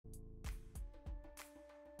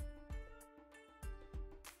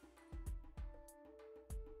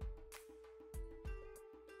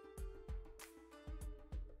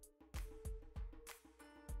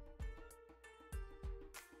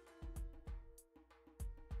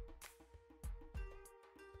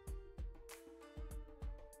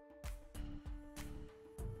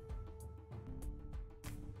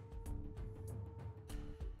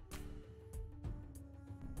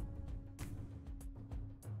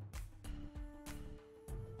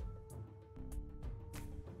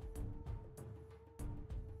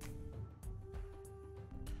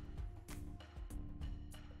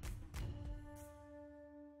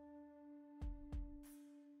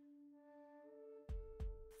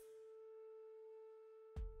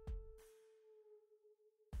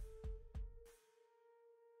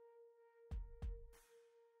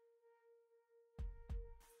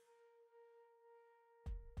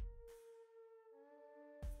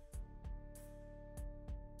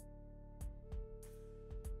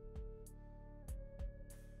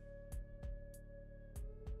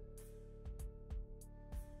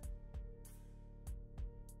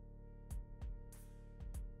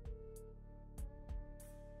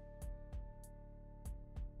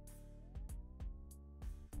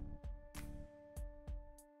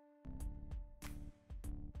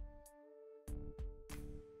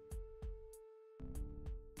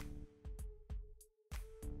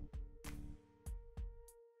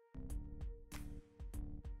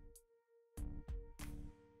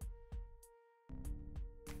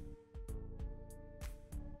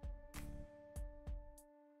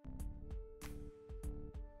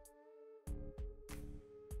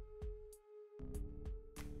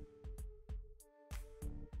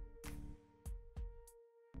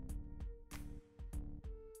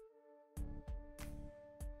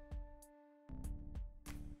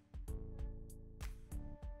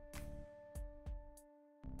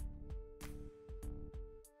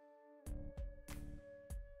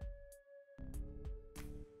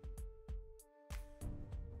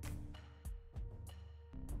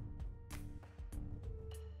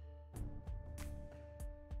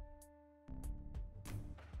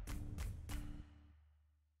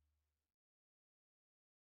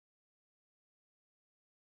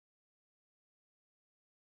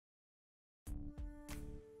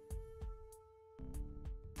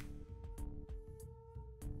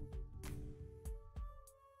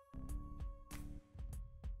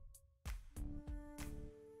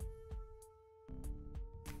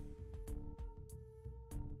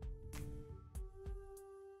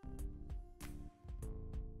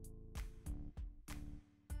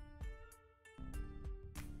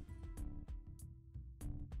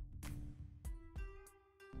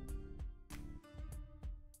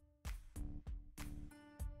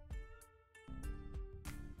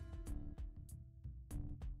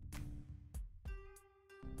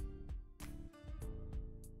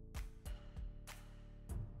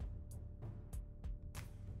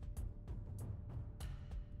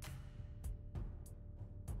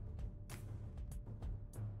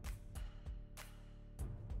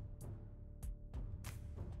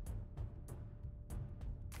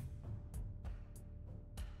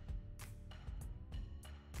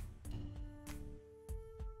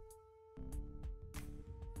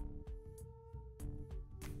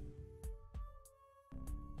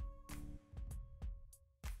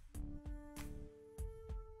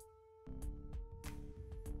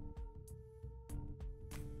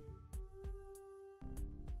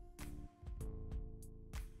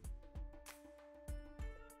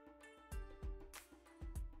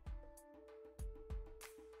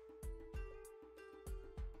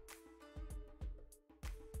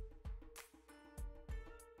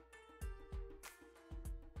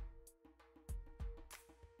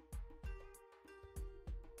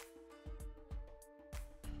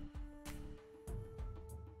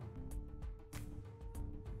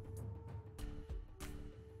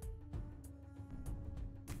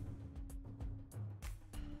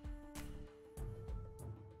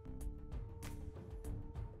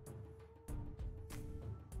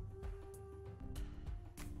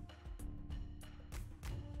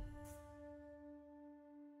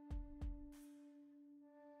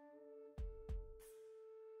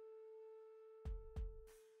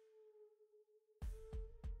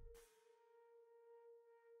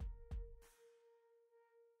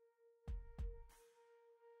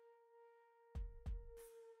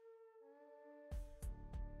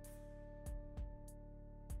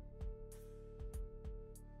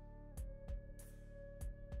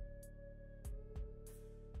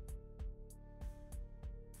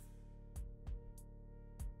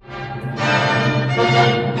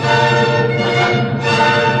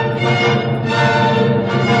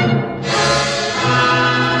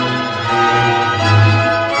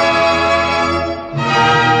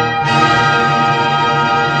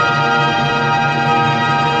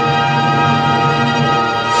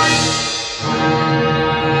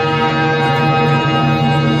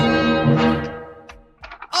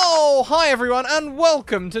and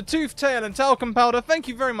welcome to Tooth, Tail, and Talcum Powder. Thank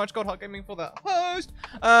you very much, Godheart Gaming, for that host.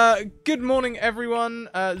 Good morning, everyone.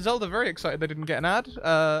 Zelda, very excited they didn't get an ad.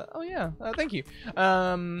 Oh yeah, thank you.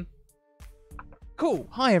 Cool.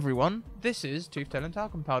 Hi, everyone. This is Tooth, Tail, and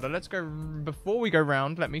Talcum Powder. Let's go. Before we go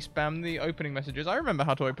round, let me spam the opening messages. I remember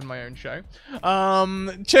how to open my own show.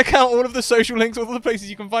 Check out all of the social links, all of the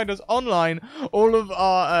places you can find us online, all of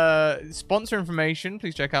our sponsor information.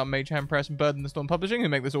 Please check out Mage Hand Press and Bird and the Storm Publishing, who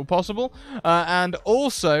make this all possible. And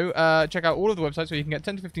also check out all of the websites where you can get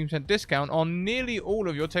 10 to 15% discount on nearly all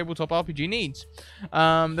of your tabletop RPG needs.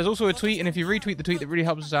 There's also a tweet, and if you retweet the tweet, that really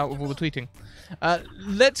helps us out with all the tweeting.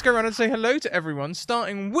 Let's go around and say hello to everyone,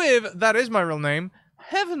 starting with, that is my real name,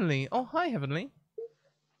 Heavenly. Oh, hi, Heavenly.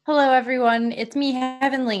 Hello, everyone. It's me,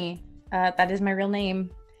 Heavenly. That is my real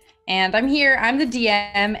name. And I'm here. I'm the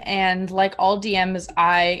DM, and like all DMs,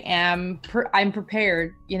 I'm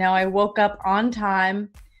prepared. You know, I woke up on time.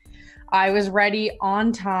 I was ready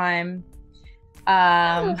on time.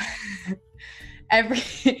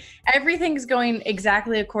 Everything's going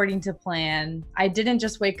exactly according to plan. I didn't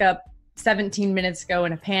just wake up 17 minutes ago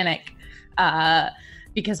in a panic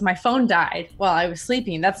because my phone died while I was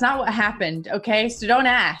sleeping. That's not what happened, okay? So don't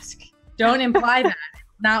ask. Don't imply that.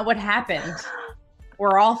 It's not what happened.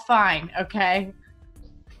 We're all fine, okay?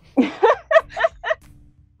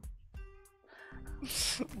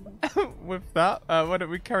 With that, why don't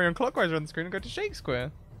we carry on clockwise around the screen and go to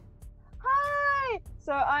Shakespeare? Hi!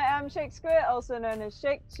 So I am Shakespeare, also known as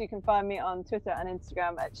Shakes. You can find me on Twitter and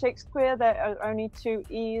Instagram at Shakespeare. There are only 2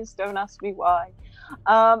 E's, don't ask me why.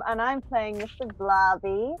 And I'm playing Mr.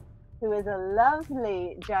 Blobby, who is a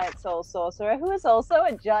lovely giant soul sorcerer who is also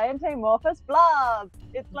a giant amorphous blob.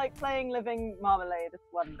 It's like playing living marmalade. It's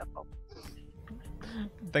wonderful.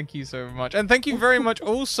 Thank you so much. And thank you very much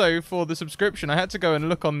also for the subscription. I had to go and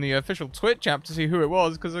look on the official Twitch app to see who it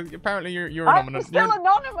was, because apparently you're anonymous. I'm still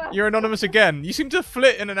anonymous! You're anonymous again. You seem to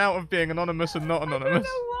flit in and out of being anonymous and not anonymous.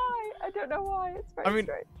 I don't know why. It's very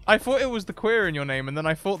strange. I thought it was the queer in your name, and then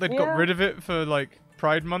I thought they'd got rid of it for, like,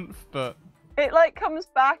 Pride Month, but... It, like, comes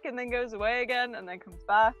back and then goes away again, and then comes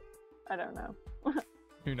back. I don't know.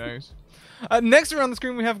 Who knows? Next around the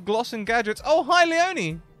screen we have Gloss and Gadgets. Oh, hi,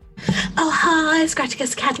 Leonie! Oh, hi,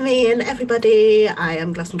 Scratticus Academy and everybody. I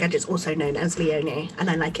am Gloss and Gadgets, also known as Leonie, and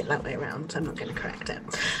I like it that way around, so I'm not going to correct it.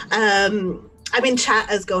 I'm in chat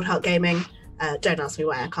as Goldheart Gaming. Don't ask me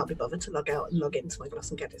why, I can't be bothered to log out and log into my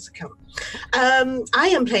Gloss and Gadgets account.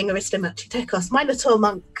 I am playing Arista Machitekos, Minotaur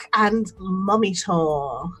Monk, and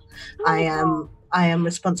Momitor. I am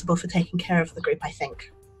responsible for taking care of the group, I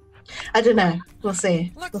think. I don't know. We'll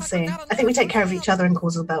see. We'll see. I think we take care of each other and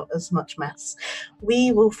cause about as much mess.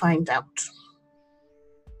 We will find out.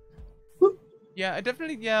 Yeah, I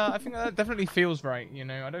think that definitely feels right. You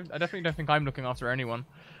know, I definitely don't think I'm looking after anyone.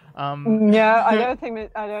 Yeah, I don't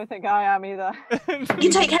think I am either. You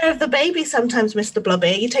take care of the baby sometimes, Mr.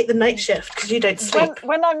 Blobby. You take the night shift because you don't sleep.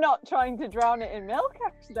 When I'm not trying to drown it in milk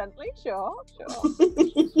accidentally, sure.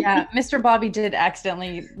 Yeah, Mr. Bobby did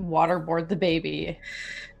accidentally waterboard the baby.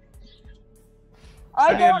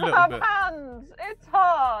 I don't have hands. It's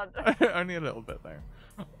hard. Only a little bit though.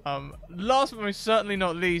 Last but most certainly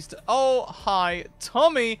not least, oh hi,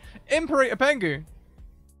 Tommy, Imperator Pengu.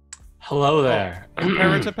 Hello there.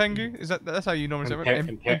 Imperator Pengu? That's how you normally say it?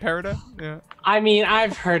 Imperator? Yeah. I mean,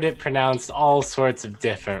 I've heard it pronounced all sorts of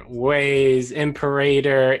different ways.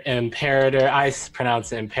 Imperator, Imperator. I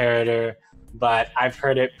pronounce it Imperator, but I've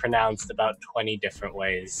heard it pronounced about 20 different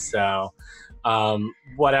ways. So,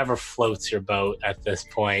 whatever floats your boat at this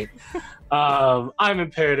point. I'm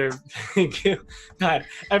Imperator. Thank you. God,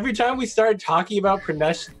 every time we start talking about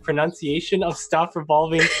pronunciation of stuff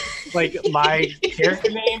revolving like my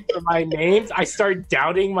character name or my names, I start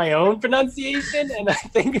doubting my own pronunciation, and I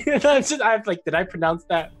think I'm like, did I pronounce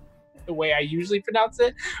that the way I usually pronounce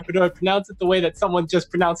it, or do I pronounce it the way that someone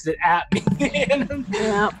just pronounced it at me?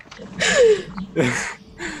 Yeah.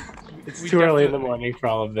 It's too early in the morning for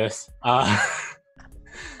all of this. I'm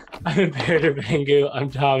Imperator Bengu. I'm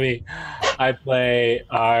Tommy. I play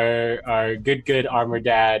our good armor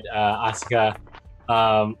dad, Asuka,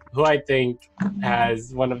 who I think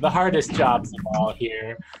has one of the hardest jobs of all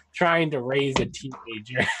here, trying to raise a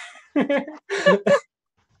teenager.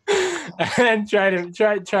 And try to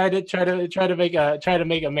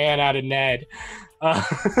make a man out of Ned. And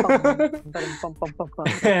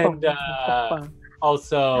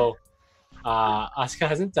also, Asuka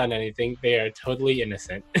hasn't done anything. They are totally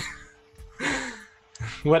innocent.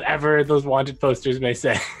 Whatever those wanted posters may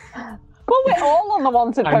say. Well, we're all on the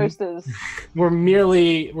wanted posters. We're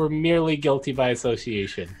merely guilty by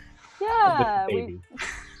association. Yeah.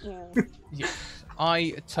 Yes.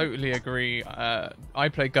 I totally agree. I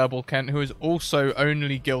play Gerbil Kent, who is also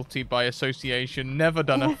only guilty by association, never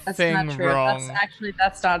done a That's thing not true. wrong.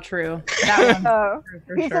 That's not true. That one's Oh, true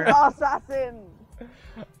for he's sure. an assassin.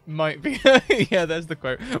 Might be. Yeah, there's the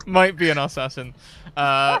quote. Might be an assassin.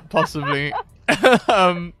 Possibly.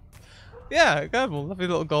 Yeah, Gerbil, lovely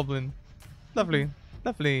little goblin. Lovely.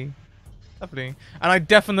 Lovely. Lovely. And I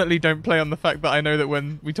definitely don't play on the fact that I know that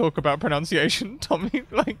when we talk about pronunciation, Tommy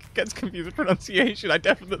gets confused with pronunciation. I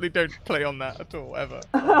definitely don't play on that at all, ever.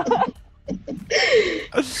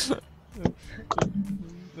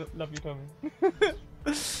 Love you, Tommy.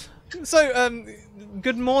 So,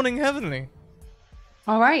 good morning, Heavenly.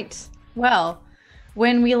 All right. Well,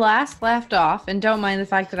 when we last left off, and don't mind the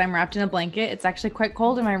fact that I'm wrapped in a blanket, it's actually quite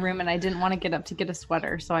cold in my room and I didn't want to get up to get a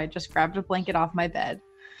sweater, so I just grabbed a blanket off my bed.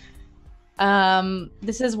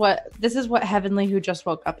 This is what Heavenly, who just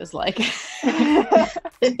woke up, is like.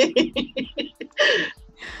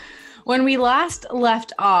 When we last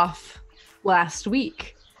left off last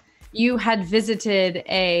week, you had visited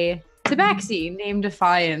a tabaxi named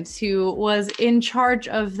Defiance, who was in charge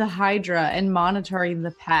of the Hydra and monitoring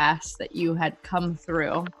the pass that you had come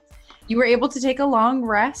through. You were able to take a long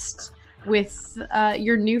rest with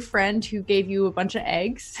your new friend, who gave you a bunch of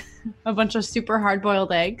eggs, a bunch of super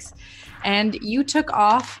hard-boiled eggs, and you took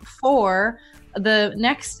off for the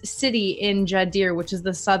next city in Jadir, which is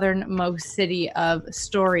the southernmost city of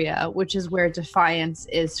Storia, which is where Defiance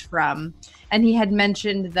is from. And he had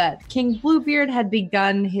mentioned that King Bluebeard had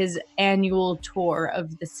begun his annual tour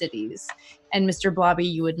of the cities. And Mr. Blobby,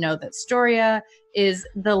 you would know that Storia is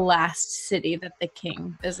the last city that the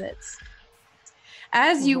king visits.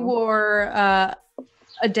 As you were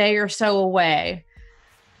a day or so away,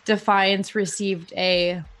 Defiance received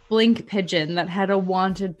a blink pigeon that had a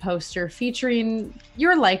wanted poster featuring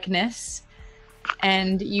your likeness,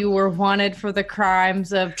 and you were wanted for the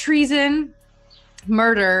crimes of treason,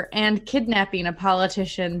 murder, and kidnapping a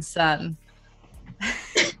politician's son.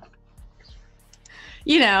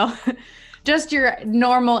 You know, just your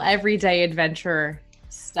normal everyday adventurer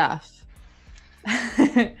stuff.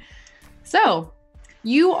 So,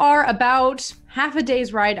 you are about half a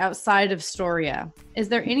day's ride outside of Storia. Is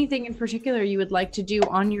there anything in particular you would like to do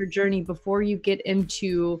on your journey before you get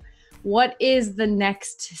into what is the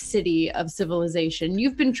next city of civilization?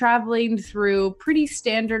 You've been traveling through pretty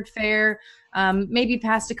standard fare, maybe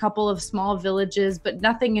past a couple of small villages, but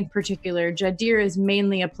nothing in particular. Jadir is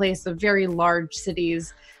mainly a place of very large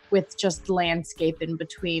cities with just landscape in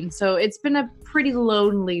between. So it's been a pretty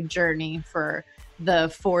lonely journey for the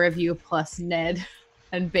four of you plus Ned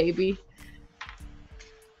and Baby.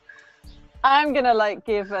 I'm gonna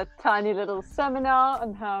give a tiny little seminar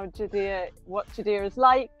on what Jadir is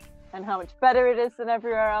like, and how much better it is than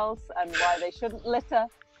everywhere else, and why they shouldn't litter,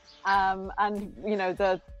 and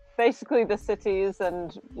basically the cities,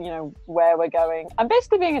 and where we're going. I'm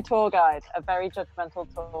basically being a tour guide, a very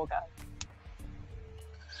judgmental tour guide.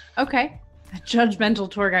 Okay, a judgmental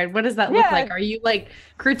tour guide. What does that look like? Are you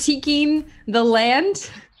critiquing the land?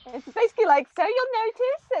 It's basically so you'll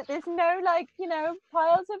notice that there's no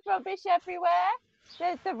piles of rubbish everywhere.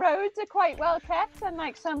 The roads are quite well kept, and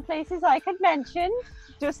some places I could mention,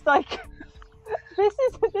 just this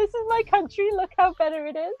is my country. Look how better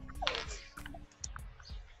it is.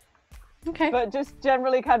 Okay. But just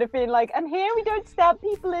generally kind of being and here we don't stab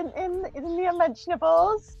people in the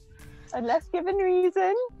unmentionables unless given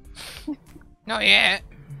reason. Not yet.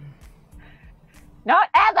 Not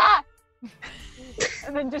ever.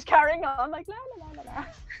 And then just carrying on la la la la la.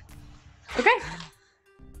 Okay.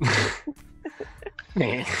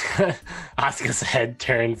 Oscar's head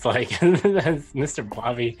turns as Mr.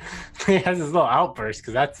 Blobby has his little outburst,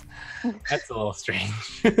 because that's a little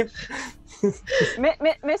strange.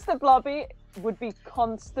 Mr. Blobby would be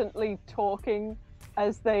constantly talking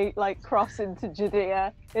as they cross into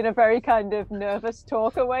Judea in a very kind of nervous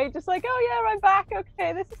talker way, just oh yeah, I'm back,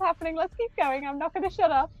 okay, this is happening, let's keep going, I'm not going to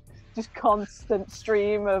shut up. Just constant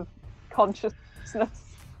stream of consciousness.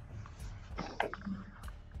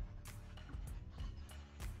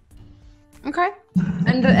 Okay.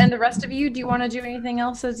 And the rest of you, do you want to do anything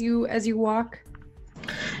else as you walk?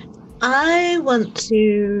 I want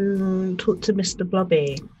to talk to Mr.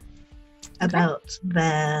 Blobby about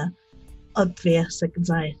their obvious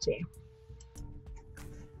anxiety.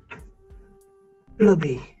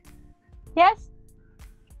 Blobby, Yes?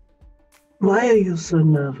 why are you so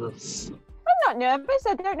nervous? I'm not nervous.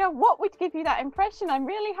 I don't know what would give you that impression. I'm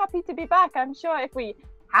really happy to be back. I'm sure if we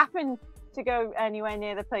happen to go anywhere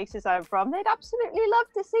near the places I'm from, they'd absolutely love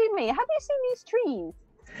to see me. Have you seen these trees?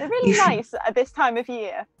 They're really nice at this time of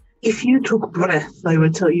year. If you took breath, I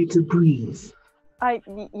would tell you to breathe.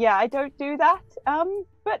 Yeah, I don't do that.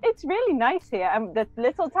 But it's really nice here. The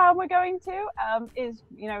little town we're going to is,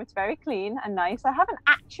 it's very clean and nice. I haven't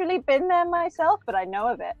actually been there myself, but I know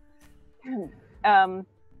of it.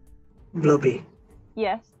 Blobby,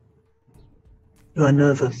 Yes. you are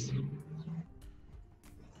nervous.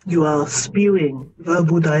 You are spewing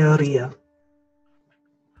verbal diarrhea.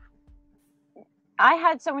 I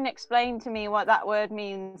had someone explain to me what that word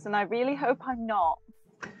means, and I really hope I'm not.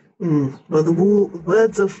 Well, the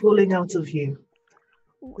words are falling out of you.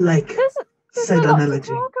 Like There's said a lot analogy.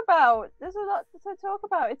 to talk about. There's a lot to talk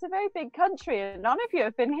about. It's a very big country, and none of you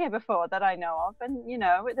have been here before that I know of. And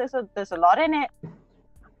there's a lot in it.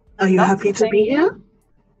 Are you Lots happy of to be things. here?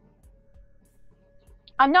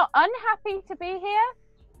 I'm not unhappy to be here.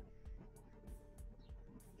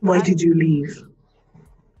 Why did you leave?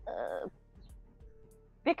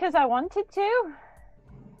 Because I wanted to,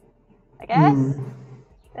 I guess.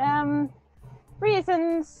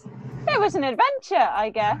 Reasons. It was an adventure, I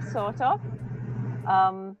guess, sort of.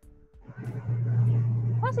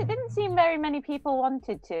 Plus, it didn't seem very many people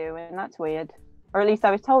wanted to, and that's weird. Or at least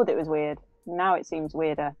I was told it was weird. Now it seems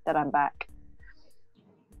weirder that I'm back.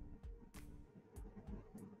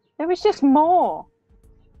 There was just more,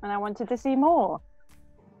 and I wanted to see more.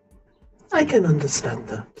 I can understand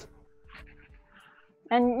that.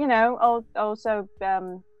 And also,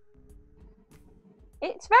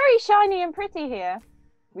 it's very shiny and pretty here.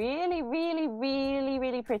 Really, really, really,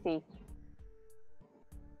 really pretty.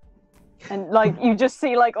 And you just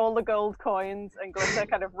see all the gold coins and glitter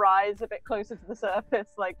kind of rise a bit closer to the surface.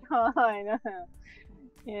 Oh, I know.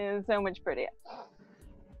 Yeah, it's so much prettier.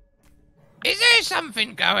 Is there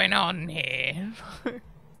something going on here?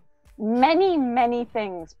 Many, many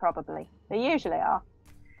things, probably. They usually are.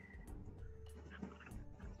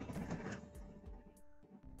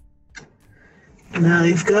 Now,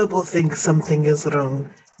 if Gerbil thinks something is wrong,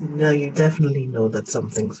 now you definitely know that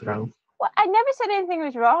something's wrong. Well, I never said anything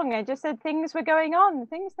was wrong. I just said things were going on.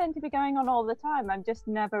 Things tend to be going on all the time. I'm just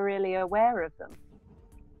never really aware of them.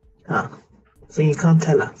 Ah, so you can't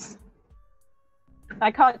tell us.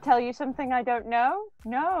 I can't tell you something I don't know?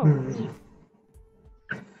 No.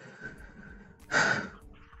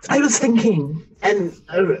 I was thinking, And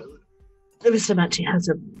Mr. Machi has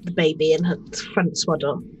a baby in her front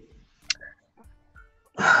swaddle.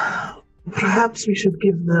 perhaps we should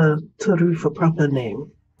give the Taruf a proper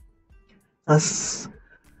name. Us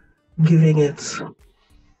giving it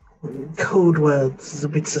code words is a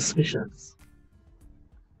bit suspicious.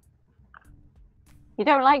 You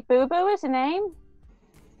don't like Boo Boo as a name?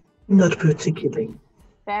 Not particularly.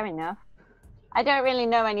 Fair enough. I don't really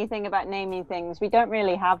know anything about naming things. We don't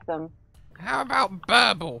really have them. How about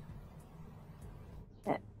Burble?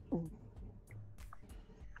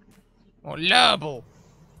 Or Lurble?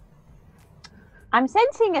 I'm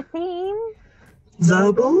sensing a theme.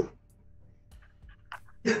 Zerbal?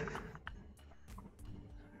 What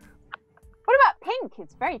about pink?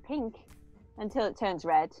 It's very pink until it turns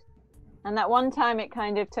red. And that one time it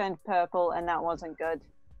kind of turned purple and that wasn't good.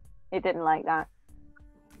 It didn't like that.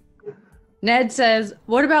 Ned says,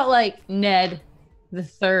 what about Ned the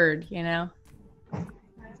third,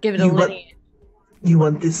 Give it a lineage. You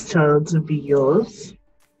want this child to be yours?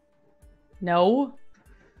 No.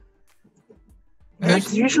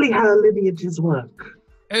 That's usually how lineages work.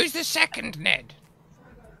 Who's the second Ned?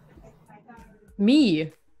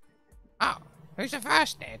 Me. Oh, who's the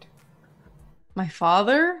first Ned? My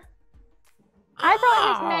father? I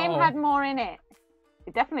thought his name had more in it.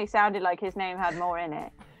 It definitely sounded like his name had more in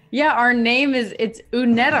it. Yeah, our name it's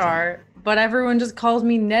Unedar, but everyone just calls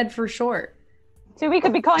me Ned for short. So we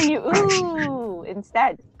could be calling you Ooh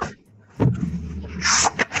instead.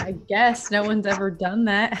 I guess no one's ever done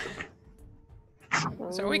that.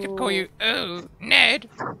 So we could call you Ooh, Ned,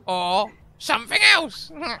 or something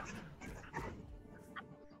else.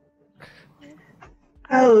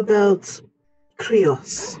 How about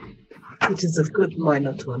Krios, which is a good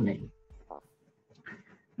Minotaur name?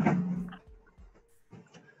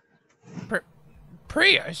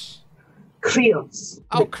 Prius? Krios.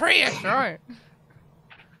 Oh, Krius, right.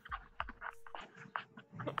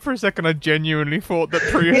 For a second, I genuinely thought that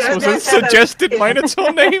Prius was a suggested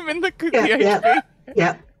Minotaur name in the HP.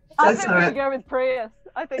 Yeah. I That's think all we right. should go with Prius.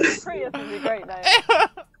 I think Prius is a great name.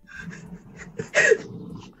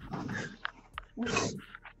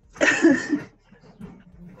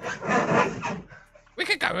 We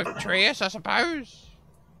could go with Trius, I suppose.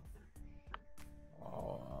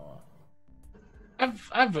 I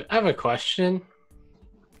have a question.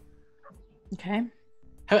 Okay.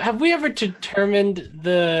 Have we ever determined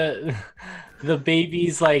the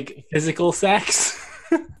baby's physical sex?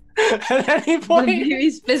 at any The point.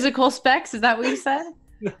 baby's physical specs, is that what you said?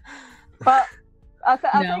 But I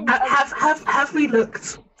No. think Have we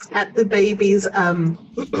looked at the baby's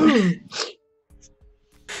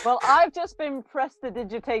well, I've just been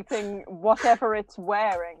prestidigitating whatever it's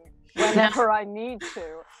wearing whenever I need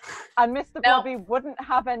to, and Mr. Blobby wouldn't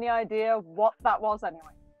have any idea what that was anyway.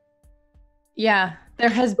 Yeah, there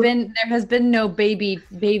has been no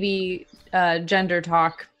baby gender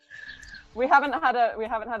talk. We haven't had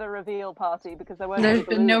a reveal party because there weren't. There's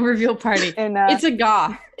been no reveal party. It's a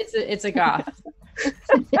goth. It's a goth.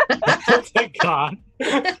 Thank God.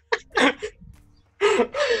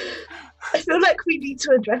 I feel like we need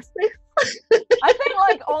to address this. I think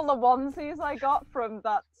like all the onesies I got from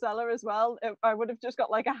that seller as well, I would have just got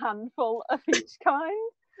like a handful of each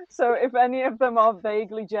kind. So if any of them are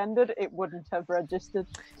vaguely gendered, it wouldn't have registered.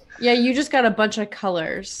 Yeah, you just got a bunch of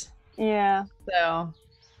colors. Yeah. So.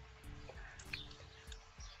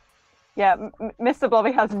 Yeah, Mr.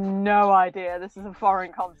 Blobby has no idea this is a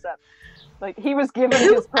foreign concept. Like, he was given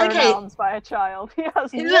his pronouns by a child. He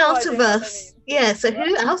has Who no else idea of what us? Yeah, so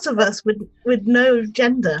who else of us would know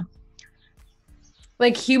gender?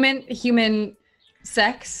 Like human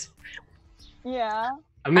sex? Yeah.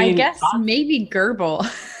 I guess maybe Gerbil.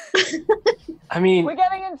 I mean, we're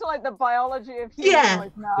getting into like the biology of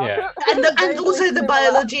humanoids now. Yeah. And also the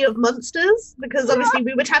biology of monsters, because obviously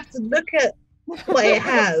we would have to look at what it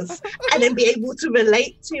has and then be able to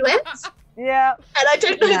relate to it. Yeah. And I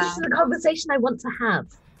don't know if this is a conversation I want to have.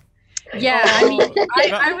 Yeah, I mean,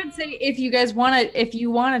 I would say if you guys want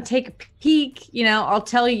to take a peek, I'll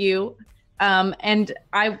tell you. And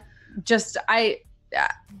I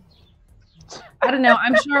don't know.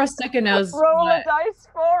 I'm sure Osaka knows. Roll a dice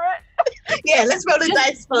for it. Yeah, let's roll a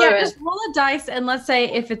dice for it. Just roll a dice, and let's say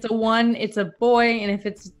if it's a 1, it's a boy, and if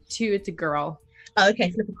it's a 2, it's a girl. Oh, okay,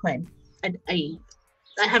 flip a coin. I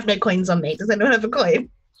have no coins on me. Does anyone have a coin?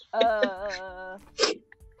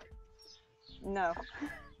 No.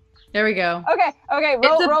 There we go. Okay.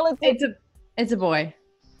 Roll it. It's a boy.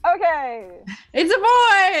 Okay. It's a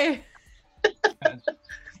boy.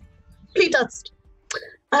 Pea dust.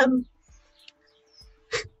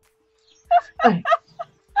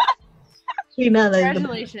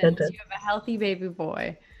 Congratulations, you have a healthy baby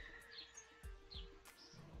boy.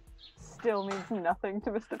 Still means nothing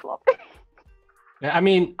to Mr. Blobby. I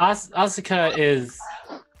mean, Asuka is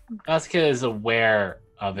aware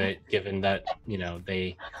of it, given that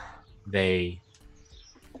they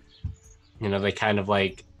kind of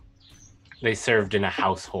like they served in a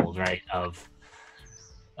household, right, of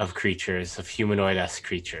creatures, of humanoid-esque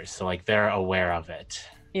creatures, so like they're aware of it.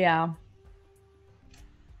 Yeah.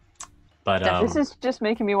 But this is just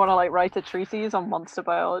making me want to like write a treatise on monster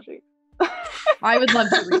biology. I would love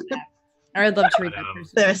to read that. I would love to read that.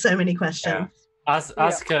 There are so many questions. Yeah.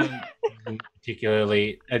 Asuka,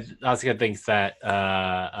 particularly, Asuka thinks that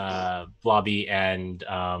Blobby and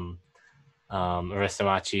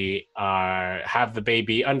Aristamachi have the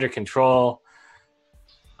baby under control.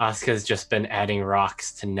 Asuka's just been adding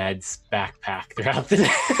rocks to Ned's backpack throughout the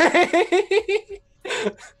day.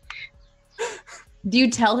 Do you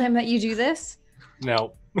tell him that you do this?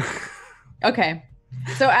 No. Okay.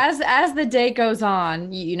 So as the day goes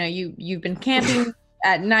on, you've been camping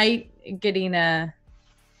at night, getting a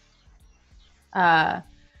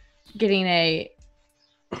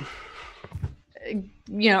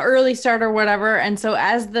early start or whatever, and so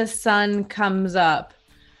as the sun comes up,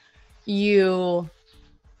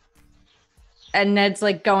 and Ned's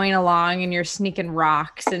like going along and you're sneaking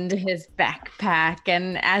rocks into his backpack,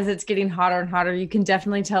 and as it's getting hotter and hotter, you can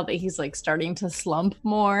definitely tell that he's like starting to slump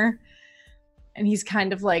more. And he's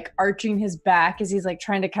kind of like arching his back as he's like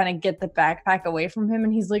trying to kind of get the backpack away from him.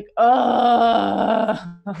 And he's like, how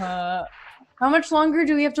much longer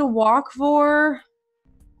do we have to walk for?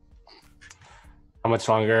 How much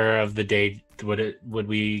longer of the day could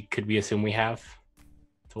we assume we have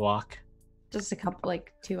to walk? Just a couple,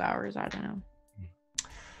 like 2 hours. I don't know.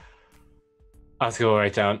 I'll go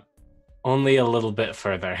right down. Only a little bit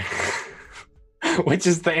further. Which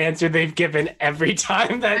is the answer they've given every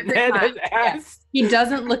time that Ned has asked. Yeah. He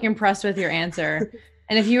doesn't look impressed with your answer.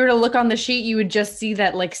 And if you were to look on the sheet, you would just see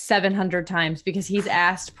that like 700 times because he's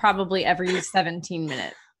asked probably every 17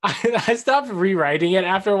 minutes. I stopped rewriting it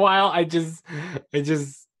after a while. I just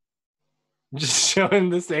show him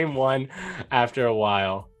the same one after a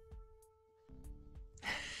while.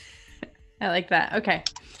 I like that. Okay.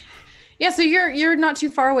 Yeah, so you're not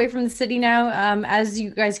too far away from the city now. As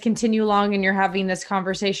you guys continue along and you're having this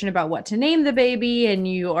conversation about what to name the baby, and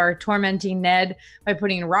you are tormenting Ned by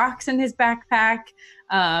putting rocks in his backpack.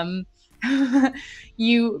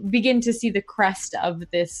 you begin to see the crest of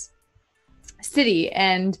this city,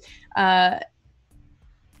 and I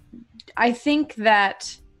think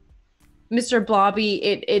that Mr. Blobby,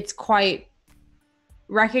 it's quite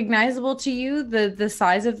recognizable to you, the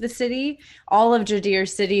size of the city. All of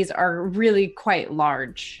Jadir's cities are really quite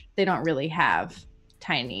large. They don't really have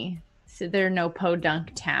tiny. So there are no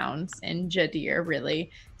podunk towns in Jadir,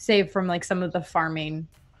 really, save from like some of the farming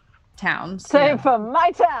towns. Save from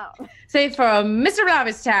my town. Save from Mr.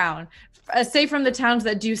 Blobby's town. Save from the towns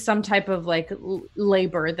that do some type of like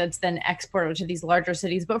labor that's then exported to these larger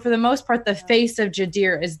cities. But for the most part, the face of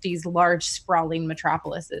Jadir is these large sprawling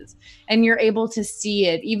metropolises. And you're able to see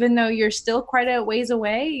it. Even though you're still quite a ways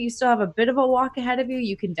away, you still have a bit of a walk ahead of you.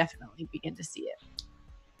 You can definitely begin to see it.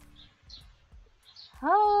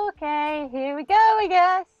 Okay, here we go, I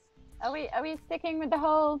guess. Are we sticking with the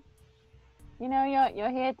whole, you know, you're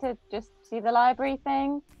here to just see the library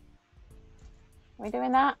thing? Are we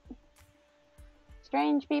doing that?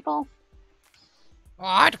 Strange people? Well,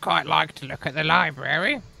 I'd quite like to look at the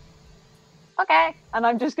library. Okay. And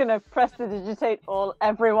I'm just gonna prestidigitate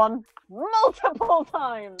everyone multiple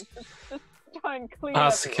times. Just try and clean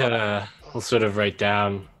up. We'll sort of write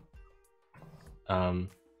down.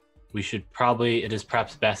 It is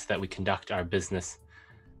perhaps best that we conduct our business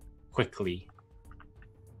quickly.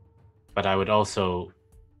 But I would also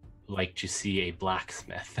like to see a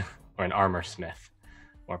blacksmith or an armor smith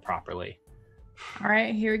more properly. All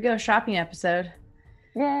right, here we go. Shopping episode.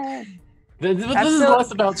 Yeah. This is less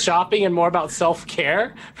about shopping and more about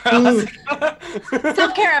self-care.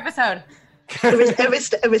 Self-care episode.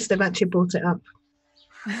 Arista actually brought it up.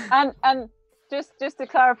 And just to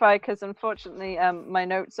clarify, because unfortunately my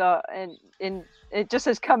notes are in it just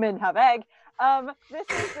says come in, have egg. This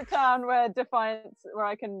is the town where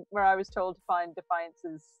I was told to find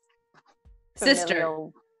Defiance's Sister.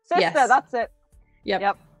 Yes. That's it.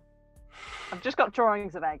 Yep. I've just got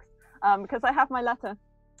drawings of eggs because I have my letter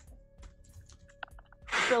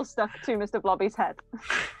still stuck to Mr. Blobby's head.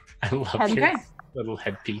 I love your little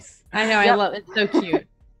headpiece. I know, I love it. It's so cute. It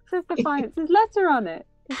says Defiance's letter on it.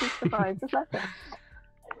 This is Defiance's letter.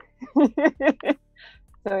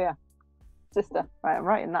 So yeah, sister. Right, I'm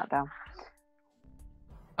writing that down.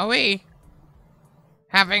 Are we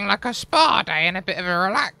having like a spa day and a bit of a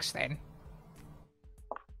relax then?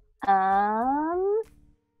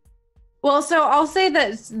 Well, so I'll say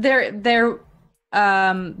that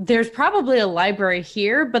there's probably a library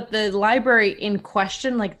here, but the library in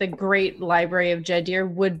question, like the Great Library of Jadir,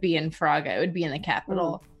 would be in Fraga. It would be in the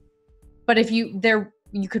capital. But if you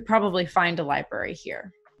could probably find a library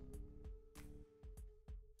here.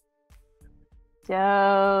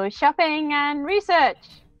 So shopping and research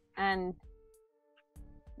and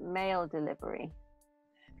mail delivery.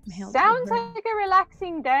 Sounds like a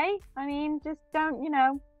relaxing day. I mean, just don't,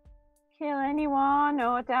 kill anyone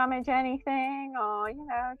or damage anything or,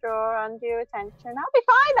 draw undue attention. That'll be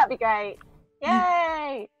fine. That'll be great.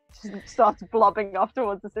 Yay! Just starts blobbing off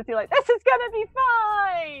towards the city like, this is gonna be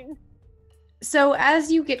fine! So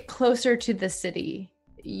as you get closer to the city,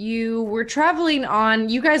 you were traveling on,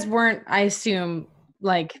 you guys weren't, I assume,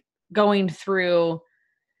 like going through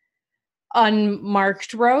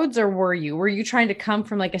unmarked roads, or were you? Were you trying to come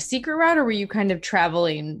from like a secret route, or were you kind of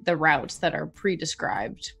traveling the routes that are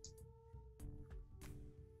pre-described?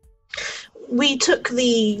 We took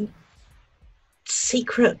the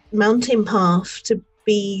secret mountain path to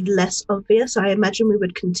be less obvious. I imagine we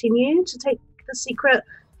would continue to take the secret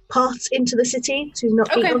paths into the city to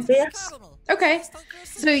not be obvious. Okay.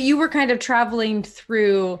 So you were kind of traveling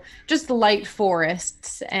through just light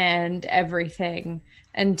forests and everything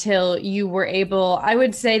until you were able, I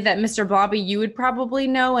would say that Mr. Blobby, you would probably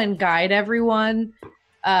know and guide everyone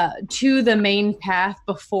to the main path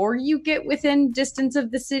before you get within distance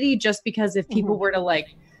of the city, just because if people were to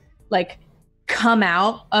like come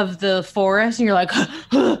out of the forest and you're like,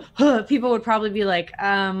 people would probably be like,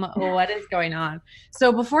 what is going on?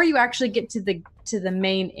 So before you actually get to the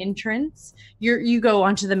main entrance, you go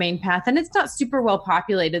onto the main path, and it's not super well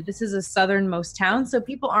populated. This is a southernmost town, so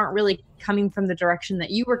people aren't really coming from the direction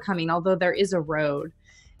that you were coming, although there is a road.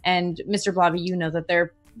 And Mr. Blobby, you know that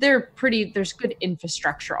there's good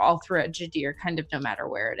infrastructure all throughout Jadir, kind of no matter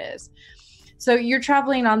where it is. So you're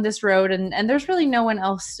traveling on this road, and there's really no one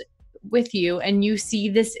else with you, and you see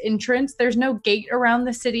this entrance. There's no gate around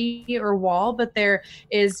the city or wall, but there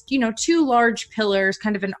is, two large pillars,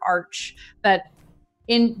 kind of an arch that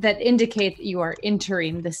indicate that you are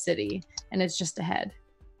entering the city, and it's just ahead.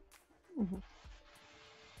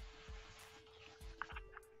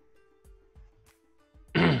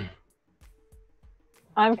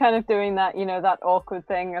 I'm kind of doing that, that awkward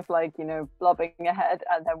thing of like, blobbing ahead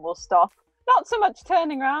and then we'll stop. Not so much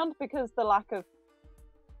turning around because the lack of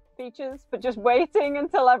features, but just waiting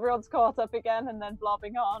until everyone's caught up again and then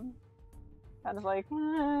blobbing on. Kind of like,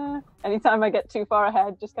 anytime I get too far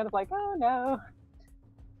ahead, just kind of like, oh no.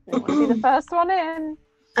 Don't want to be the first one in.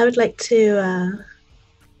 I would like to.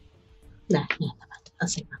 No, I'll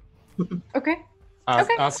say that. Okay.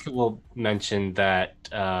 Asuka will mention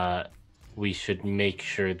that we should make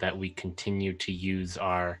sure that we continue to use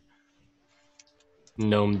our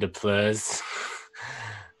nom de plumes.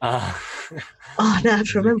 Oh, now I have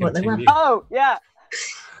to remember what they were. Oh, yeah.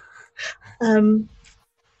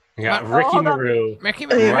 We got Ricky Maru. Ricky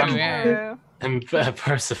Maru, Yeah. And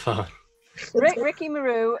Persephone. Ricky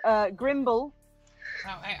Maru, Grimble.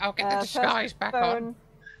 I'll get the disguise back on.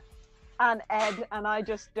 And Ed, and I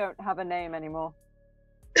just don't have a name anymore.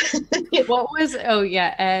 What was? Oh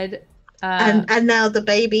yeah, Ed. And now the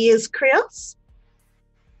baby is Krios?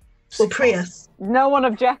 Or Prius? No one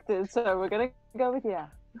objected, so we're gonna go with yeah.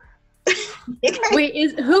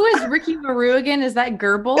 Wait, who is Ricky Maru again? Is that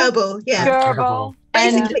Gerbil? Gerbil, yeah. Gerbil.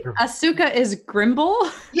 And Basically, Asuka is Grimble?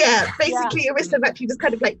 yeah, basically Arista actually just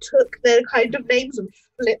kind of like took their kind of names and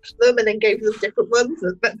flipped them and then gave them different ones.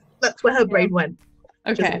 That's where her brain went.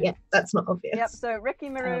 Okay. Yeah, that's not obvious. Yep, so Ricky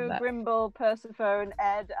Maru, that. Grimble, Persephone,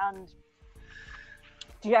 Ed, and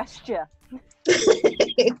Gesture.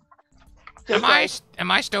 Am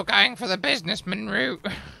I still going for the businessman route?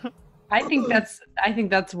 I think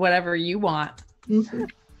that's whatever you want. Mhm.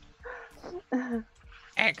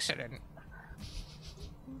 Excellent.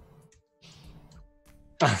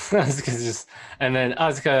 Asuka's just, and then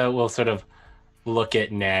Asuka will sort of look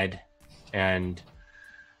at Ned and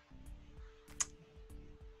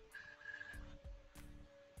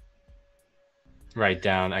write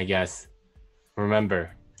down, I guess,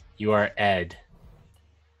 remember, you are Ed.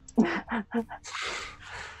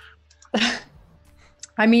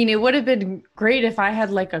 I mean, it would have been great if I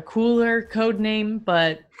had like a cooler code name,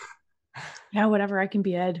 but yeah, whatever. I can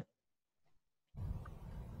be Ed.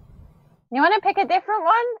 You want to pick a different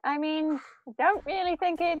one? I mean, I don't really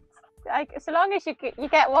think it's like, so long as you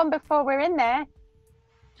get one before we're in there.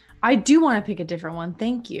 I do want to pick a different one.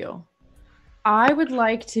 Thank you. I would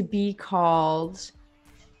like to be called,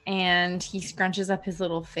 and he scrunches up his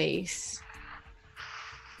little face.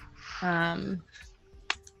 And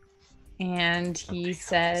he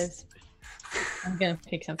says, I'm going to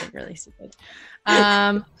pick something really stupid.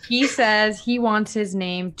 He says he wants his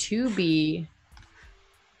name to be.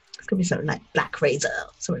 It's going to be something like Black Razor,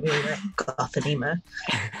 something really like goth and emo.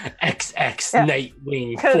 XX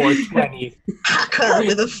Nightwing 420. Hacker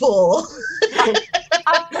with a 4.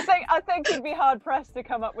 I think you'd be hard pressed to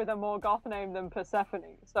come up with a more goth name than Persephone.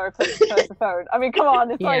 Sorry, Persephone. I mean, come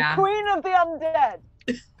on, it's like Queen of the Undead.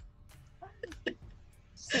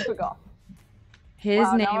 Super goth. His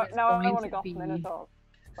name is now I going want a to goth be. Minotaur.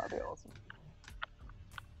 That'd be awesome.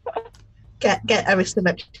 Get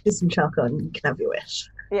Aristometrius and Chalcon, and you can have your wish.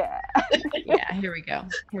 Yeah. Yeah, here we go.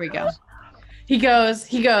 He goes,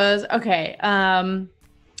 okay,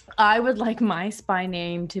 I would like my spy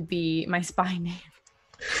name to be, my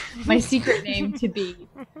secret name to be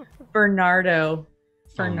Bernardo.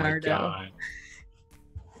 Oh my God.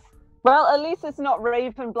 Well, at least it's not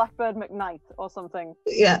Raven Blackbird McKnight or something.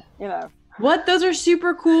 Yeah. You know. What? Those are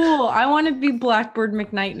super cool. I want to be Blackbird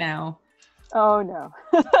McKnight now. Oh no.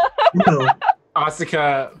 No.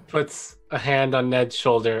 Asuka puts a hand on Ned's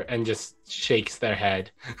shoulder and just shakes their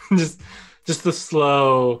head. just the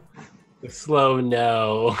slow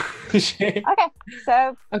no. Okay,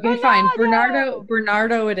 so Okay, fine.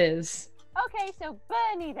 Bernardo it is. Okay, so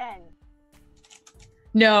Bernie then.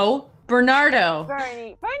 No, Bernardo.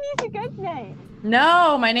 Bernie's a good name.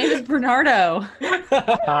 No, my name is Bernardo.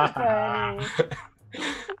 Bernie.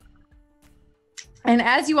 And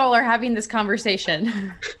as you all are having this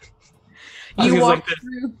conversation, you Asuka's walk like this.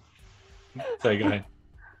 through. Sorry, go ahead.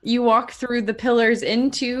 You walk through the pillars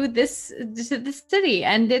into this city,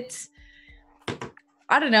 and it's,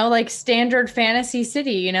 I don't know, like standard fantasy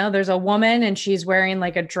city. You know, there's a woman and she's wearing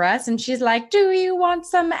like a dress and she's like, "Do you want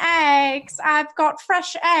some eggs? I've got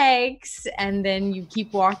fresh eggs." And then you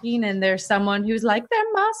keep walking and there's someone who's like,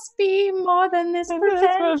 "There must be more than this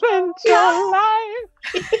potential life."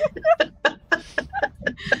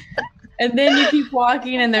 And then you keep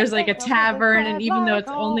walking and there's like a tavern, and even though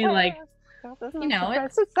it's only like, you know,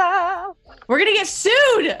 it's, we're gonna get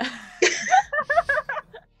sued.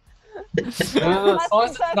 As long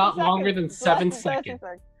as it's not longer than 7 seconds.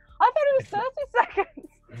 I thought it was 30 seconds.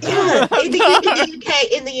 Yeah,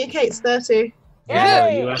 in the UK it's 30. Yeah,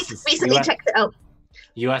 Yay. US is Recently checked it out.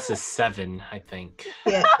 US is 7, I think.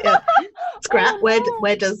 Yeah. Scrap. Where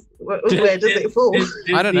does it fall?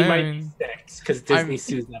 I don't know. Might be 6 because Disney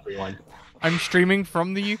sues everyone. I'm streaming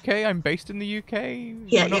from the UK. I'm based in the UK.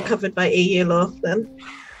 Yeah, you're covered by EU law then.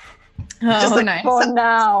 Oh, like- nice. For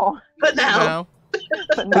now. But now, Now.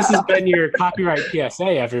 This has been your copyright PSA,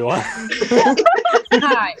 everyone.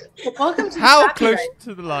 Hi. Welcome to How the close copyright.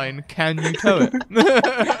 to the line can you tow it?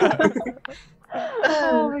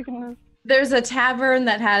 Oh my goodness. There's a tavern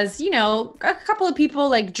that has, you know, a couple of people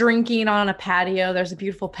like drinking on a patio. There's a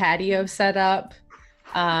beautiful patio set up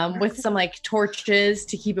with some like torches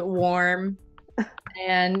to keep it warm.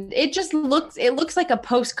 And it just looks like a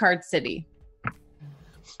postcard city.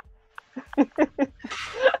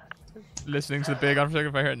 Listening to the big I'm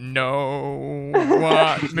if I hear no.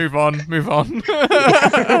 What? Move on.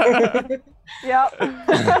 Yep.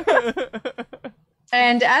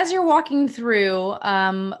 And as you're walking through,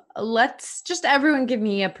 let's just everyone give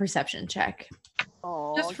me a perception check.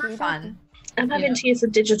 Oh, Just for fun. I'm having to use a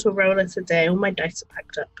digital roller today. All my dice are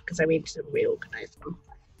packed up because I need to reorganize them.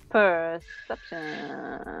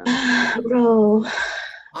 Perception. Roll.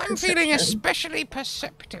 I'm feeling especially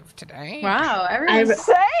perceptive today. Wow, everyone's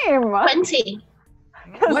Same. 20.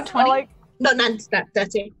 What, 20? No,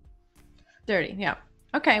 30. dirty. Yeah.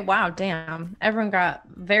 Okay. Wow. Damn. Everyone got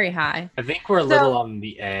very high. I think we're a little on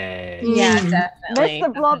the edge. Yeah, definitely.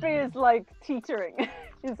 Mr. Blobby is like teetering.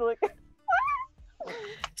 He's like,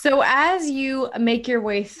 So as you make your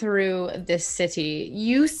way through this city,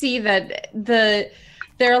 you see that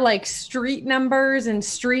there are like street numbers and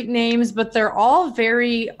street names, but they're all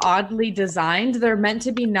very oddly designed. They're meant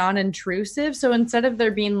to be non-intrusive. So instead of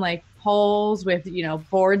there being like poles with, you know,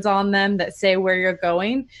 boards on them that say where you're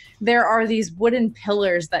going, there are these wooden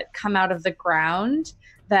pillars that come out of the ground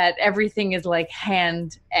that everything is like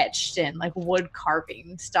hand etched in, like wood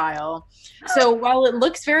carving style. So while it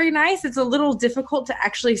looks very nice, it's a little difficult to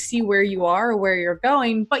actually see where you are or where you're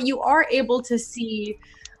going, but you are able to see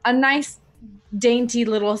a nice dainty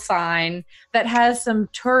little sign that has some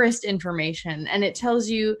tourist information, and it tells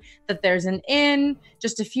you that there's an inn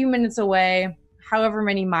just a few minutes away, however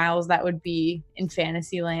many miles that would be in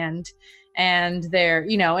Fantasyland. And there,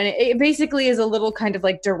 you know, and it basically is a little kind of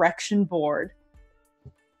like direction board.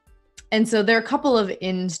 And so there are a couple of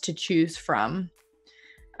inns to choose from.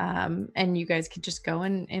 And you guys could just go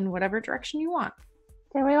in whatever direction you want.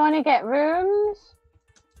 do we want to get rooms?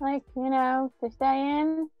 Like, you know, to stay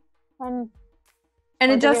in? And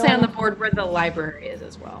And Or it do does we say on the wanna- board where the library is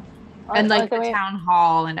as well. or, And like or the do we, town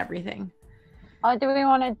hall and everything. or do we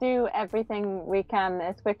want to do everything we can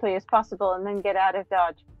as quickly as possible and then get out of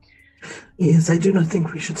Dodge? Yes, I do not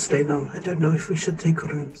think we should stay long. I don't know if we should take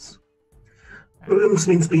rooms. Rooms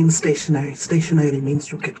means being stationary. Stationary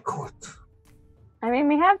means you get caught. I mean,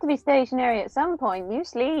 we have to be stationary at some point. You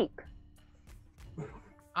sleep.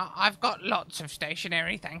 I've got lots of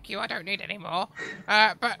stationery, thank you. I don't need any more.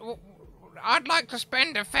 But I'd like to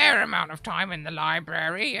spend a fair amount of time in the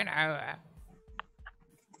library, you know.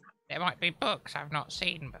 There might be books I've not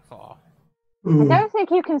seen before. Hmm. I don't think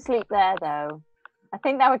you can sleep there, though. I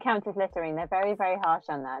think that would count as littering. They're very, very harsh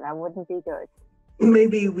on that. That wouldn't be good.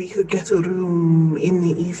 Maybe we could get a room in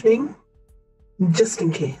the evening, just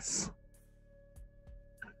in case.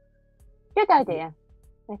 Good idea,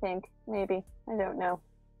 I think. Maybe. I don't know.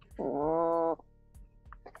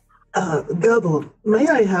 Gobble, may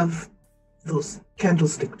I have those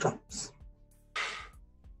candlestick tops?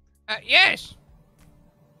 Yes.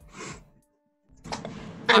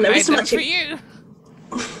 And I made them Aristomachi, for you.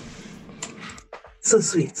 So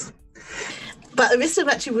sweet. but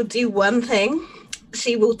Aristomachi will do one thing.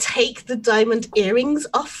 She will take the diamond earrings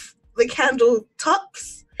off the candle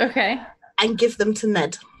tops Okay. and give them to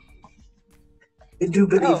Ned. I do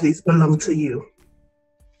believe these belong to you.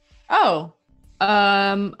 Oh.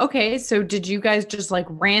 Okay, so did you guys just like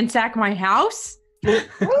ransack my house? We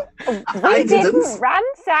I didn't didn't.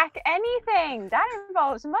 ransack anything. That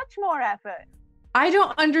involves much more effort. I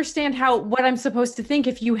don't understand what I'm supposed to think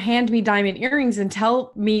if you hand me diamond earrings and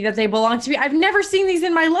tell me that they belong to me. I've never seen these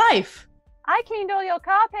in my life. I cleaned all your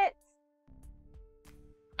carpets.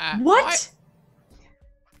 What?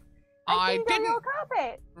 I cleaned all didn't your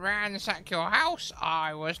carpets. ransack your house.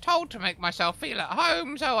 I was told to make myself feel at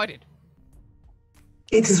home, so I did.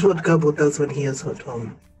 It is what Gobble does when he is at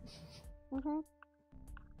home. Mm-hmm.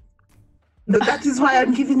 But that is why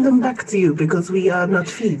I'm giving them back to you, because we are not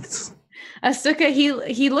thieves. Asuka,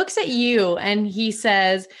 he looks at you and he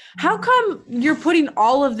says, "How come you're putting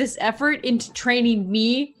all of this effort into training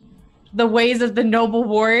me the ways of the noble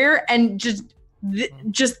warrior, and just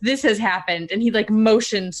this has happened?" And he like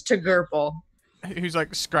motions to Gerbil. who's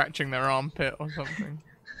like scratching their armpit or something.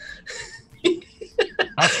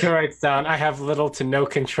 Oscar writes down, I have little to no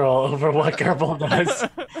control over what Gerbil does.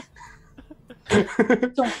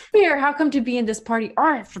 So fair. How come to be in this party?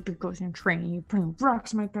 I have to be going and training. You putting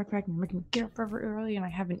rocks in my backpack and making me get up very early, and I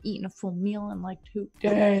haven't eaten a full meal in like 2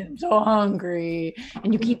 days. I'm so hungry,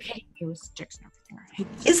 and you keep hitting me with sticks and everything. I hate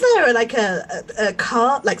this. Is there like a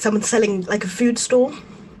cart, like someone selling like a food store?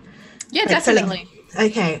 Yeah, Like selling- definitely.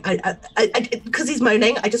 Okay, I because he's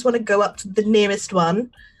moaning, I just want to go up to the nearest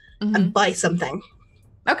one and buy something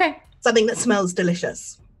Okay. that smells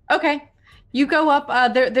delicious. Okay. You go up,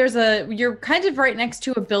 you're kind of right next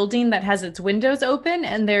to a building that has its windows open,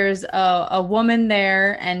 and there's a woman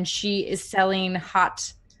there, and she is selling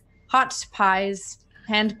hot pies,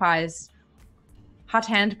 hand pies. Hot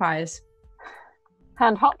hand pies.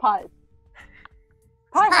 Hot pies.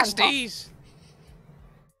 Pie hand hot. Pasties.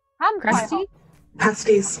 Hand pie Crusty? hot.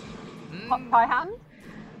 Pasties. Hot pie hand.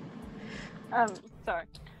 Sorry.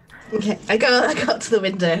 Okay, I go up to the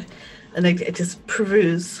window and I just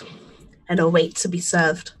peruse and I'll wait to be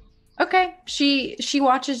served. Okay. She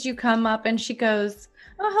watches you come up and she goes,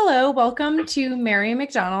 "Oh, hello. Welcome to Mary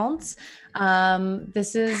McDonald's.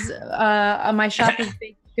 This is my shop is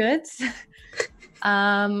baked goods.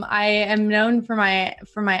 I am known for my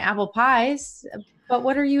apple pies, but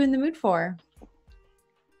what are you in the mood for?"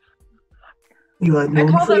 You are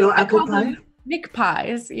known for your apple pie? Mick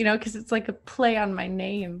pies, because it's like a play on my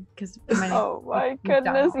name. Because Oh my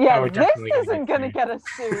McDonald's. goodness. Yeah, we're this definitely gonna isn't get going to get us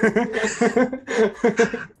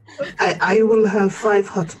sued. I will have 5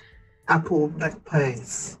 hot apple black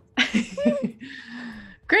pies.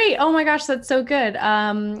 Great! Oh my gosh, that's so good.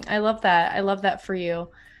 I love that. I love that for you.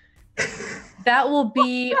 That will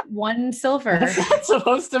be 1 silver. What's that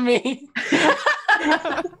supposed to mean?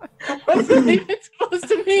 What's the name it's supposed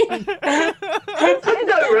to mean? I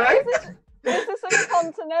know, right? Is this a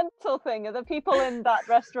continental thing? Are the people in that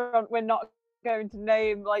restaurant we're not going to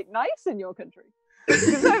name like nice in your country?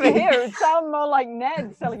 Because over here it would sound more like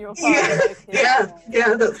Ned selling you a pie.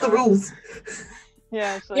 Yeah, that's the rules.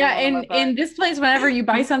 Yeah, so Yeah, in this place, whenever you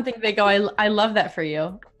buy something, they go, I love that for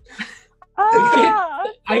you. Ah,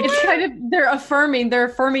 It's kind of they're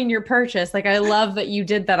affirming your purchase. Like, I love that you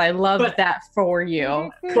did that. I love that for you.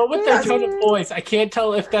 But with their tone of voice, I can't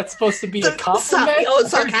tell if that's supposed to be a compliment Or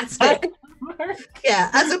sarcastic. Yeah,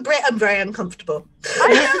 as a Brit, I'm very uncomfortable.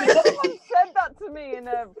 I know someone said that to me in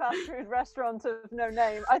a fast food restaurant of no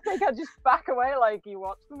name. I think I'd just back away like, you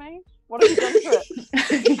watch for me? What have you done to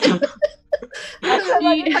it? I said,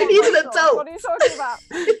 I need an adult. What are you talking about?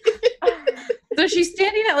 So she's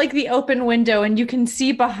standing at like the open window, and you can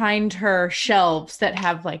see behind her shelves that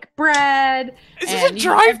have like bread. Is this a and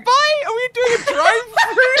drive-by? Are we doing a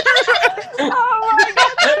drive-through? Oh my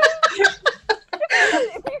god!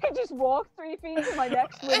 If you could just walk 3 feet to my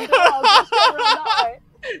next window, I'll just go around that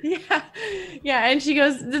way. Yeah. And she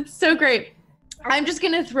goes, "That's so great. I'm just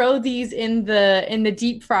gonna throw these in the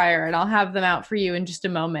deep fryer, and I'll have them out for you in just a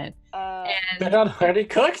moment." They're not already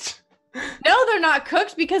cooked? No, they're not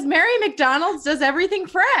cooked because Mary McDonald's does everything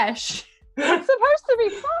fresh. It's supposed to be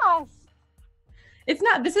fast. It's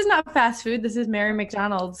not. This is not fast food. This is Mary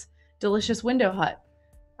McDonald's delicious window hut.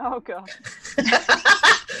 Oh god.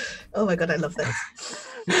 Oh my god, I love this.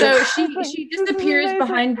 So she disappears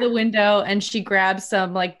behind the window, and she grabs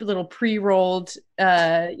some like little pre-rolled.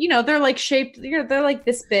 They're like shaped. They're like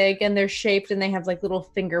this big, and they're shaped, and they have like little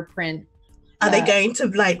fingerprint. Are they going to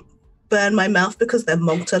like burn my mouth because they're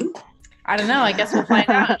molten? I don't know. I guess we'll find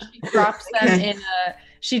out.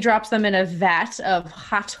 She drops them in a vat of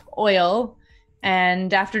hot oil,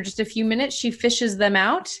 and after just a few minutes, she fishes them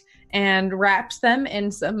out and wraps them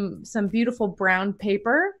in some beautiful brown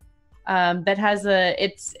paper that has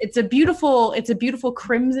it's a beautiful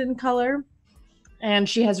crimson color, and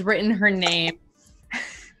she has written her name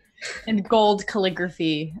in gold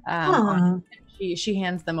calligraphy. She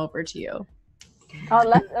hands them over to you.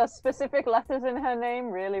 Specific letters in her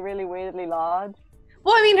name, really, really weirdly large.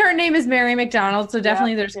 Well, I mean, her name is Mary McDonald, so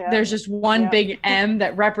definitely there's just one big M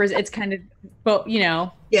that represents. It's kind of, but Yeah.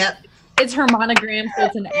 it's her monogram, so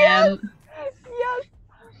it's an M. Yes.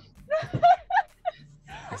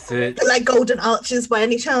 Is it? Like golden arches by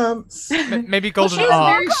any chance? Maybe golden Well,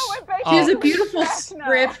 arch. She has a Oh. beautiful No.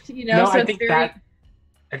 script, No, so I it's think very.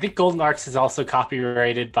 I think Golden Arcs is also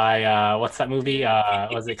copyrighted by what's that movie?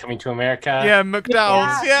 Was it Coming to America? Yeah,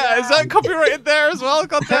 McDowell's. Yeah, is that copyrighted there as well?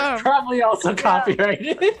 God damn. Probably also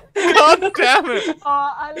copyrighted. God damn it.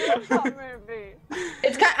 Oh, I love that movie.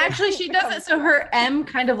 It's actually she does it so her M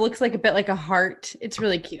kind of looks like a bit like a heart. It's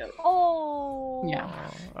really cute. Oh. Yeah.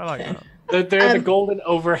 I like that. They're the golden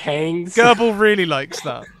overhangs. Gerbil really likes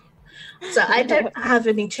that. So I don't have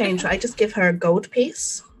any change. I just give her a gold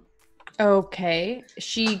piece. Okay.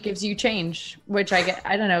 She gives you change, which I get.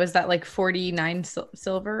 I don't know. Is that like 49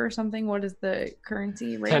 silver or something? What is the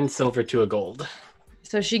currency rate? 10 silver to a gold.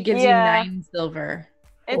 So she gives you 9 silver.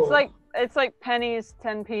 It's like pennies,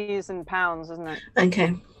 10p's, and pounds, isn't it?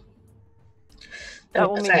 Okay. That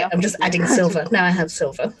will mean Sorry, I'm nothing just to you. adding silver. Now I have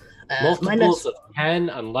silver. Multiples of 10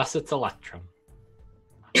 unless it's Electrum.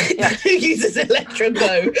 Who uses Electrum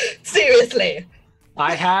though? Seriously.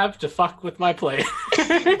 I have to fuck with my play.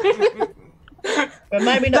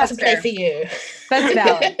 Remind me not That's to play fair. for you. That's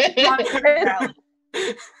valid.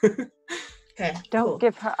 Okay. Don't cool.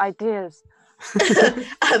 give her ideas.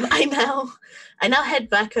 I now head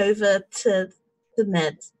back over to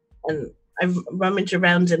Ned and I rummage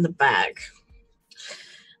around in the bag.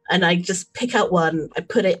 And I just pick out one, I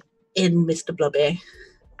put it in Mr. Blobby.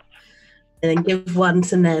 And then give one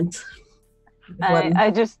to Ned.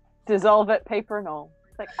 I just dissolve it, paper and all.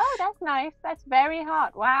 It's like, oh, that's nice. That's very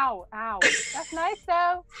hot. Wow. Ow. That's nice,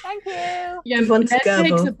 though. Thank you. Yeah, Give one to Ned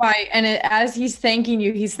takes Gerbil. a bite, and as he's thanking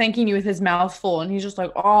you with his mouth full, and he's just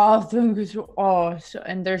like, "Oh, thank you, oh,"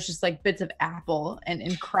 and there's just like bits of apple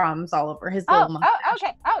and crumbs all over his little mouth. Oh,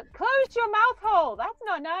 okay. Oh, close your mouth hole. That's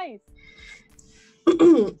not nice.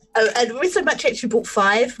 And Marissa Match actually bought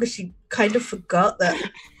 5 because she kind of forgot that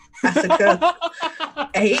Africa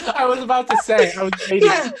 8. I was about to say, I was waiting.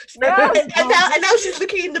 Yeah. And now she's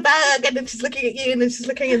looking in the bag, and then she's looking at you, and then she's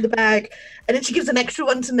looking in the bag, and then she gives an extra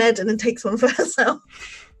one to Ned, and then takes one for herself.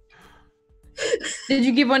 Did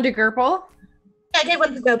you give one to Gerbil? Yeah, I gave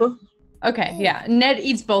one to Gerbil. Okay, yeah. Ned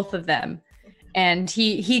eats both of them, and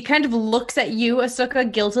he kind of looks at you, Asuka,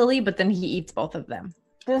 guiltily, but then he eats both of them.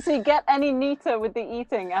 Does he get any neater with the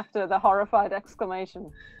eating after the horrified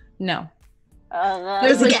exclamation? No. No.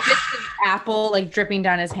 There's like Yeah. bits of apple like dripping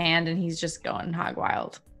down his hand, and he's just going hog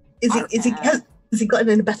wild. Has he gotten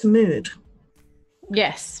in a better mood?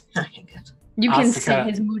 Yes, Okay, good. you can see Asuka-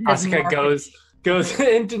 his mood has Asuka morphed. goes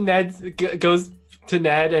into goes to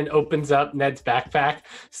Ned and opens up Ned's backpack,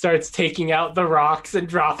 starts taking out the rocks and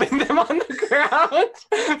dropping them on the ground.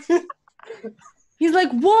 He's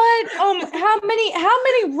like, what? How many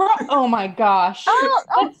rocks? Oh my gosh.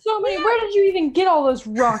 That's so many. yeah. Where did you even get all those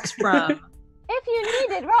rocks from? If you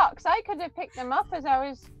needed rocks, I could have picked them up as I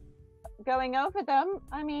was going over them.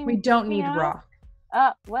 I mean, We don't need you know. rock.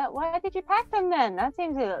 Well, why did you pack them then? That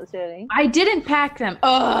seems a little silly. I didn't pack them.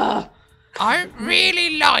 Ugh. I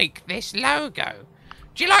really like this logo.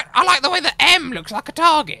 Do you like? I like the way the M looks like a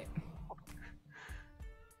target.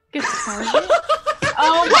 Get the target.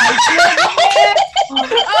 Oh my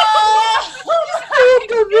goodness.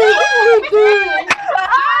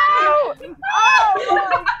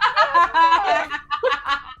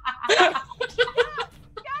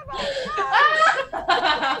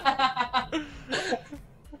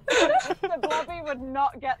 The Blobby would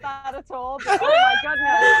not get that at all, but oh my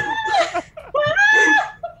goodness.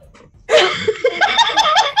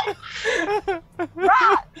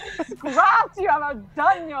 Rats, you have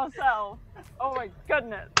outdone yourself. Oh my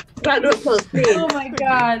goodness. Round of applause, please. Oh my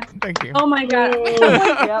god. Thank you. Oh my god.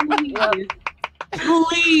 Yep.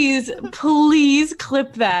 Please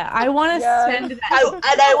clip that. I want to Yes. send that.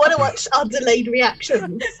 And I want to watch our delayed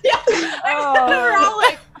reactions. Oh. We're all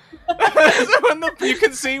like, So when you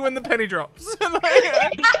can see when the penny drops.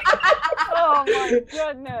 Oh my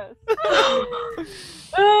goodness.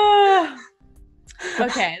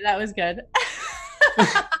 okay, that was good.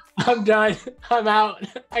 I'm done. I'm out.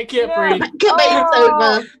 I can't Yeah. breathe. Campaign's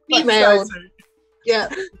Oh. over. Email. Sorry. Yeah.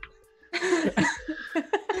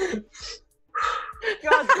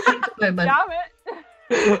 God Moment. damn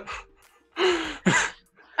it.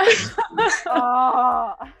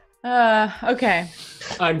 Oh. Okay.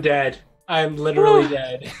 I'm dead. I'm literally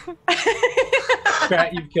dead.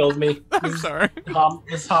 Scrat, you've killed me. I'm sorry.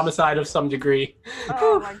 This homicide of some degree.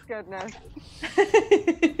 Oh my goodness.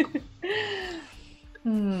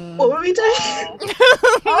 What were we doing?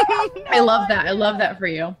 I love that. I love that for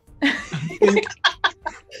you.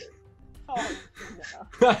 Oh,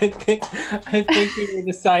 I think we were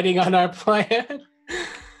deciding on our plan.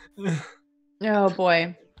 Oh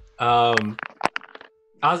boy.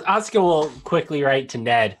 Asuka will quickly write to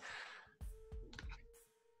Ned.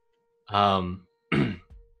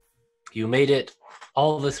 You made it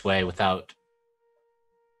all this way without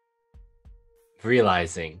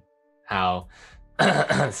realizing how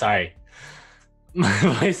sorry. My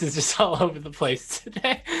voice is just all over the place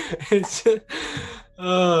today. It's just,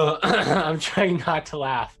 I'm trying not to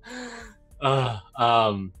laugh. Do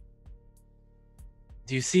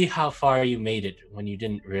you see how far you made it when you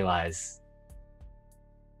didn't realize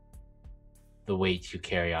the weight you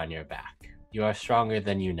carry on your back. You are stronger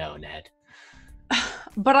than you know, Ned.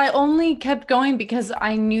 But I only kept going because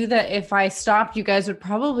I knew that if I stopped, you guys would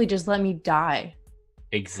probably just let me die.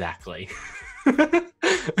 Exactly.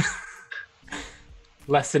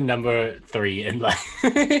 Lesson number 3 in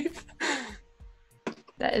life.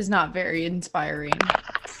 That is not very inspiring.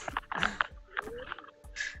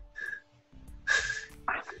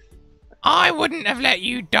 I wouldn't have let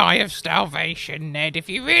you die of starvation, Ned. If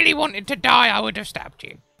you really wanted to die, I would have stabbed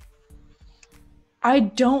you. I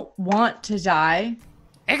don't want to die.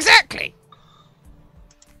 Exactly.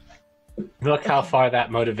 Look how far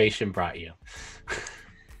that motivation brought you.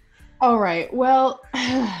 All right. Well,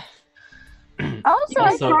 Also,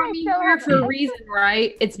 you brought me here for a reason,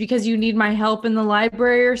 right? It's because you need my help in the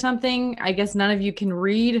library or something. I guess none of you can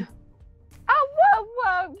read. Oh,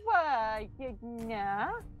 whoa. Yeah.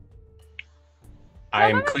 I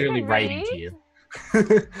am Some of us clearly can writing to read.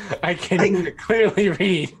 you. I can clearly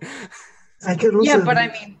read. I can also. Yeah, but I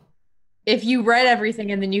mean, if you read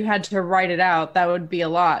everything and then you had to write it out, that would be a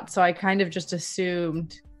lot. So I kind of just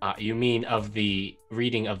assumed. You mean of the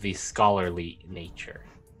reading of the scholarly nature?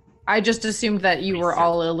 I just assumed that you were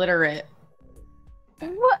all illiterate.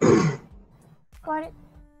 What? Got it.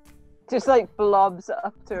 Just like blobs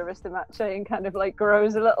up to Aristomache and kind of like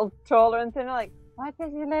grows a little taller and thinner. Like, what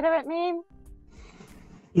does illiterate mean?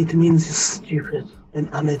 It means you're stupid and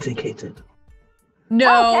uneducated.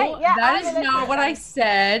 No, Okay, yeah, that I'm is not illiterate what I then.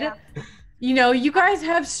 said. Yeah. You know, you guys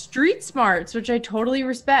have street smarts, which I totally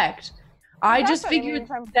respect. I That's just what it figured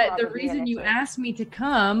means, I'm that the probably reason you illiterate. asked me to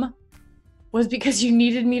come was because you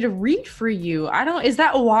needed me to read for you. Is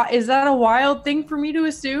that a wild thing for me to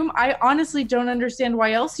assume? I honestly don't understand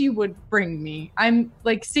why else you would bring me. I'm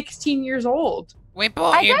like 16 years old. We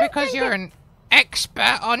brought I you don't because think you're an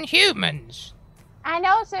expert on humans. And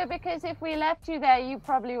also because if we left you there, you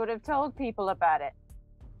probably would have told people about it.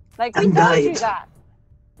 Like, we And told you died. that.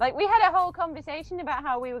 Like, we had a whole conversation about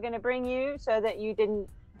how we were going to bring you so that you didn't,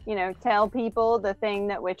 you know, tell people the thing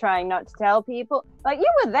that we're trying not to tell people. Like,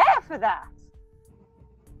 you were there for that.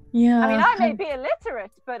 Yeah. I mean, I may be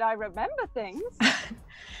illiterate, but I remember things.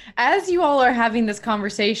 As you all are having this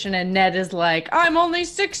conversation and Ned is like, I'm only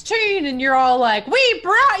 16, and you're all like, we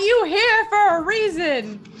brought you here for a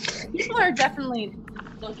reason. People are definitely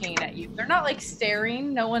looking at you. They're not like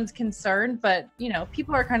staring, no one's concerned, but you know,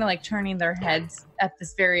 people are kind of like turning their heads at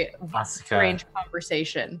this very Asuka, strange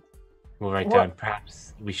conversation. we'll write What? down,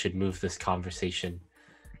 perhaps we should move this conversation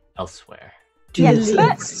elsewhere.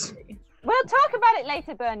 Jesus. We'll talk about it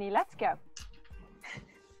later, Bernie. Let's go.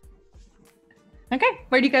 Okay,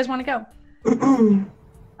 where do you guys want to go?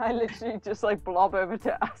 I literally just like blob over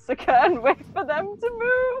to Asuka and wait for them to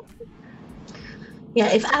move. Yeah,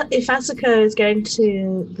 if Asuka is going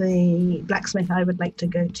to the blacksmith, I would like to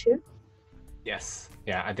go too. Yes.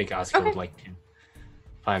 Yeah, I think Asuka Okay. would like to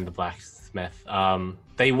find the blacksmith.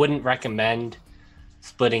 They wouldn't recommend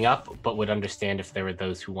splitting up, but would understand if there were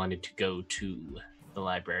those who wanted to go to the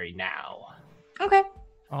library now. Okay.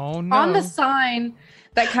 Oh no. On the sign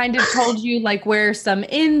that kind of told you like where some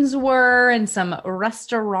inns were and some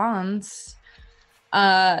restaurants,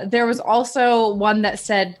 there was also one that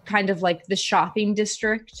said kind of like the shopping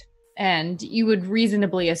district, and you would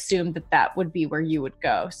reasonably assume that that would be where you would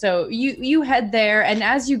go. So you head there, and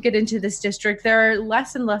as you get into this district, there are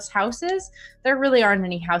less and less houses. There really aren't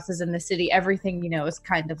any houses in the city. Everything, you know, is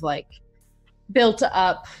kind of like built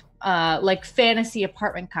up like fantasy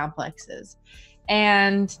apartment complexes.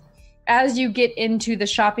 And as you get into the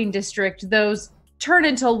shopping district, those turn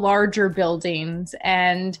into larger buildings.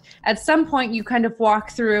 And at some point you kind of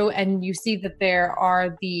walk through and you see that there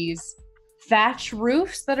are these thatch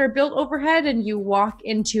roofs that are built overhead, and you walk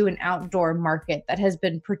into an outdoor market that has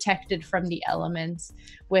been protected from the elements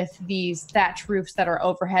with these thatch roofs that are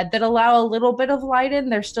overhead that allow a little bit of light in.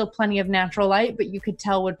 There's still plenty of natural light, but you could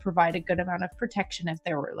tell would provide a good amount of protection if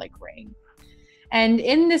there were like rain. And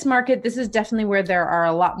in this market, this is definitely where there are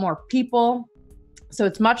a lot more people. So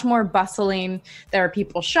it's much more bustling. There are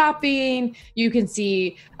people shopping. You can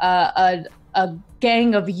see a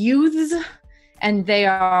gang of youths, and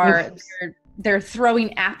they're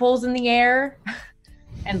throwing apples in the air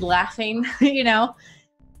and laughing, you know,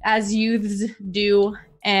 as youths do.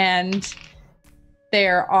 And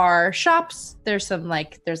there are shops. There's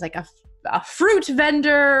a fruit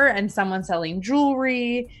vendor and someone selling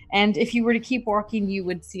jewelry. And if you were to keep walking, you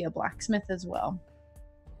would see a blacksmith as well.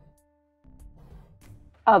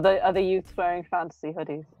 Are the youths wearing fantasy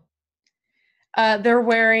hoodies? They're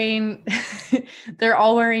wearing, they're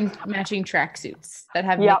all wearing matching tracksuits that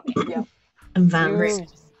have Yep. And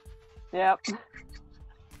Vans. Yep.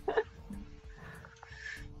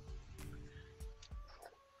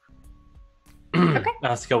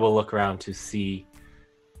 Asuka will look around to see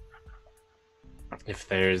if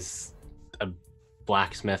there's a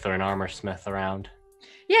blacksmith or an armor smith around.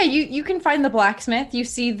 Yeah, you can find the blacksmith. You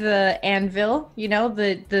see the anvil, you know,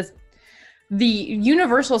 the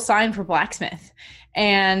universal sign for blacksmith.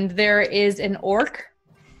 And there is an orc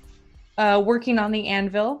working on the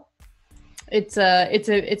anvil. It's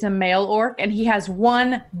a male orc, and he has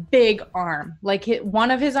one big arm. Like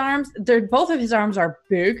one of his arms, both of his arms are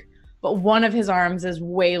big, but one of his arms is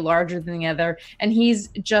way larger than the other, and he's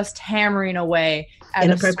just hammering away at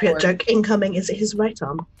Inappropriate a sword. joke incoming. Is it his right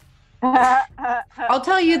arm? I'll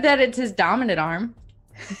tell you that it's his dominant arm.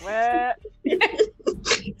 Where?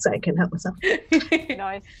 So I can help myself.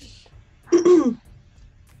 Nice.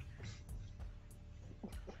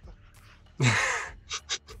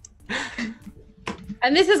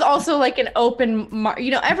 And this is also like an open,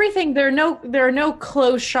 everything. There are no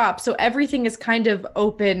closed shops, so everything is kind of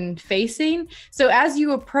open facing. So as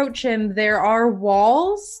you approach him, there are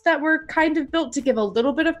walls that were kind of built to give a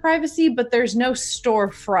little bit of privacy, but there's no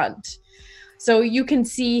storefront. So you can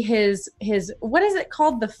see his what is it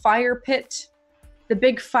called? The fire pit, the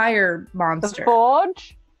big fire monster. The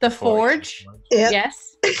forge. The forge. Yep.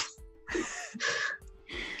 Yes.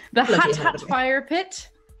 The hot fire pit.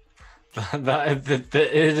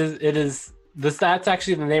 It is this. That's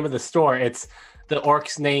actually the name of the store. It's the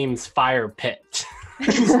orc's name's Fire Pit.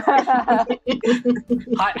 The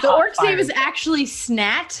orc's name is actually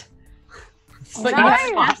Snat. But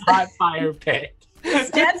Hot Fire Pit.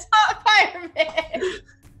 Snat's Hot Fire Pit.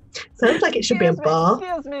 Sounds like it should be a bar.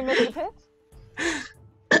 Excuse me, Mr. Pitt.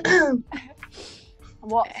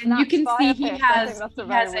 What? And you can see he I think that's a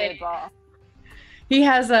very weird bar. He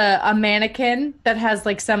has a mannequin that has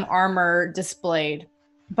like some armor displayed.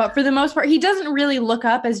 But for the most part, he doesn't really look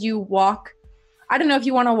up as you walk. I don't know if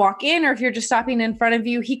you want to walk in or if you're just stopping in front of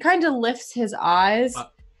you. He kind of lifts his eyes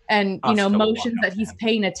and, motions that he's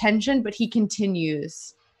paying attention, but he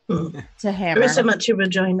continues to hammer. There is so much of a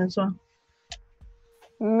join as well.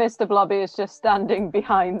 Mr. Blobby is just standing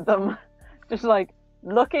behind them, just like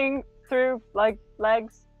looking through like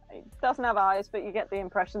legs. He doesn't have eyes, but you get the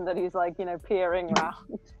impression that he's like, peering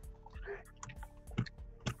around.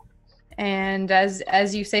 And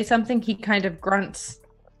as you say something, he kind of grunts.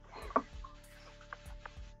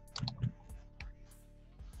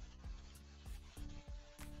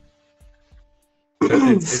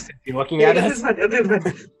 Is he looking at us?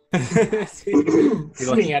 Is he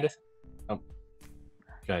looking at us? Oh,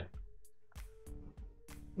 good.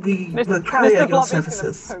 We Mr. will carry out your Blobby's gonna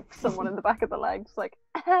services. poke someone in the back of the legs, like.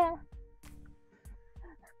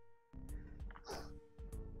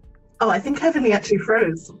 Oh, I think Heavenly actually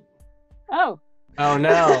froze. Oh. Oh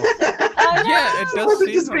no! Yeah, it does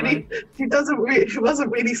seem She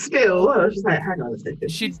wasn't really still. I was just like, hang on a second.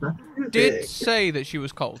 She did say that she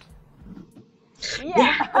was cold.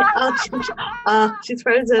 Yeah. She's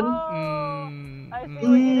frozen. I see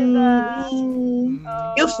what you did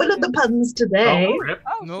there. You're full of the puns today. Oh, rip.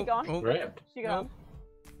 Oh, Nope. she gone. Oh, Rip. She gone.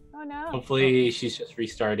 Oh no. Hopefully she's just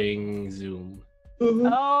restarting Zoom.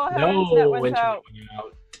 Mhm. Oh, her No, internet went internet out. went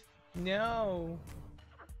out. no.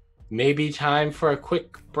 Maybe time for a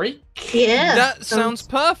quick break. Yeah. That sounds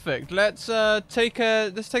perfect. Let's take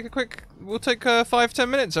a quick. We'll take 5-10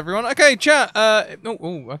 minutes, everyone. Okay, chat.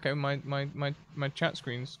 Okay. My chat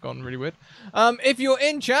screen's gone really weird. If you're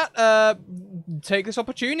in chat, take this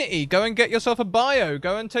opportunity. Go and get yourself a bio.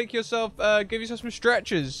 Go and take yourself. Give yourself some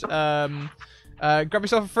stretches. Grab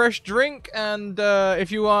yourself a fresh drink, and if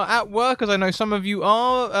you are at work, as I know some of you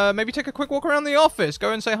are, maybe take a quick walk around the office.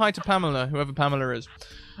 Go and say hi to Pamela, whoever Pamela is.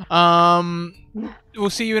 We'll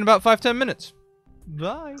see you in about 5-10 minutes.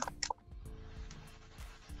 Bye.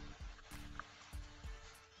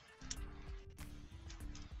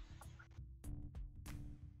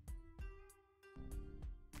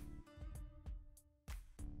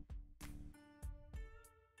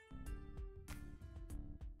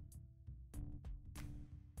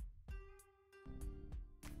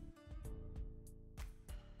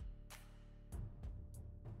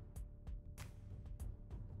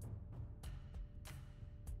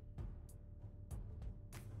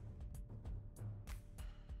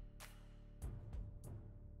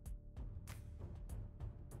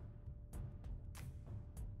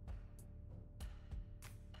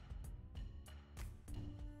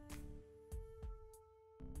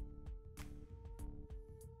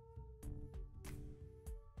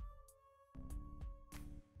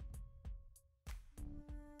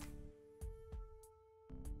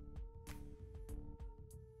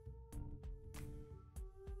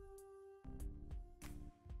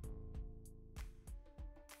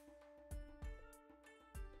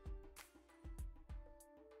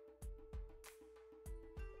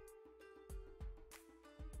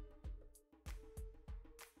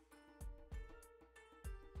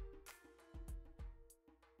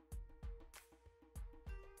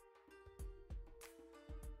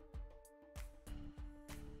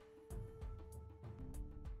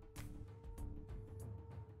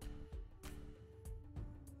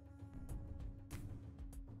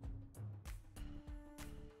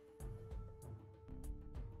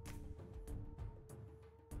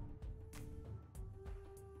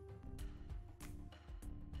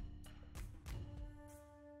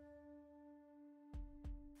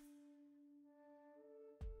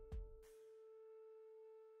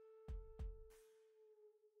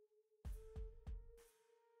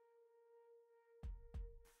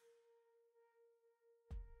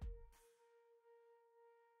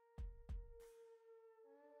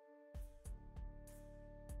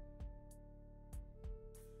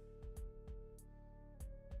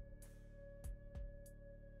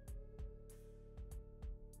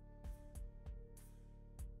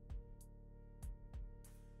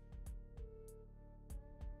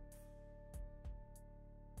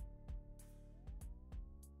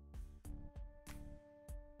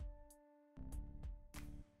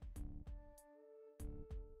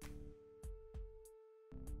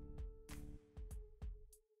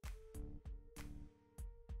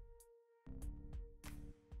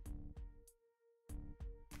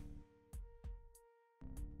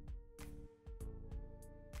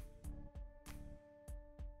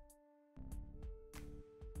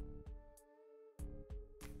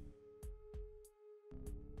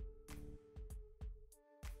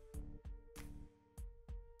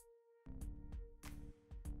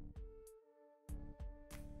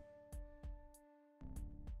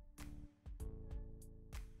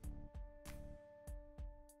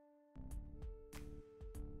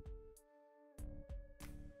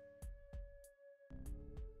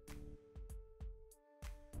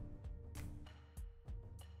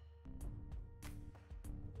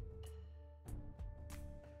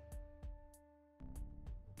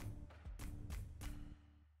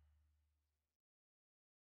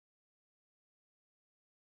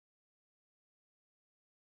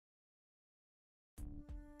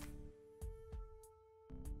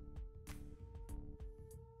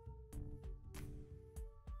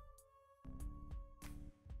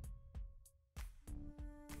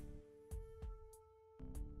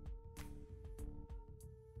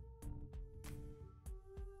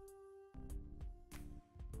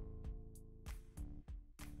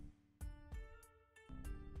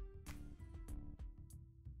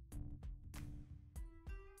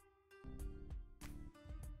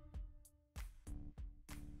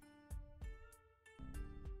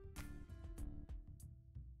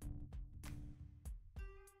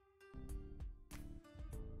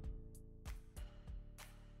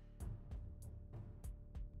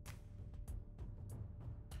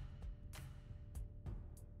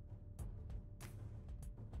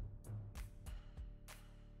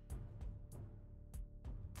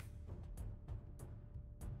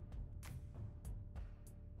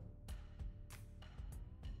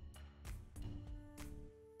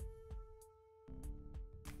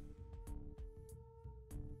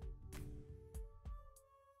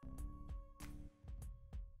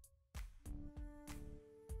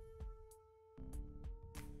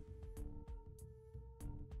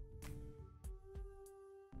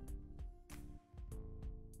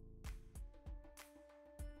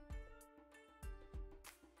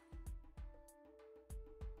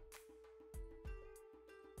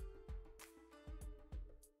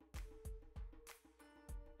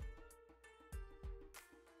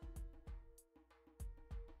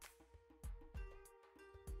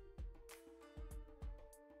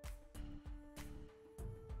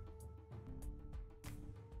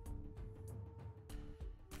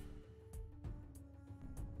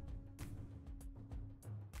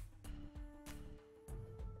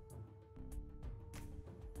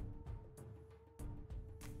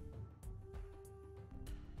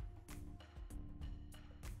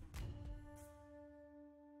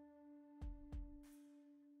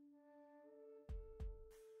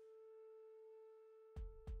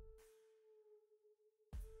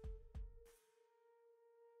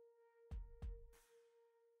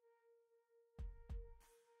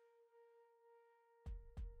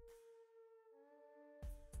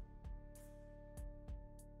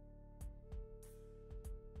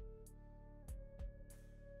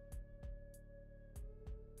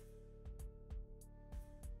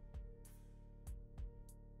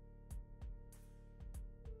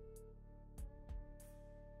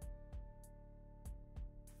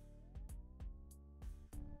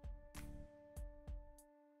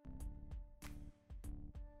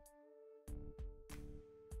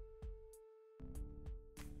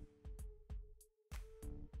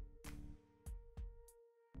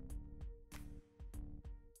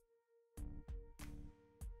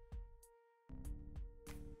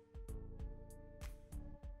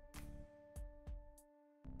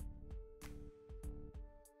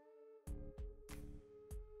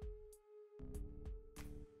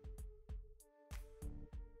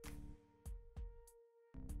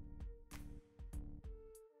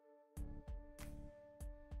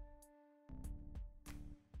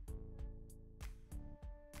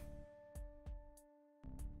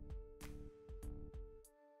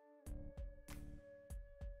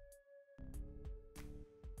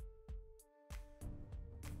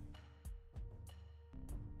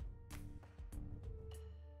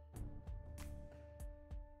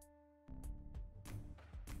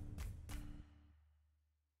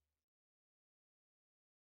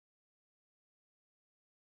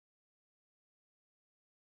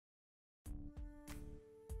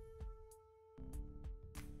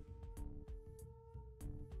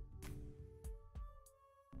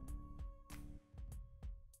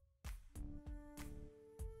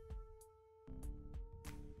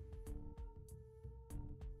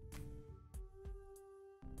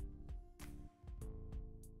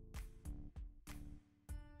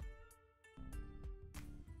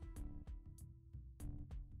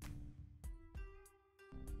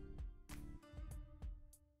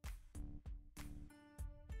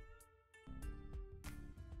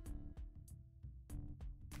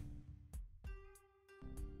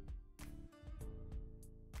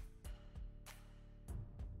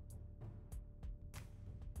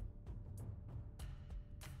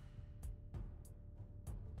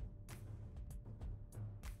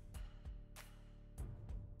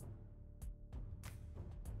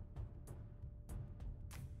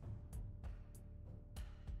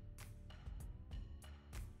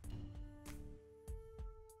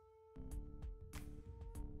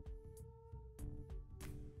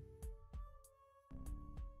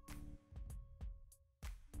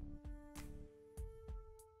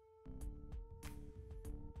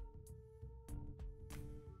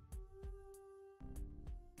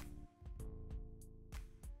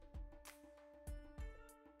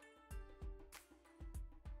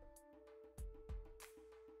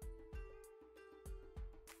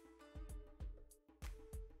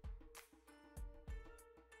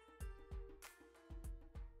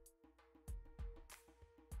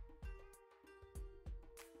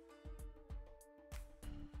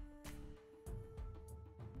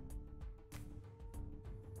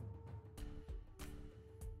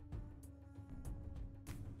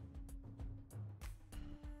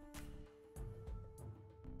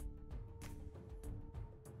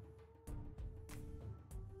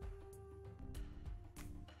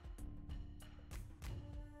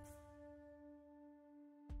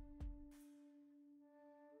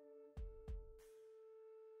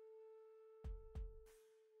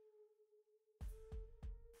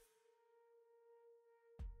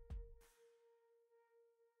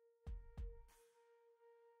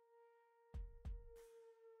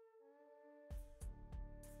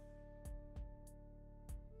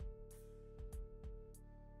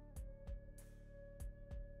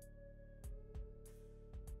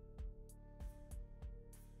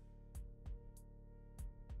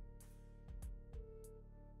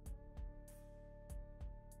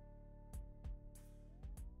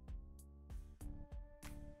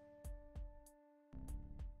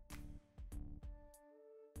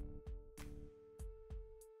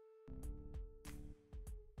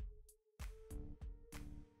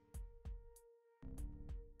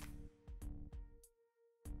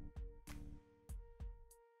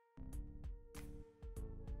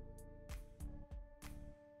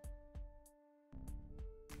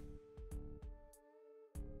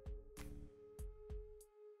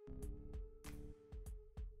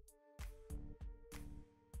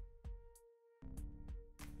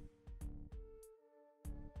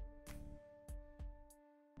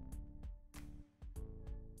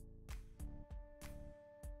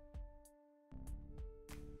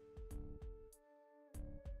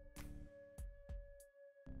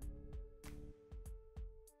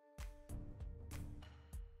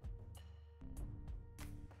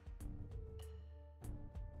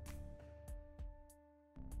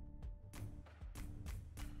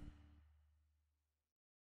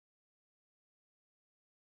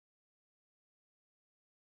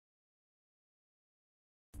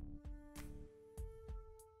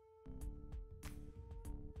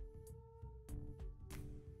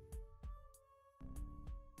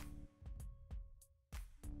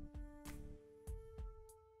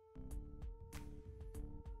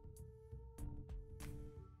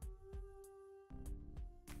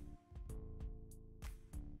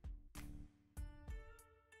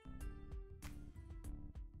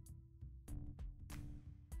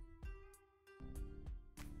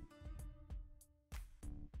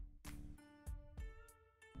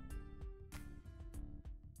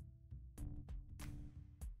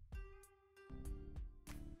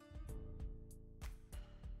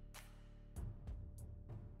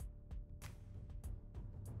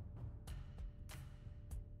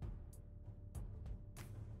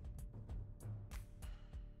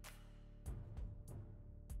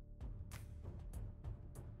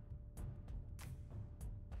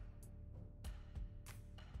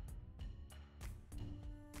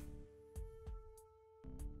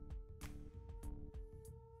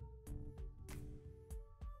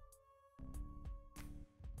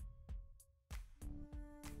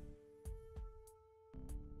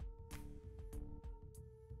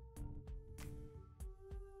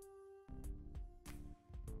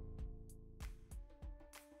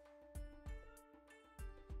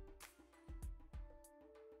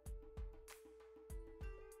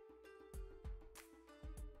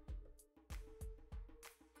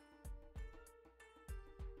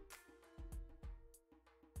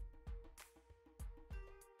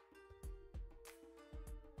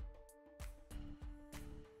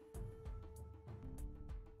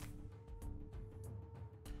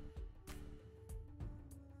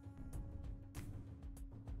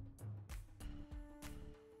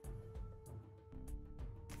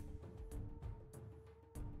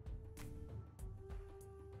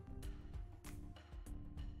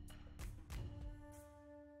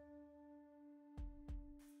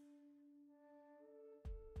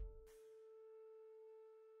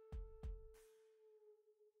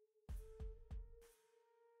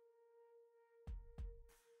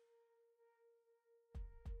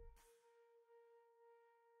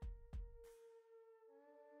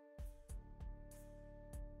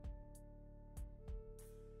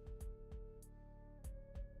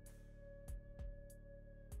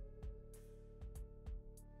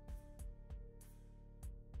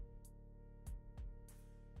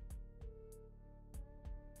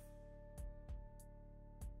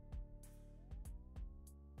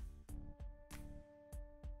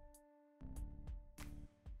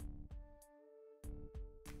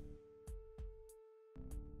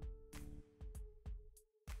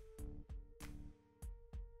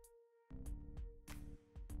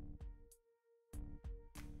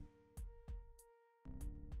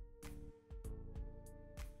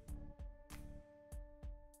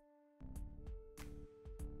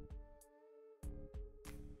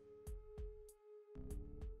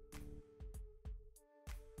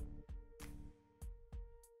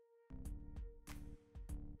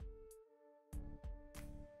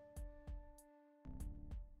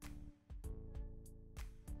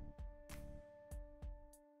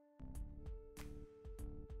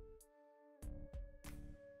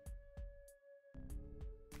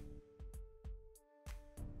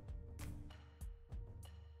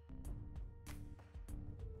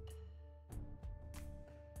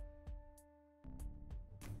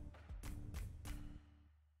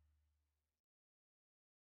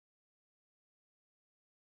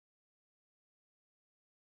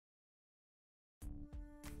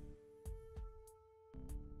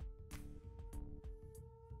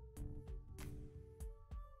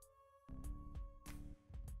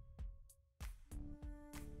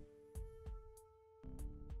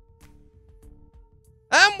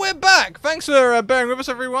 we're back. Thanks for bearing with us,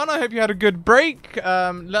 everyone. I hope you had a good break.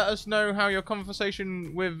 Let us know how your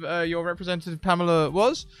conversation with your representative Pamela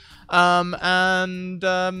was. Yeah,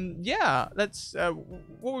 let's.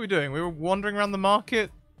 What were we doing? We were wandering around the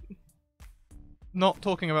market, not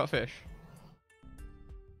talking about fish.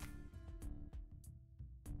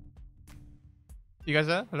 You guys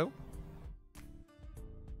there? Hello?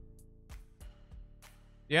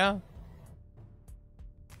 Yeah.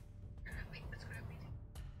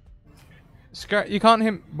 You can't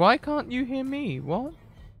hear. Why can't you hear me? What?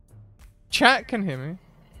 Chat can hear me.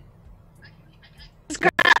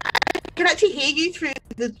 I can actually hear you through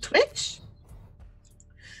the Twitch,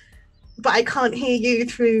 but I can't hear you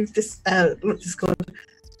through this. What's this called?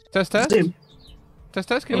 Test. Zoom. Test.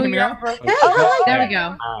 Can you hear me now? There we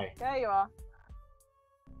go. Hi. There you are.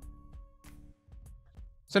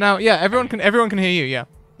 So now, yeah, everyone can hear you. Yeah.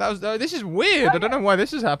 That was. This is weird. I don't know why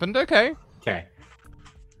this has happened. Okay. Okay.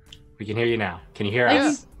 We can hear you now. Can you hear Yeah.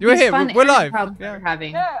 us? You're here. Fun We're live. problems Yeah. we're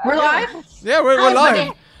having. Yeah, We're live? Yeah, we're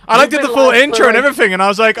live. I like did the full intro and everything, and I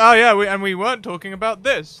was like, oh yeah, we weren't talking about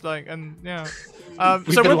this, like, and yeah.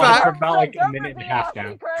 We've So been we're live back. for about like a minute and a half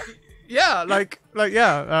now. Yeah, like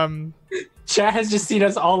yeah. Chat has just seen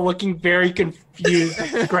us all looking very confused.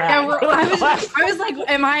 Yeah, Scratch. I was like,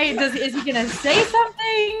 is he gonna say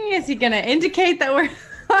something? Is he gonna indicate that we're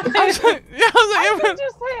I was like, I yeah, could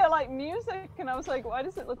just hear like music, and I was like, why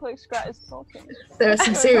does it look like Scrat is talking? There are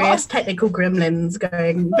some serious technical gremlins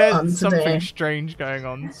going on there's something today. strange going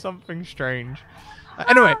on. Something strange.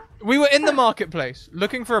 Anyway, we were in the marketplace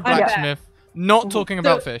looking for a I'm back. blacksmith, not talking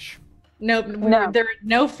about fish. Nope. No.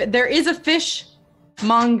 There is a fish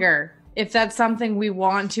monger. If that's something we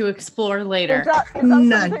want to explore later. Is that No.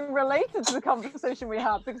 something related to the conversation we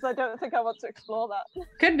had? Because I don't think I want to explore that.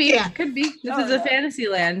 Could be. Yeah. Could be. This Oh, is a yeah. fantasy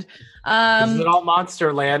land. Is it all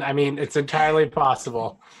monster land? I mean, it's entirely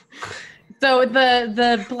possible. So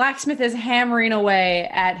the blacksmith is hammering away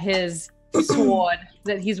at his sword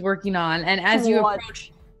that he's working on, and as you What?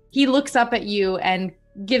 approach, he looks up at you and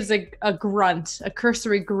gives a grunt, a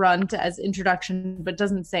cursory grunt as introduction, but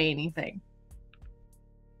doesn't say anything.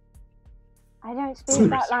 I don't speak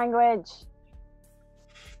that language.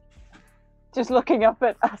 Just looking up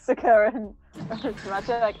at Asuka and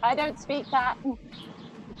Smasher, like, I don't speak that.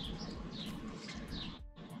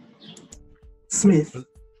 Smith,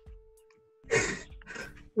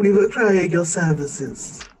 we require your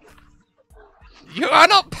services. You are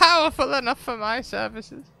not powerful enough for my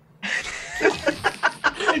services.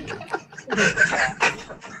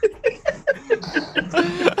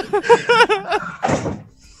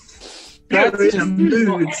 You're in a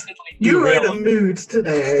mood. You're in a mood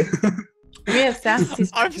today. We have sassy.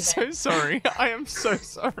 I'm so sorry. I am so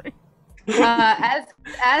sorry.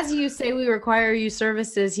 As you say, we require you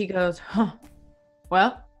services. He goes, huh.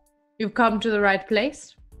 Well, you've come to the right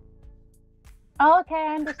place. Okay,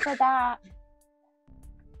 I understood that.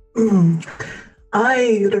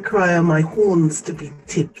 I require my horns to be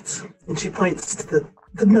tipped. And she points to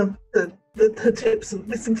the tips,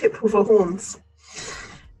 missing tip of her horns.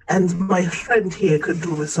 And my friend here could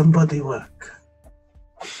do with some body work.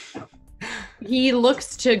 He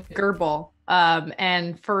looks to Gerbil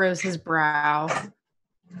and furrows his brow.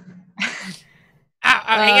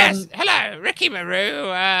 Yes. Hello, Ricky Maru.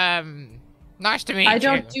 Nice to meet you. I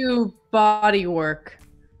don't do body work.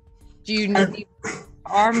 Do you need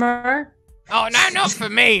armor? Oh no, not for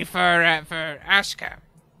me. For Asuka.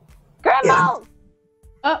 Grandma!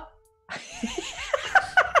 Oh.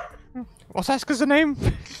 What's Asuka's name?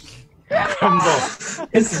 Grumble.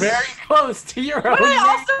 It's very close to your own. But I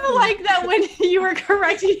also like that when you were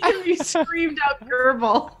correcting him, you screamed out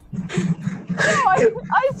Gerbil. No,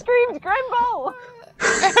 I screamed Grimble!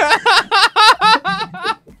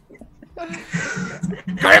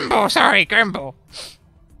 Grimble, sorry, Grimble.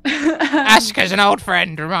 Asuka's an old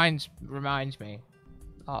friend. Reminds me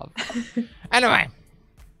of. Anyway.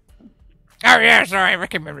 Oh yeah, sorry,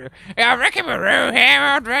 Ricky Maru. Yeah, Ricky Maru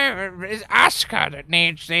here. Is Asuka that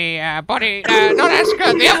needs the body? Not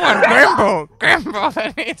Asuka, the other one, Grimble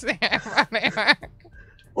that needs the body.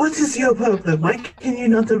 What is your problem? Why can you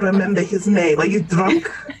not remember his name? Are you drunk?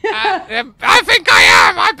 I think I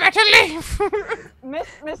am. I better leave.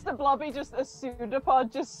 Mr. Blobby, just a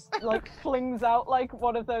pseudopod, just like flings out like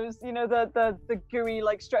one of those, you know, the gooey,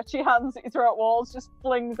 like stretchy hands that you throw at walls, just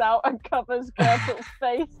flings out and covers Gertrude's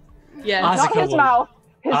face. Yeah. Not his mouth.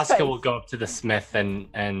 His Asuka face. will go up to the smith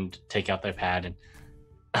and take out their pad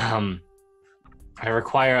and I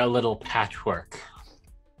require a little patchwork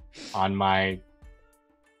on my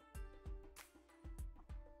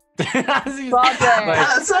Broadway.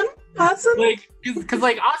 Son? Person? Like, because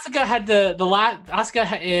like Asuka had the last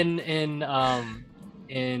Asuka in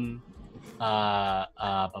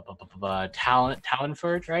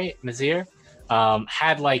Talonford, right? Mazir,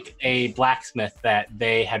 had like a blacksmith that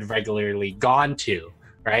they had regularly gone to,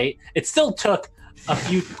 right? It still took a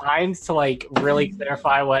few times to like really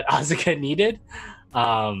clarify what Asuka needed.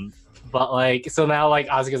 But like, so now like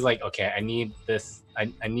Asuka's like, okay, I need this.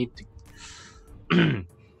 I need to.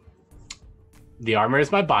 The armor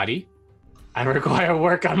is my body. I require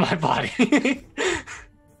work on my body.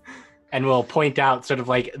 And we'll point out sort of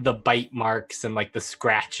like the bite marks and like the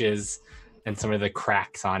scratches and some of the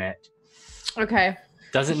cracks on it. Okay.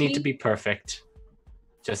 Doesn't need to be perfect.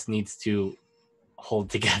 Just needs to hold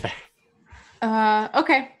together.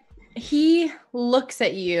 Okay. He looks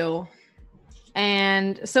at you.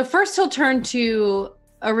 And so first he'll turn to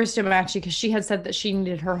Aristomachi because she had said that she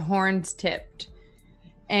needed her horns tipped.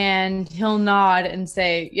 And he'll nod and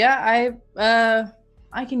say, yeah,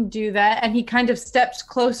 I can do that. And he kind of steps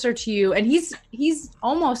closer to you, and he's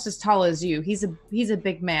almost as tall as you. He's a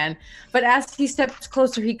big man. But as he steps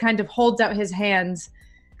closer, he kind of holds out his hands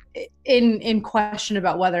in question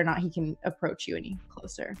about whether or not he can approach you any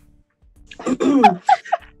closer.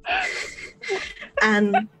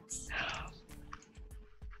 And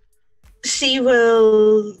she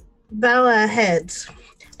will bow her head,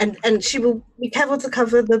 and she will be careful to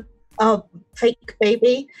cover the fake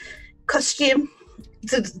baby costume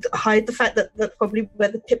to hide the fact that that's probably where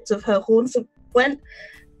the tips of her horns went,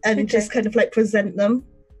 and just kind of like present them.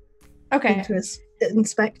 Okay. To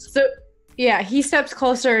inspect. So yeah, he steps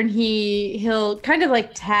closer and he'll kind of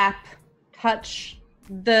like touch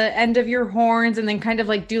the end of your horns and then kind of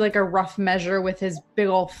like do like a rough measure with his big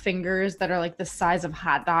old fingers that are like the size of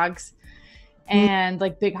hot dogs, and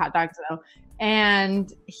like big hot dogs though.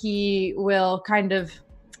 And he will kind of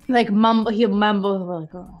like mumble. He'll mumble like,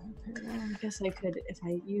 "Oh, I guess I could if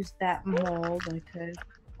I used that mold. I could."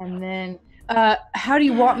 And then, how do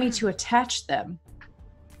you want me to attach them?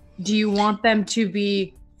 Do you want them to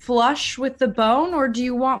be flush with the bone, or do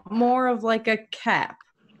you want more of like a cap?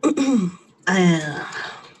 I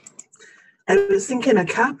was thinking a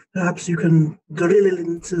cap. Perhaps you can drill it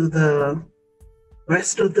into the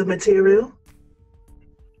rest of the material.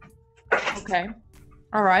 Okay.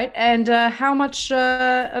 All right. And how much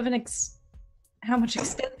how much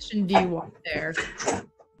extension do you want there?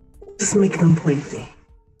 Just make them pointy.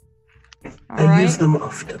 I use them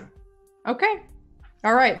often. Okay.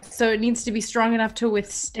 All right. So it needs to be strong enough to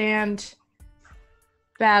withstand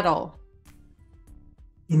battle.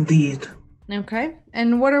 Indeed. Okay.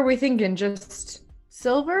 And what are we thinking? Just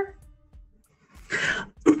silver?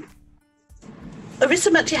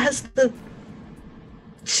 Aristomachi has the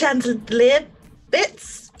chandelier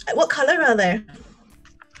bits. What color are they?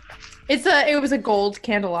 It was a gold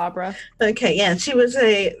candelabra. Okay, yeah.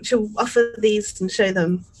 She'll offer these and show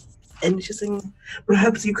them. And she's saying,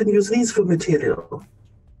 perhaps you can use these for material.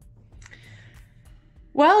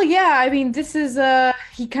 Well, yeah, I mean, this is,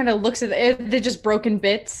 he kind of looks at it. They're just broken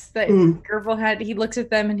bits that Gerbil had. He looks at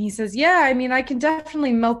them and he says, yeah, I mean, I can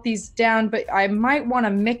definitely melt these down, but I might want to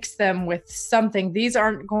mix them with something. These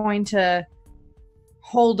aren't going to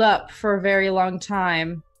hold up for a very long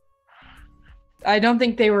time. I don't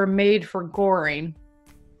think they were made for goring.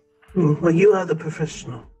 Well, you are the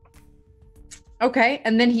professional. Okay,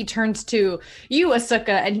 and then he turns to you, Asuka,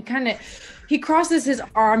 and he crosses his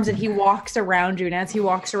arms and he walks around you. And as he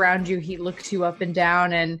walks around you, he looks you up and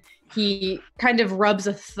down, and he kind of rubs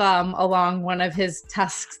a thumb along one of his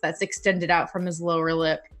tusks that's extended out from his lower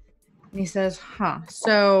lip. And he says,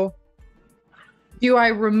 so do I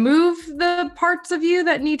remove the parts of you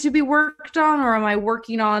that need to be worked on, or am I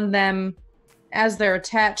working on them as they're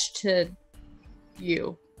attached to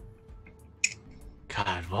you?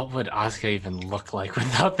 God, what would Asuka even look like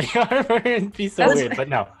without the armor? It'd be so weird, but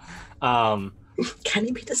no. Can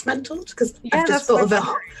he be dismantled? Because I've just thought of a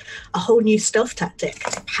whole new stealth tactic.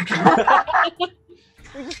 We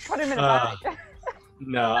just put him in a bag.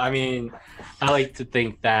 No, I mean, I like to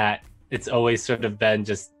think that it's always sort of been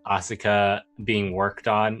just Asuka being worked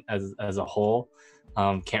on as a whole.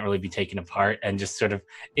 Can't really be taken apart, and just sort of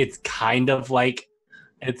it's kind of like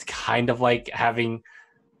having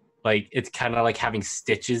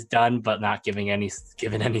stitches done but not given any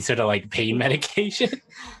sort of like pain medication.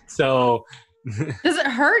 So does it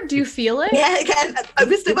hurt? Do you feel it? Yeah, again, I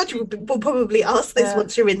wish so much we'll probably ask this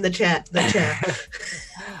once you're in the chair.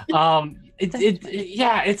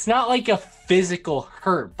 It's not like a physical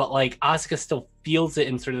hurt, but like Asuka still feels it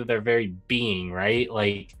in sort of their very being, right?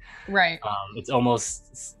 Like, right. It's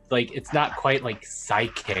almost like it's not quite like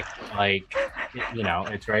psychic, like, you know,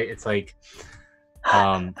 it's right. It's like,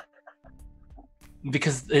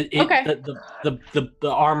 because Okay. the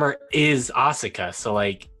armor is Asuka, so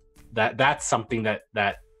like that's something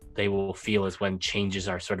that they will feel is when changes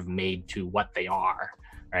are sort of made to what they are,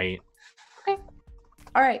 right? Okay.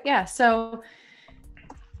 All right. Yeah. So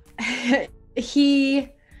he'll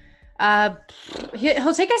take a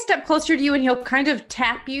step closer to you and he'll kind of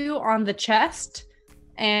tap you on the chest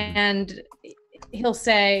and he'll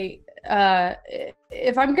say,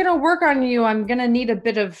 if I'm gonna work on you, I'm gonna need a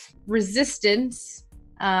bit of resistance.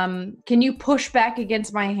 Can you push back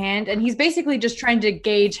against my hand? And he's basically just trying to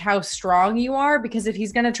gauge how strong you are, because if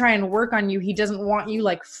he's gonna try and work on you, he doesn't want you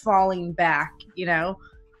like falling back, you know?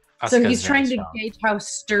 So Asuka's he's trying very to strong. gauge how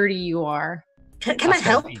sturdy you are. Can I Asuka's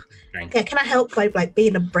help? very strong. Yeah, can I help by like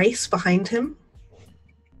being a brace behind him?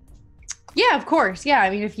 Yeah, of course. Yeah, I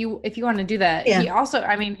mean, if you want to do that, Yeah. he also,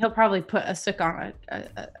 I mean, he'll probably put a stick on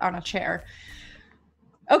a chair.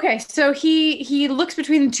 Okay, so he looks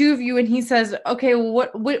between the two of you and he says, "Okay,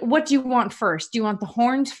 what do you want first? Do you want the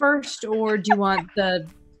horns first, or do you want the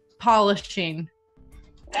polishing?"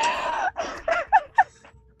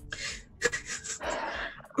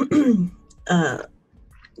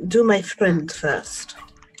 Do my friend first.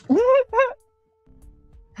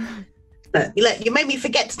 You made me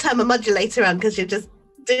forget to turn my modulator on because you're just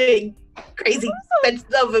doing crazy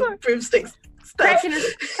love broomsticks stuff.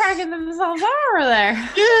 cracking themselves over there.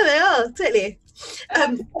 Yeah, they are totally.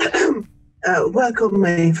 Work on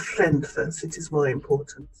my friend first. It is more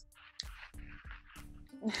important.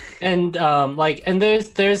 And and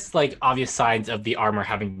there's like obvious signs of the armor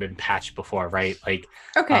having been patched before, right? Like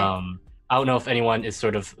Okay. I don't know if anyone is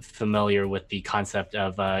sort of familiar with the concept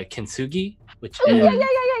of kintsugi, which Oh, is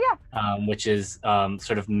yeah. which is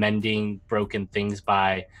sort of mending broken things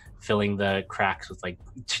by filling the cracks with like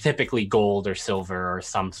typically gold or silver or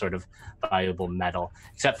some sort of valuable metal.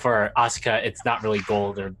 Except for Asuka, it's not really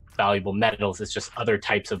gold or valuable metals, it's just other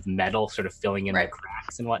types of metal sort of filling in Right. the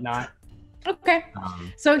cracks and whatnot. Okay.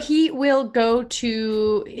 So he will go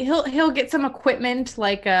to he'll get some equipment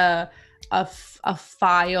like a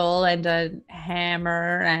file and a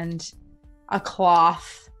hammer and a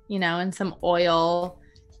cloth, you know, and some oil,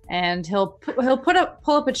 and he'll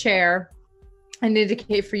pull up a chair and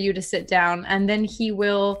indicate for you to sit down, and then he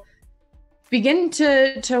will begin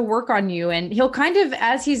to work on you, and he'll kind of,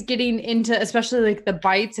 as he's getting into especially like the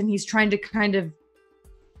bites and he's trying to kind of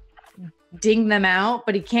ding them out,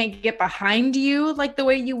 but he can't get behind you like the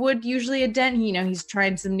way you would usually a dent. You know, he's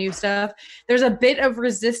trying some new stuff. There's a bit of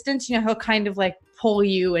resistance, you know, he'll kind of like pull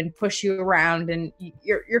you and push you around and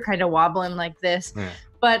you're kind of wobbling like this. Yeah.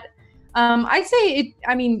 But I'd say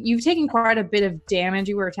you've taken quite a bit of damage.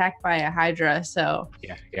 You were attacked by a Hydra, so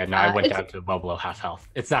No, I went down to well below half health.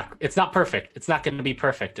 It's not perfect. It's not going to be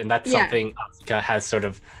perfect, and that's something Asuka has sort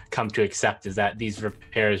of come to accept, is that these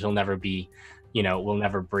repairs will never be, you know, we'll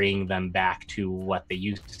never bring them back to what they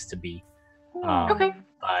used to be. Okay.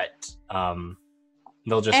 But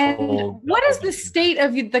they'll just And hold. what is the state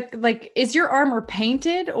of is your armor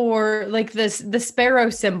painted, or like the sparrow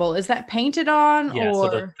symbol, is that painted on? Yeah, or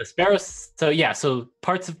so the sparrows. So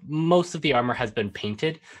most of the armor has been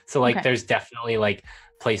painted. So like, Okay. there's definitely like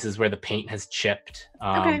places where the paint has chipped.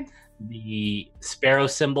 Okay. The sparrow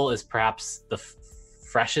symbol is perhaps the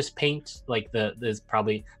freshest paint. Like there's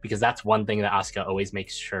probably, because that's one thing that Asuka always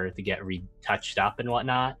makes sure to get retouched up and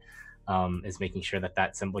whatnot. Is making sure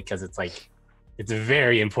that symbol, because it's like, it's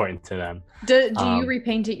very important to them. Do you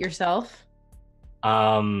repaint it yourself?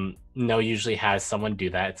 No, usually has someone do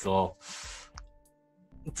that. It's a little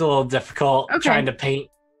difficult trying to paint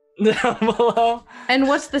down below. And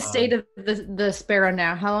what's the state of the sparrow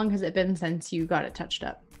now? How long has it been since you got it touched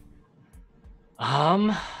up?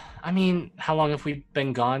 I mean, how long have we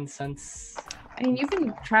been gone since? I mean, you've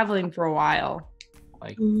been traveling for a while.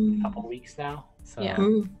 Like a couple weeks now. So Yeah.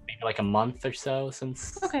 maybe like a month or so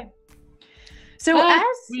since. Okay. So we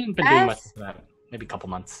haven't been doing much of that. Maybe a couple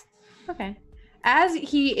months. Okay. As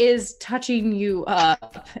he is touching you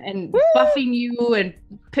up and buffing you and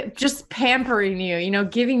just pampering you, you know,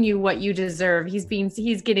 giving you what you deserve, he's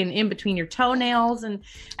getting in between your toenails and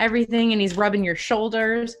everything, and he's rubbing your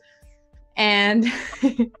shoulders, and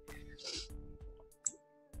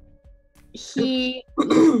he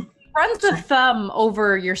runs a thumb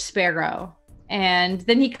over your sparrow, and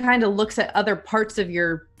then he kind of looks at other parts of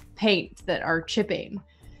your paint that are chipping,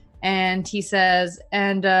 and he says,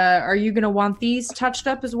 and are you gonna want these touched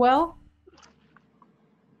up as well?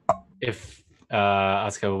 If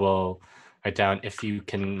Asuka will write down, if you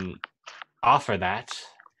can offer that.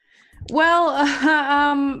 Well,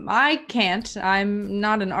 I can't. I'm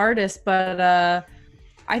not an artist, but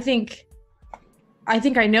I think I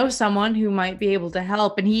think I know someone who might be able to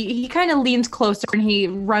help. And he kind of leans closer and he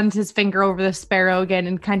runs his finger over the sparrow again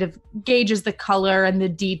and kind of gauges the color and the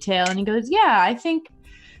detail. And he goes, yeah, I think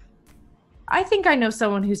I know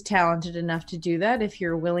someone who's talented enough to do that if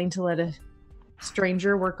you're willing to let a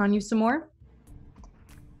stranger work on you some more.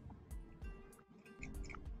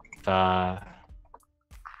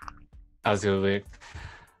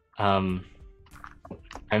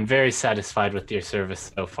 I'm very satisfied with your service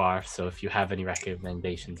so far, so if you have any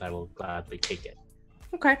recommendations, I will gladly take it.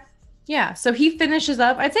 Okay. Yeah, so he finishes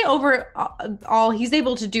up. I'd say overall, he's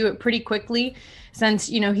able to do it pretty quickly since,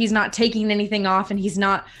 he's not taking anything off and he's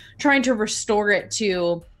not trying to restore it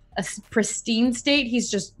to a pristine state. He's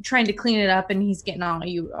just trying to clean it up and he's getting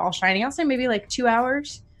all shiny. I'll say maybe like 2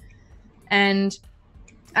 hours. And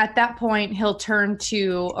at that point, he'll turn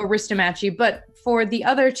to Aristomachi, but for the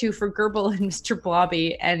other two, for Gerbil and Mr.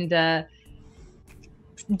 Blobby, and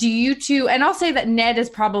do you two, and I'll say that Ned is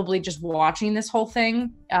probably just watching this whole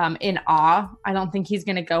thing in awe. I don't think he's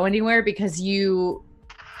going to go anywhere because you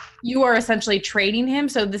are essentially trading him.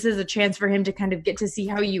 So this is a chance for him to kind of get to see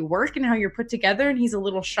how you work and how you're put together. And he's a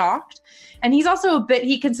little shocked. And he's also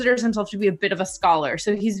he considers himself to be a bit of a scholar.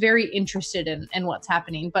 So he's very interested in what's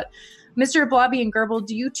happening. But Mr. Blobby and Gerbil,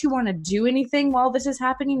 do you two want to do anything while this is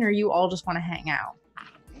happening, or you all just want to hang out?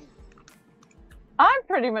 I'm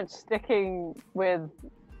pretty much sticking with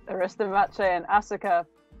Aristomache and Asuka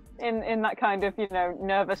in that kind of,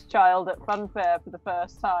 nervous child at funfair for the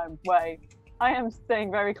first time way. I am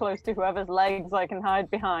staying very close to whoever's legs I can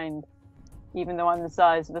hide behind, even though I'm the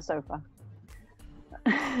size of a sofa.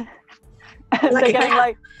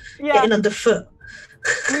 Getting underfoot.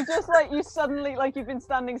 You just you suddenly you've been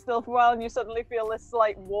standing still for a while and you suddenly feel this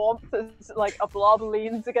slight warmth as a blob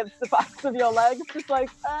leans against the backs of your legs, just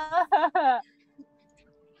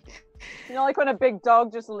when a big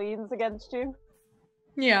dog just leans against you.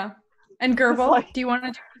 Yeah. And Gerbil, do you want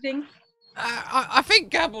to do anything? I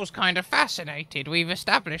think Gerbil's kind of fascinated. We've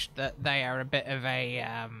established that they are a bit of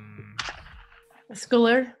a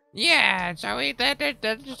schooler. Yeah, so they're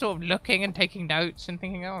just sort of looking and taking notes and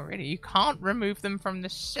thinking, oh, really? You can't remove them from the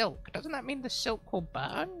silk. Doesn't that mean the silk will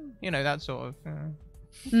burn? That sort of...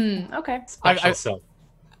 Okay. Special silk.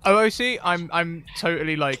 Oh, see, I'm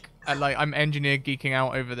totally I'm engineer geeking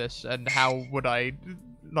out over this, and how would I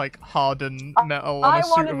harden metal on a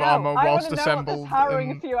suit of armor whilst assembled?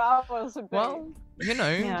 Powering a few hours would be. Well,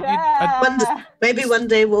 maybe one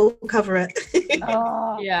day we'll cover it.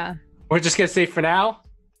 Yeah. We're just gonna say for now,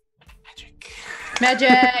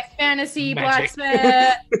 magic, fantasy,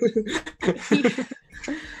 blacksmith.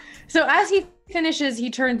 So as he finishes, he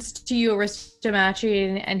turns to you,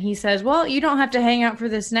 Aristomachi, and he says, well, you don't have to hang out for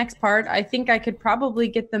this next part. I think I could probably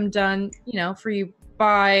get them done, for you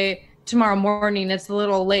by tomorrow morning. It's a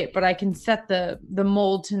little late, but I can set the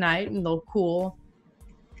mold tonight and they'll cool.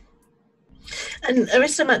 And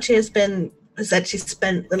Aristomachi has actually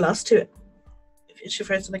spent the last two... She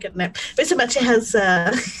frozen again. No. Aristomachi has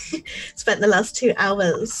spent the last 2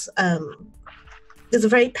 hours. There's a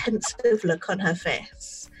very pensive look on her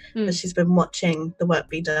face as she's been watching the work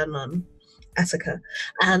be done on Asuka,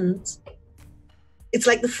 and it's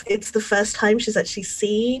it's the first time she's actually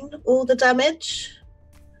seen all the damage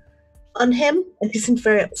on him, and he seems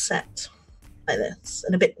very upset by this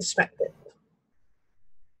and a bit distracted.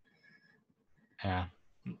 Yeah,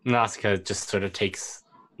 Asuka just sort of takes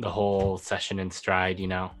the whole session in stride.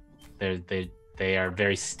 They are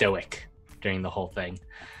very stoic during the whole thing.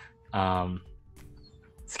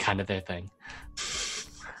 It's kind of their thing.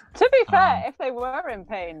 To be fair, if they were in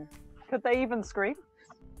pain, could they even scream?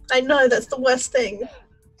 I know, that's the worst thing.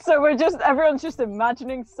 So everyone's just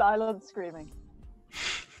imagining silent screaming.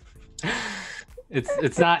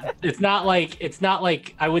 It's not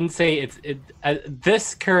like I wouldn't say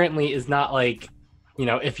this currently is not like,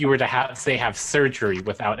 if you were to have surgery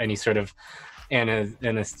without any sort of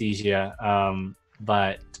anesthesia,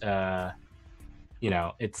 but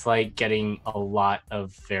it's like getting a lot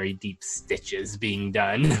of very deep stitches being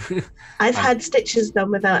done. I've had stitches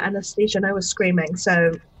done without anesthesia and I was screaming,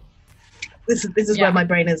 so this is where my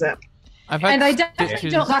brain is at. I definitely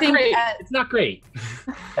don't think it's not great.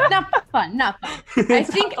 Not fun. I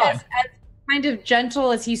think as kind of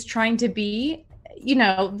gentle as he's trying to be,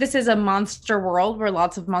 this is a monster world where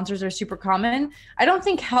lots of monsters are super common. I don't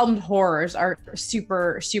think helmed horrors are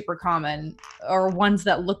super, super common, or ones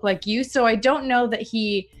that look like you. So I don't know that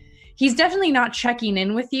he's definitely not checking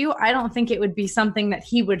in with you. I don't think it would be something that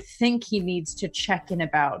he would think he needs to check in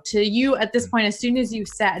about. To you at this point, as soon as you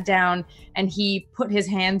sat down and he put his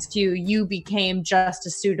hands to you, you became just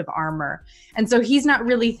a suit of armor. And so he's not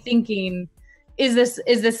really thinking is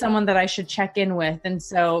this someone that I should check in with? And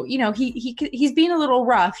so, you know, he's being a little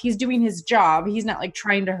rough. He's doing his job. He's not like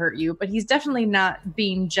trying to hurt you, but he's definitely not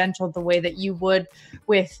being gentle the way that you would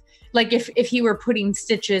with, like, if he were putting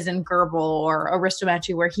stitches in Gerbil or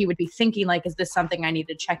Aristomatchy, where he would be thinking like, is this something I need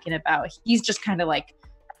to check in about? He's just kind of like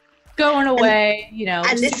going away, you know.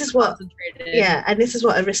 And this is what, and this is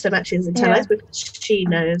what Aristomatchy is internalized, because she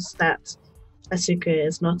knows that Asuka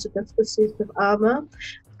is not against the suit of armor,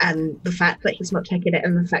 and the fact that he's not checking it,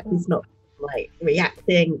 and the fact he's not like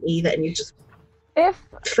reacting either, and you're just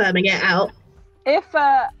firming it out. If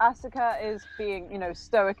Asuka is being, you know,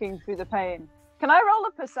 stoicing through the pain, can I roll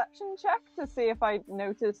a perception check to see if I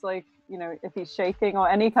notice, like, you know, if he's shaking or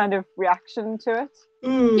any kind of reaction to it?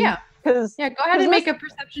 Yeah. Go ahead and make a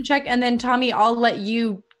perception check, and then Tommy, I'll let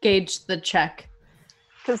you gauge the check.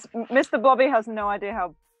 Because Mr. Blobby has no idea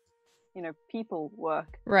how, you know, people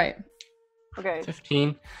work. Right. Okay.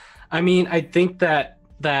 15. I mean, I think that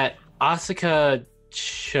Asuka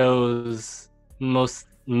shows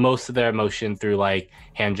most of their emotion through like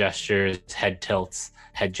hand gestures, head tilts,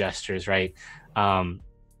 head gestures, right?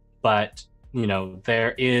 But you know,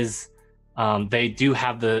 there is they do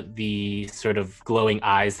have the sort of glowing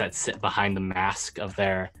eyes that sit behind the mask of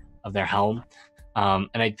their helm, and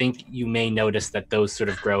I think you may notice that those sort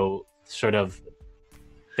of grow sort of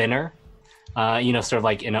thinner, you know, sort of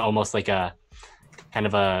like in almost like a kind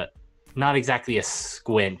of a, not exactly a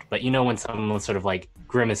squint, but you know when someone sort of like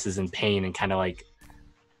grimaces in pain and kind of like,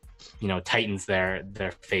 you know, tightens their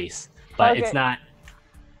face, but it's not.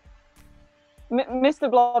 Mr.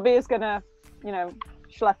 Blobby is gonna, you know,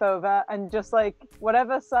 schlep over and just like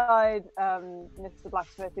whatever side Mr.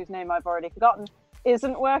 Blacksmith, whose name I've already forgotten,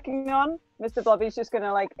 isn't working on, Mr. Blobby's just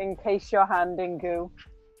gonna like encase your hand in goo,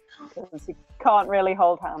 because he can't really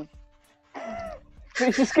hold hands. So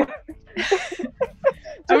he's just gonna.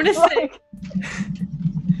 I'm gonna say,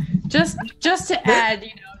 just to add,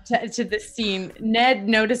 you know, to the scene, Ned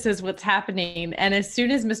notices what's happening, and as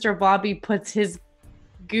soon as Mr. Blobby puts his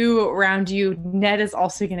goo around you, Ned is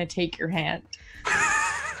also going to take your hand.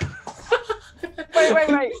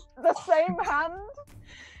 Wait. The same hand?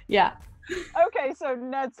 Yeah. Okay, so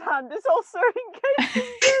Ned's hand is also encased in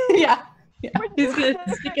goo. Yeah. He's going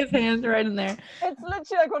to stick his hand right in there. It's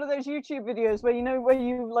literally like one of those YouTube videos where, you know, where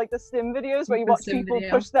you like the Stim videos where you watch people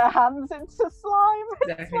push their hands into slime.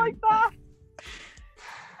 Exactly. It's like that.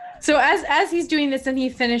 So as he's doing this and he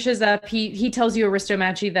finishes up, he tells you,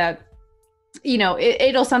 Aristomatchy, that, you know,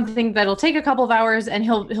 it'll something that'll take a couple of hours, and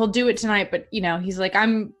he'll do it tonight. But you know, he's like,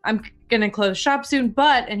 I'm gonna close shop soon.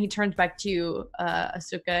 But, and he turns back to you,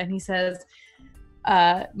 Asuka, and he says,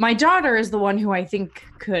 my daughter is the one who I think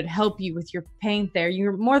could help you with your paint there.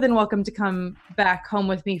 You're more than welcome to come back home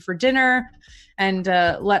with me for dinner and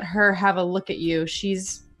let her have a look at you.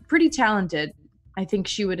 She's pretty talented. I think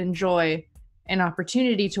she would enjoy an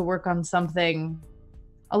opportunity to work on something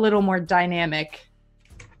a little more dynamic.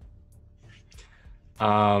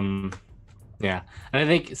 Yeah, and I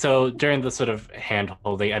think so during the sort of hand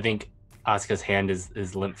holding, I think Asuka's hand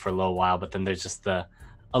is limp for a little while, but then there's just a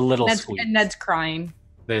little squeeze. And Ned's crying.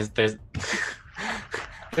 There's a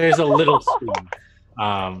little squeeze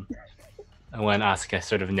when Asuka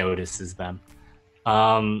sort of notices them.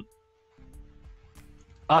 Asuka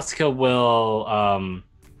will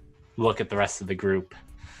look at the rest of the group.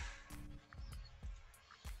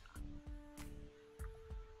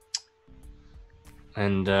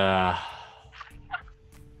 And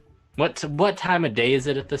what time of day is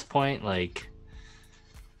it at this point? Like,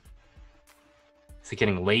 is it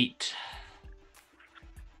getting late?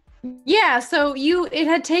 Yeah, so it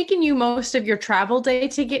had taken you most of your travel day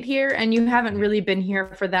to get here, and you haven't really been here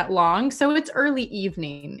for that long, so it's early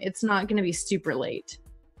evening. It's not going to be super late.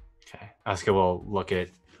 Okay. Asuka will look at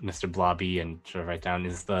Mr. Blobby and sort of write down,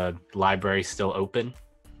 is the library still open?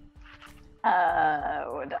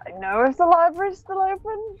 Would I know if the library's still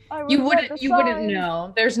open? You wouldn't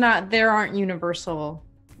know. There aren't universal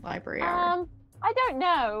library hours. I don't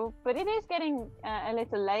know, but it is getting a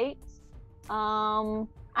little late. And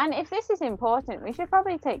if this is important, we should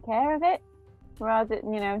probably take care of it rather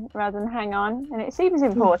than hang on. And it seems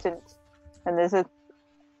important. And there's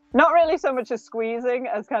not really so much a squeezing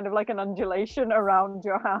as kind of like an undulation around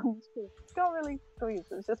your hand. You can't really squeeze.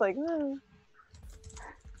 It's just like.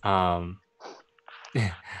 I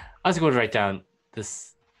was going to write down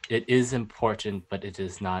this. It is important, but it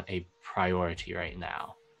is not a priority right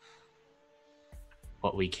now.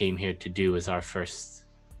 What we came here to do is our first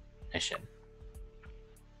mission.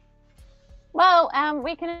 Well,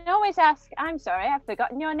 we can always ask. I'm sorry, I've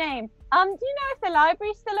forgotten your name. Do you know if the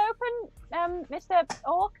library's still open, Mr.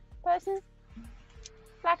 Orc person?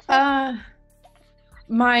 Blacksmith?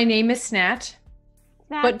 My name is Snat.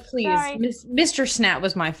 Snap, But please, sorry. Mr. Snat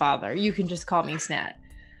was my father. You can just call me Snat.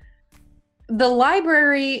 The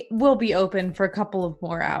library will be open for a couple of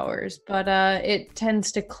more hours, but it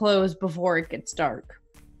tends to close before it gets dark.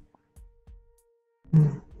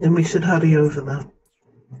 Then we should hurry over there.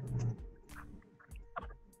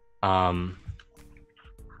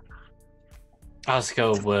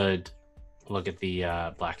 Osco would look at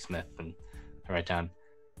the blacksmith and write down,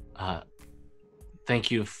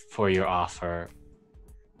 thank you for your offer,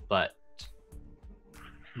 but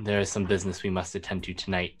there is some business we must attend to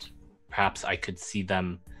tonight. Perhaps I could see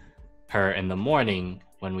her in the morning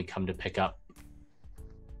when we come to pick up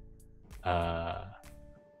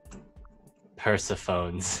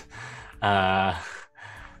Persephone's. I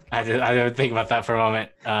didn't think about that for a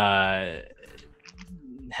moment.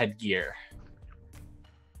 Headgear.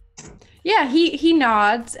 Yeah, he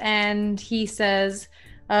nods and he says,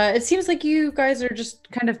 it seems like you guys are just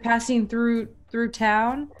kind of passing through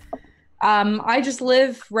town. I just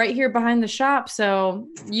live right here behind the shop, so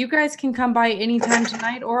you guys can come by anytime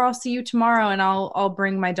tonight, or I'll see you tomorrow and I'll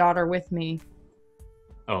bring my daughter with me.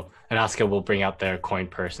 Oh, and Oscar will bring out their coin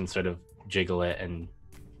purse and sort of jiggle it and,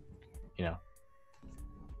 you know.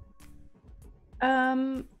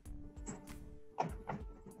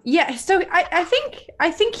 Yeah, so I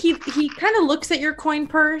think he kind of looks at your coin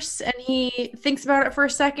purse and he thinks about it for a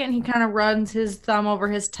second. He kind of runs his thumb over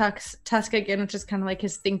his tusk again, which is kind of like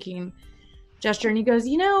his thinking gesture, and he goes,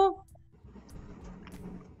 you know,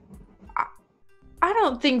 I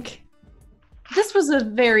don't think this was a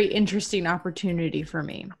very interesting opportunity for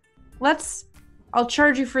me. I'll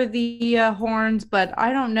charge you for the horns, but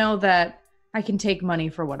I don't know that I can take money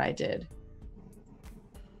for what I did.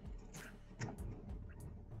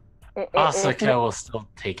 Asuka will still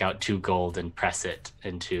take out 2 gold and press it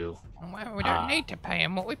into... Well, we don't need to pay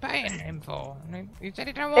him. What are we paying him for? He said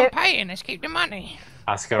he don't want paying. Let's keep the money.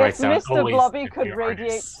 Asuka writes If down, Mr. always Blobby give could your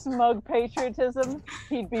radiate artists. smug patriotism,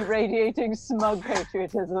 he'd be radiating smug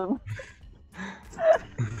patriotism.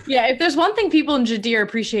 Yeah, if there's one thing people in Jadir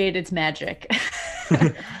appreciate, it's magic.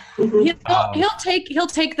 he'll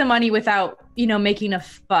take the money without, making a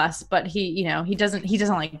fuss, but he doesn't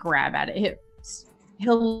like grab at it.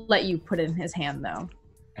 He'll let you put it in his hand though.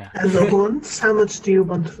 Yeah. And the horns, how much do you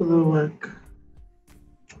want for the work?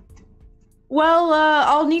 Well,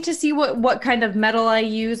 I'll need to see what kind of metal I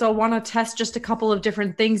use. I'll want to test just a couple of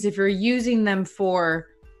different things. If you're using them for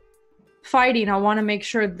fighting, I want to make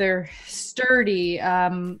sure they're sturdy.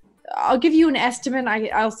 I'll give you an estimate.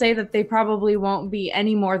 I'll say that they probably won't be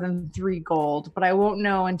any more than 3 gold, but I won't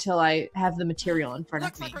know until I have the material in front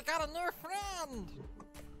of me. Looks like we got a new friend.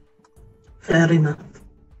 Fair enough.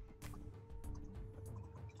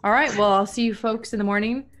 All right, well, I'll see you folks in the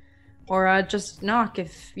morning, or just knock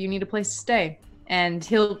if you need a place to stay. And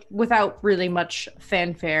he'll, without really much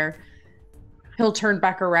fanfare, he'll turn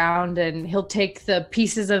back around and he'll take the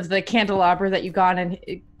pieces of the candelabra that you got and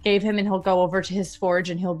gave him, and he'll go over to his forge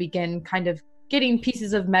and he'll begin kind of getting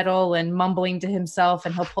pieces of metal and mumbling to himself,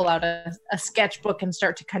 and he'll pull out a sketchbook and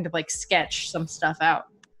start to kind of like sketch some stuff out.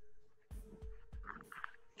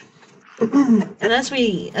 And as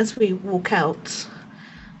we walk out,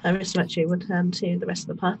 Aristomachi will turn to the rest of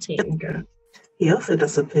the party. He offered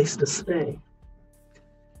us a place to stay.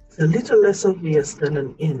 It's a little less obvious than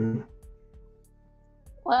an inn.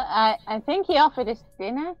 Well, I think he offered us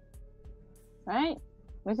dinner, right?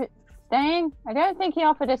 Was it staying? I don't think he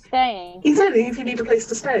offered us staying. He said, if you need a place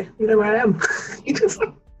to stay, you know where I am. He just...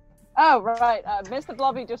 Oh, right. Mr.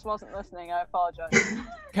 Blobby just wasn't listening. I apologize.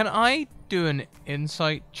 Can I do an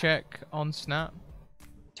insight check on Snap?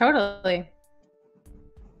 Totally.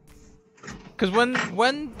 Because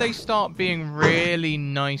when they start being really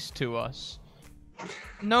nice to us,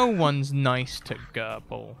 no one's nice to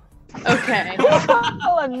Gerbil. Okay. People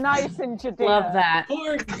are nice in Judea. Love that.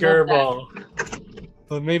 Poor Gerbil.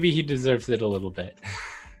 Well, maybe he deserves it a little bit.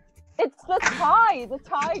 It's the tie. The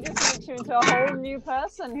tie just makes you into a whole new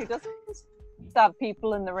person who doesn't stab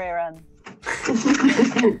people in the rear end.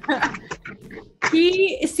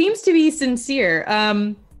 He seems to be sincere.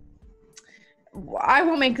 I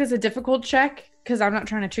won't make this a difficult check because I'm not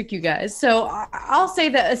trying to trick you guys. So I'll say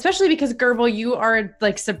that, especially because Gerbil, you are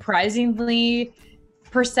like surprisingly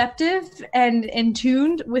perceptive and in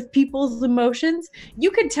tuned with people's emotions.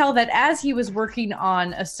 You could tell that as he was working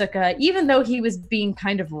on Asuka, even though he was being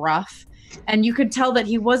kind of rough, and you could tell that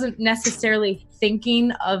he wasn't necessarily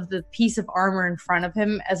thinking of the piece of armor in front of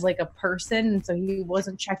him as like a person, and so he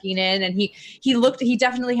wasn't checking in, and he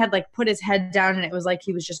definitely had like put his head down, and it was like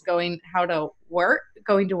he was just going to work.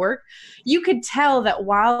 You could tell that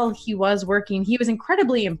while he was working, he was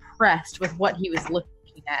incredibly impressed with what he was looking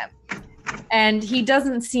looking at. And he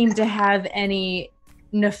doesn't seem to have any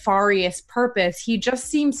nefarious purpose. He just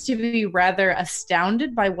seems to be rather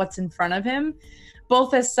astounded by what's in front of him,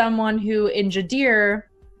 both as someone who in Jadir,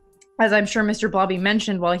 as I'm sure Mr. Blobby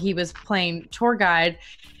mentioned while he was playing tour guide,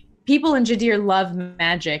 people in Jadir love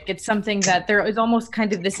magic. It's something that there is almost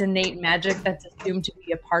kind of this innate magic that's assumed to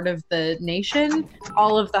be a part of the nation.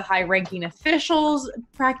 All of the high-ranking officials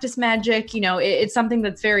practice magic. You know, it's something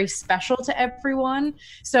that's very special to everyone.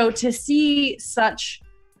 So to see such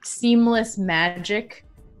seamless magic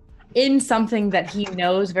in something that he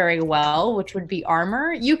knows very well, which would be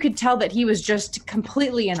armor, you could tell that he was just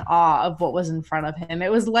completely in awe of what was in front of him.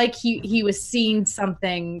 It was like he was seeing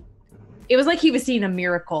something. It was like he was seeing a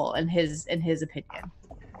miracle in his opinion.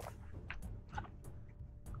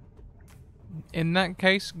 In that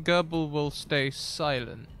case, Gerbil will stay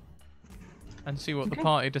silent and see what the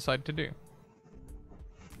party decide to do.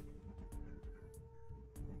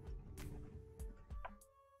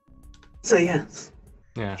 So yes,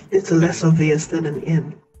 Yeah. it's less obvious than an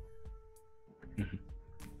inn.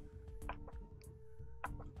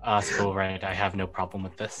 Cool, right. I have no problem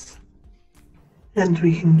with this. And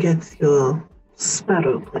we can get your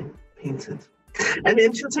sparrow painted. And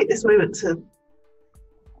then she'll take this moment to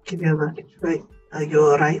give you a message, right? Are you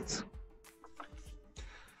alright?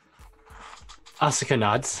 Asuka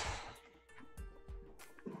nods.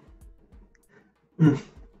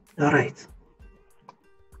 Alright.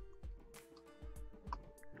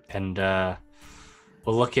 And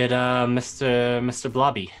we'll look at Mr.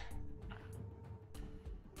 Blobby.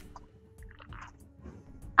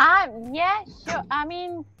 Yeah, sure. I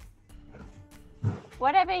mean,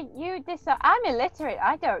 whatever you decide. I'm illiterate.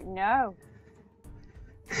 I don't know.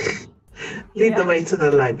 Lead the way to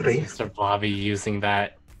the library. Mr. Blobby using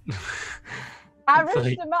that.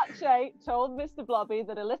 Arista Mache told Mr. Blobby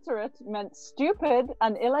that illiterate meant stupid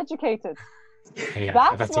and ill-educated.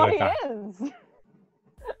 Yeah, That's what he is.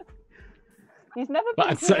 He's never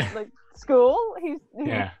been to like school. He's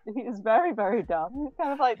very, very dumb. He's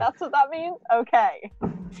kind of like, that's what that means? Okay.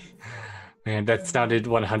 Man, that sounded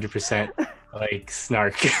 100% like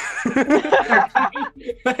snark. He's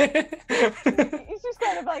just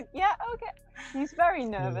kind of like, yeah, okay. He's very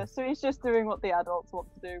nervous, so he's just doing what the adults want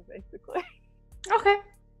to do, basically. Okay.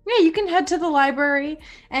 Yeah, you can head to the library,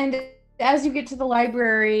 and as you get to the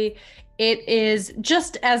library, it is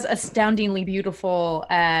just as astoundingly beautiful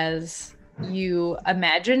as you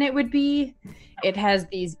imagine it would be. It has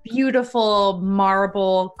these beautiful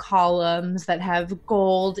marble columns that have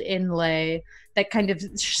gold inlay that kind of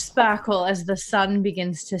sparkle as the sun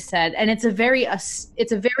begins to set, and it's a very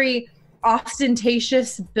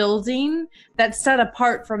ostentatious building that's set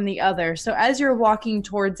apart from the other. So as you're walking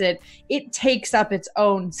towards it, it takes up its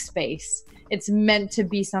own space. It's meant to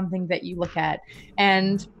be something that you look at.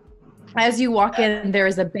 And as you walk in, there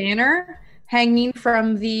is a banner hanging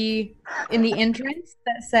in the entrance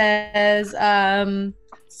that says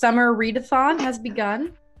Summer Readathon has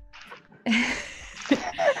begun.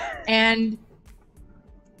 And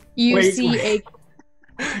you see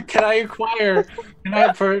Can I acquire,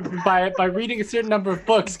 by reading a certain number of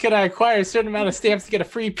books, can I acquire a certain amount of stamps to get a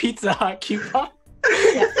free Pizza Hut coupon?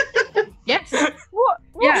 Yes. What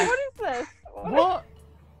Yeah. is this? What?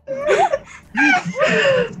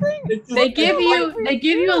 They give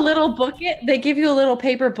you a little booklet. They give you a little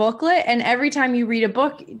paper booklet, and every time you read a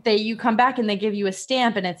book, you come back and they give you a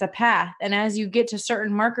stamp, and it's a path. And as you get to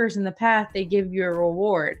certain markers in the path, they give you a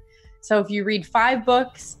reward. So if you read 5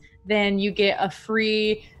 books, then you get a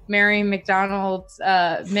free Mary McDonald's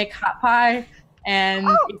Mick Hot Pie. And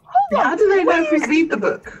How do they know if we read the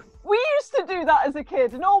book? We used to do that as a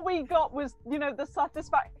kid, and all we got was, the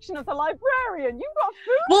satisfaction of the librarian. You got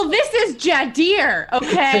food. Well, this is Jadir,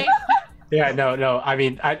 okay? Yeah, no. I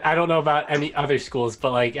mean, I don't know about any other schools,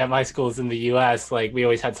 but like at my schools in the U.S., like we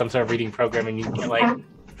always had some sort of reading program, and you get like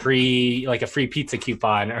a free pizza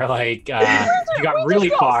coupon, or like you got really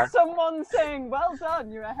far. Someone saying, "Well done,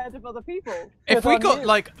 you're ahead of other people." If we got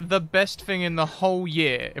like the best thing in the whole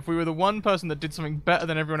year, if we were the one person that did something better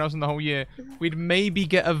than everyone else in the whole year, we'd maybe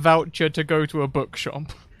get a voucher to go to a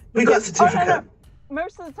bookshop. We got a certificate. No.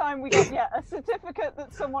 Most of the time, we got a certificate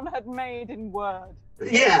that someone had made in Word.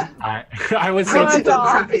 Yeah. I was Printed on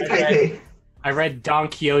crappy paper. I read Don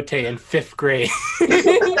Quixote in 5th grade.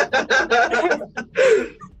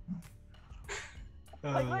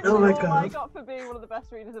 Like, oh my all god! I got for being one of the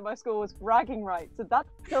best readers in my school was bragging rights, and that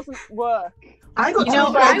doesn't work. I got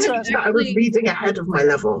told by a teacher that I was reading ahead of my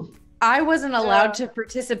level. I wasn't allowed to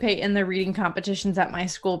participate in the reading competitions at my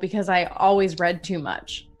school because I always read too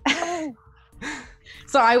much.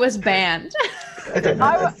 So I was banned. I don't know.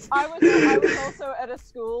 I was also at a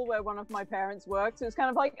school where one of my parents worked, so it's kind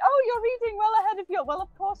of like, oh, you're reading well ahead of your. Well,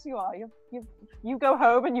 of course you are. You go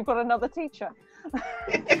home and you've got another teacher.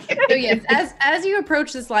 So yes, as you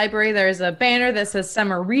approach this library, there's a banner that says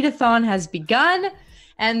Summer Readathon has begun,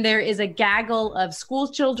 and there is a gaggle of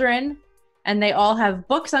school children, and they all have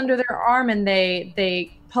books under their arm, and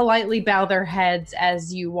they politely bow their heads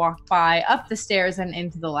as you walk by up the stairs and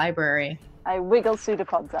into the library. I wiggle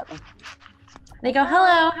pseudopods at them. They go,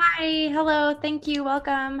 hello, hi, hello, thank you,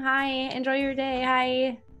 welcome, hi, enjoy your day,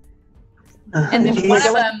 hi. And then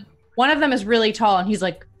one of them is really tall, and he's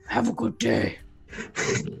like, have a good day.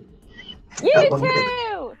 You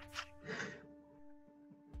too!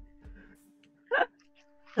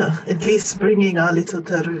 At least bringing our little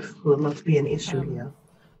Taruf will not be an issue here.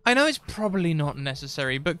 I know it's probably not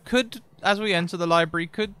necessary, but could, as we enter the library,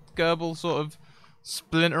 could Gerbil sort of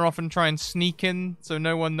splinter off and try and sneak in so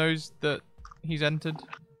no one knows that he's entered?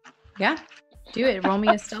 Yeah, do it. Roll me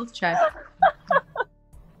a stealth check.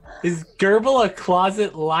 Is Gerbil a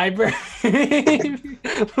closet library?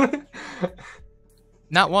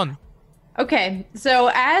 Not one. Okay,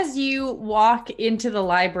 so as you walk into the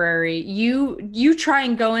library, you try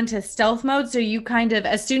and go into stealth mode. So you kind of,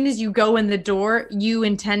 as soon as you go in the door, you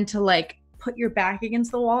intend to like put your back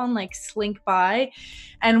against the wall and like slink by.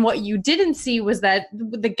 And what you didn't see was that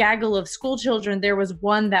the gaggle of school children, there was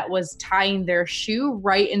one that was tying their shoe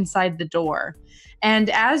right inside the door. And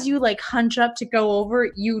as you like hunch up to go over,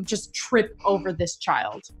 you just trip over this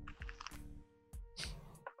child.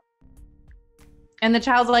 And the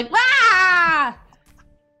child's like, ah!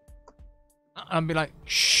 I'll be like,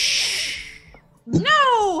 shh.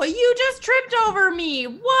 No, you just tripped over me.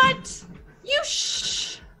 What? You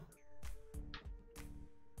shh.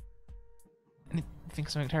 Think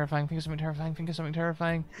of something terrifying, think of something terrifying, think of something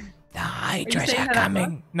terrifying. The Are you Hydras saying are that out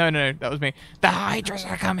coming. No, that was me. The Hydras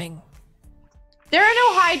are coming. There are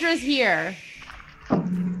no hydras here.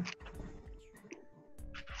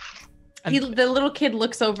 The little kid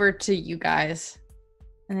looks over to you guys.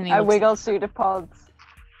 And then he I looks wiggle pseudopods.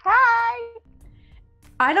 Hi!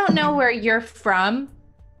 I don't know where you're from,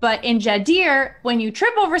 but in Jadir, when you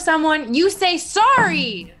trip over someone, you say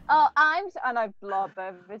sorry. Oh, and I blob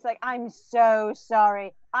over. It's like, I'm so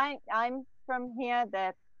sorry. I'm from here.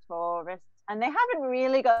 They're tourists, and they haven't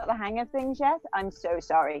really got the hang of things yet. I'm so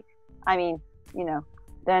sorry. I mean, you know,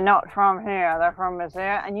 they're not from here. They're from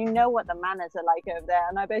here, and you know what the manners are like over there.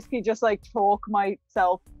 And I basically just like talk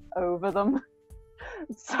myself over them,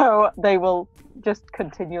 so they will just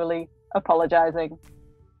continually apologizing.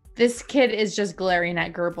 This kid is just glaring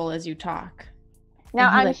at Gerbil as you talk. Now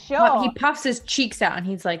I'm sure he puffs his cheeks out and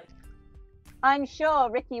he's like, I'm sure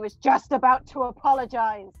Ricky was just about to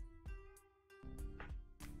apologize.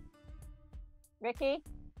 Ricky?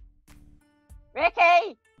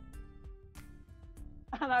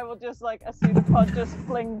 And I will just like, a pseudopod just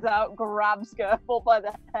flings out, grabs Gerbil by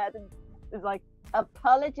the head and is like,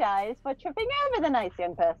 apologize for tripping over the nice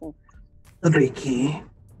young person. Ricky.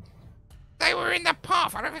 They were in the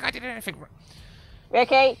path. I don't think I did anything wrong.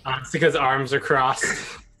 Ricky? It's because arms are crossed.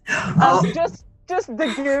 Just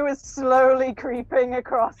the goo is slowly creeping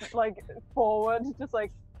across, like, forward, just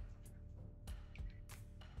like...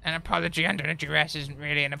 An apology under a duress isn't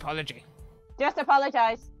really an apology. Just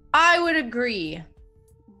apologize. I would agree.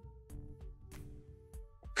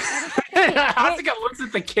 Asuka looks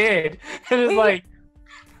at the kid and is like,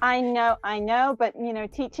 I know, but, you know,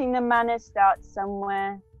 teaching them manners starts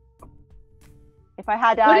somewhere. If I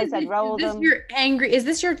had eyes, I'd roll them. Is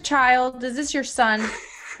this your child? Is this your son?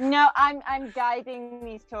 No, I'm guiding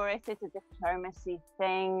these tourists. It's a diplomacy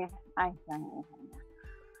thing.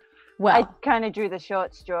 Well, I kind of drew the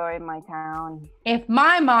short straw in my town. If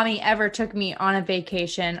my mommy ever took me on a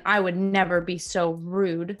vacation, I would never be so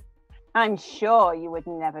rude. I'm sure you would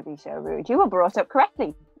never be so rude. You were brought up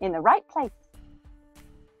correctly, in the right place.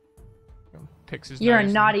 Picks his You're a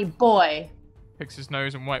nose naughty boy. Picks his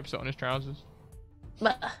nose and wipes it on his trousers.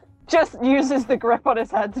 Just uses the grip on his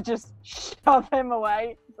head to just shove him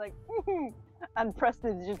away. It's like, and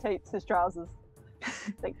prestidigitates his trousers.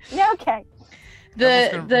 It's like, yeah, okay.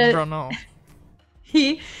 Run off.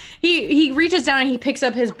 He reaches down and he picks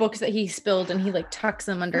up his books that he spilled and he like tucks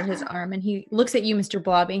them under his arm and he looks at you, Mr.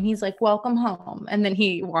 Blobby, and he's like, welcome home. And then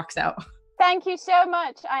he walks out. Thank you so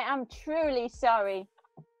much. I am truly sorry.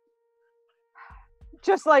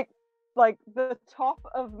 Just like the top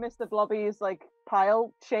of Mr. Blobby's like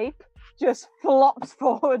pile shape just flops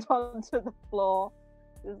forward onto the floor.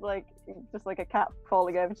 It's just like a cat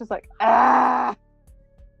falling over. It's just like, ah.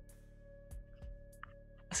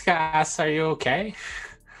 Asuka asks, are you okay?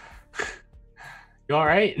 You all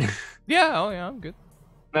right? Yeah. Oh yeah, I'm good.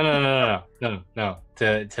 No.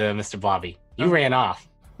 To Mr. Blobby. You ran off,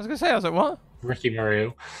 I was gonna say. I was like, what? Ricky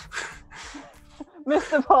Maru.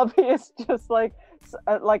 Mr. Bobby is just like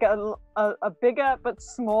a bigger but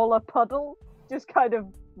smaller puddle, just kind of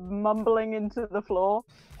mumbling into the floor.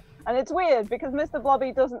 And it's weird because Mr.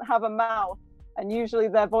 Blobby doesn't have a mouth, and usually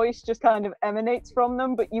their voice just kind of emanates from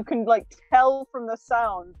them, but you can like tell from the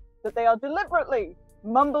sound that they are deliberately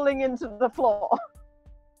mumbling into the floor.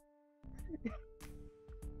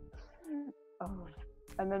 Oh.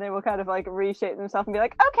 And then they will kind of like reshape themselves and be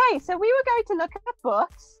like, okay, so we were going to look at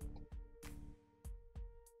books.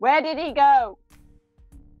 Where did he go?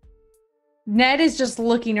 Ned is just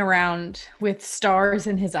looking around with stars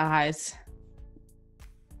in his eyes.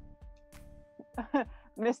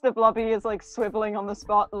 Mr. Blobby is like swiveling on the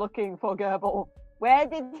spot looking for Gerbil. Where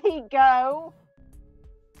did he go?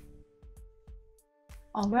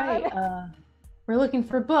 All right, we're looking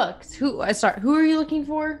for books. Who are you looking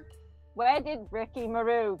for? Where did Ricky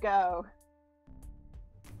Maru go?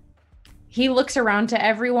 He looks around to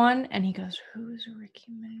everyone and he goes, "Who's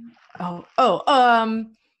Ricky Maru?"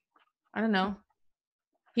 I don't know.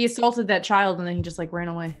 He assaulted that child and then he just like ran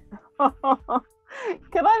away.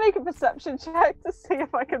 Can I make a perception check to see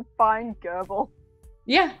if I can find Gerbil?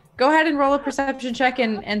 Yeah, go ahead and roll a perception check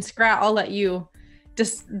and Scrat, I'll let you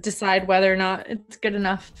just decide whether or not it's good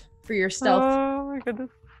enough for your stealth. Oh my goodness.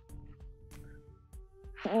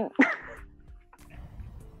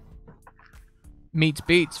 Meets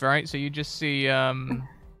beats, right? So you just see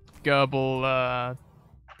Gerbil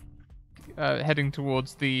heading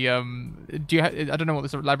towards the I don't know what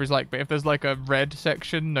this library's like, but if there's like a red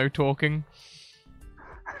section, no talking,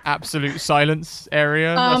 absolute silence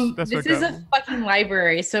area. That's this where is a fucking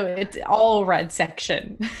library, so it's all red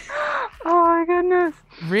section. Oh my goodness.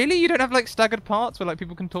 Really? You don't have like staggered parts where like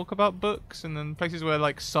people can talk about books, and then places where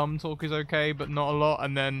like some talk is okay but not a lot,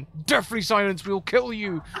 and then deathly silence, we'll kill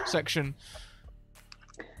you section.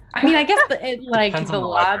 I mean, I guess the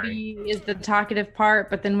lobby is the talkative part,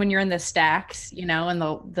 but then when you're in the stacks, you know, and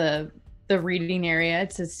the reading area,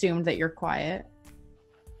 it's assumed that you're quiet.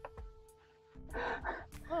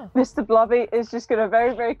 Mr. Blobby is just going to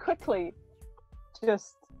very, very quickly,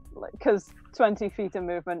 just like, because 20 feet of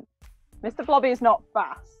movement. Mr. Blobby is not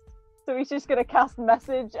fast. So he's just going to cast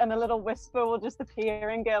message and a little whisper will just appear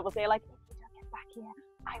in Gerbil's ear like, if you don't get back here,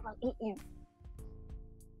 I will eat you.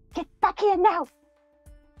 Get back here now.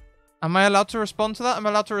 Am I allowed to respond to that? I'm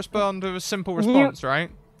allowed to respond to a simple response, right?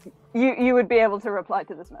 You would be able to reply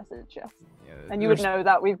to this message, yes. Yeah, And you would know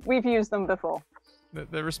that we've used them before.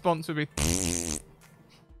 The response would be...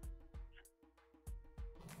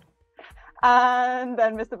 And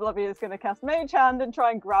then Mr. Blobby is going to cast Mage Hand and try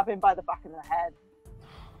and grab him by the back of the head.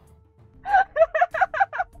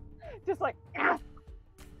 Just like...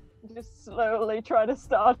 Just slowly try to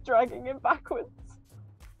start dragging him backwards.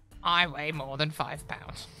 I weigh more than 5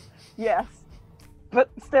 pounds. Yes. But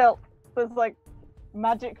still, there's like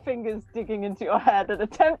magic fingers digging into your head and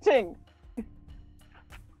attempting.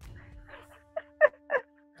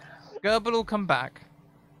 Gerbil will come back.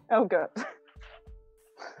 Oh, good.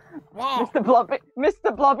 Whoa.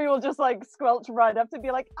 Mr. Blobby will just like squelch right up to be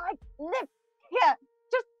like, I live here.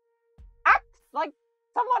 Just act like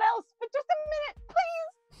someone else for just a minute,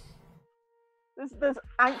 please. There's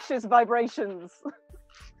anxious vibrations.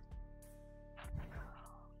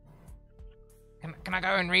 Can I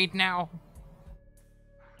go and read now?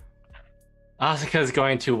 Asuka's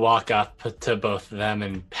going to walk up to both of them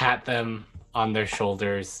and pat them on their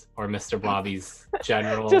shoulders, or Mr. Blobby's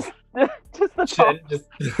general. just the top. Just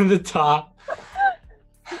the top.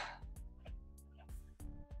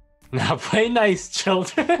 Now play nice,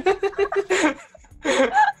 children.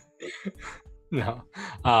 No.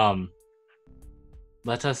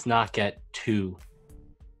 Let us not get too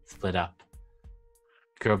split up.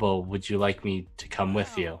 Gerbil, would you like me to come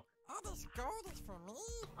with you? All this gold is for me?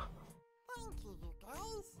 Thank you, you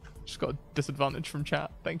guys. Just got a disadvantage from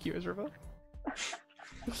chat. Thank you, Ezra.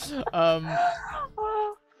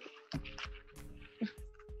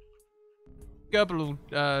 Gerbil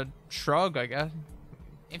will shrug, I guess.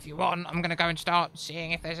 If you want, I'm gonna go and start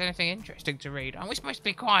seeing if there's anything interesting to read. Aren't we supposed to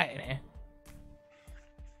be quiet in here?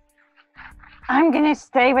 I'm gonna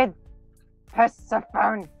stay with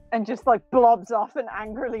Persephone. And just like blobs off and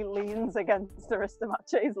angrily leans against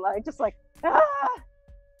Aristamache's leg, just like, ah!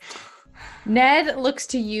 Ned looks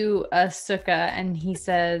to you, Asuka, and he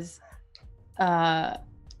says,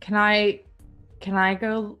 can I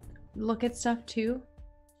go look at stuff too?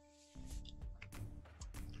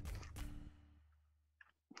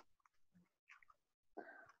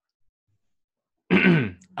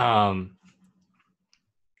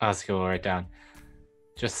 Let's go right down.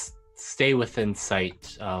 Just stay within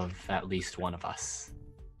sight of at least one of us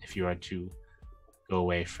if you are to go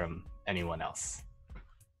away from anyone else.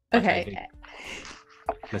 Okay.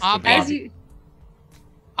 I'll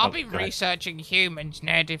be go ahead. researching humans,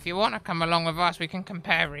 Ned. If you want to come along with us, we can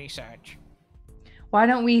compare research. Why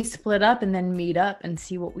don't we split up and then meet up and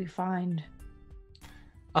see what we find?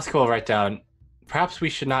 Let's go right down. Perhaps we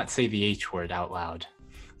should not say the H word out loud.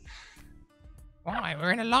 Why?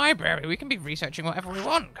 We're in a library. We can be researching whatever we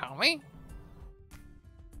want, can't we?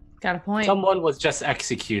 Got a point. Someone was just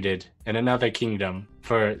executed in another kingdom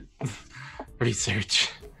for research.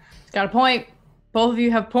 Got a point. Both of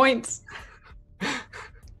you have points.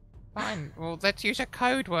 Fine. Well, let's use a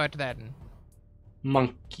code word then.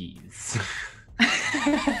 Monkeys.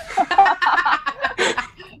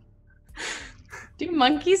 Do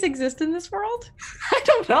monkeys exist in this world? I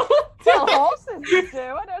don't know. Well, horses do.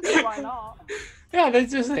 I don't see why not. Yeah, they're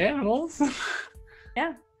just animals.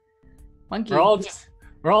 Yeah. Monkey. We're all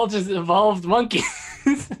just evolved monkeys.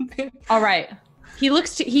 All right.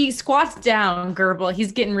 He squats down, Gerbil.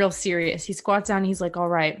 He's getting real serious. He squats down and he's like, all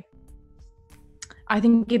right. I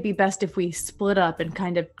think it'd be best if we split up and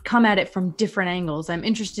kind of come at it from different angles. I'm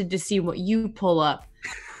interested to see what you pull up.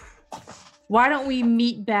 Why don't we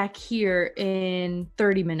meet back here in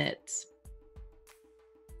 30 minutes?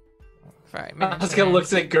 5 minutes. Oscar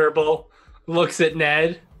looks at Gerbil, looks at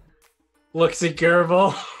Ned, looks at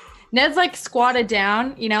Gerbil. Ned's like squatted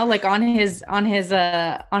down, like on his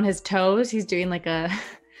toes. He's doing like a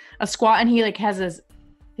squat, and he like has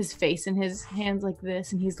his face in his hands like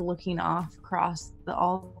this, and he's looking off across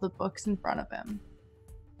all the books in front of him.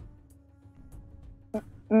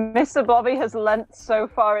 Mr. Bobby has leant so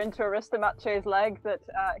far into Aristomache's leg that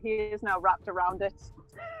he is now wrapped around it.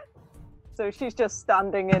 So she's just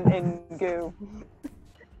standing in goo.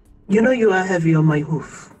 You know you are heavy on my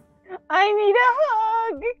hoof. I need a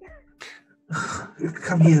hug!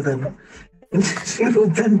 Come here then. And she will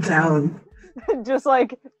bend down. Just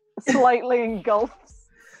like slightly engulfs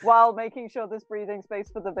while making sure there's breathing space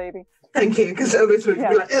for the baby. Thank you, because Elvis would be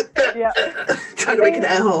like, Yeah. trying to make an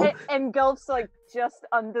air hole. It engulfs like just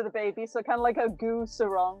under the baby, so kind of like a goo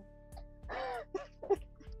sarong.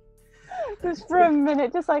 Just for a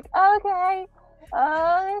minute, just like, okay,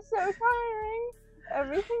 it's so tiring.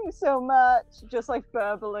 Everything so much, just like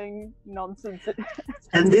burbling nonsense.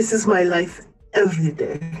 And this is my life every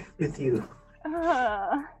day with you.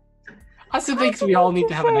 I also think we all need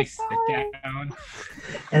to have a nice sit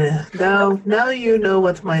down. Now you know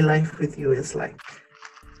what my life with you is like.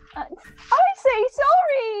 I say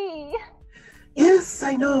sorry. Yes,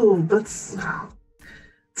 I know, but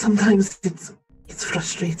sometimes it's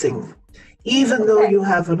frustrating. Even though you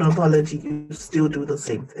have an apology, you still do the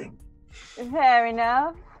same thing. Fair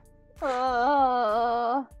enough.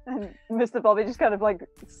 And Mr. Bobby just kind of like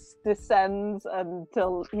descends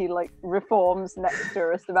until he like reforms next to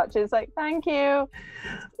Aristomache. It's like, thank you.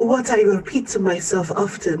 What I repeat to myself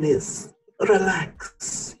often is,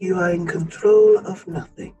 relax. You are in control of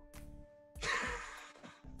nothing.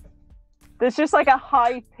 There's just like a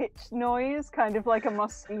high-pitched noise, kind of like a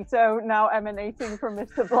mosquito now emanating from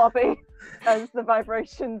Mr. Bobby as the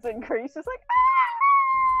vibrations increase. It's like,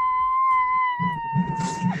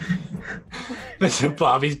 Mr.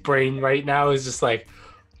 Bobby's brain right now is just like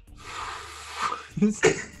it's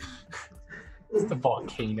the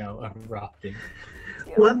volcano erupting.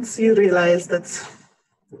 Once you realize that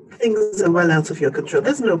things are well out of your control,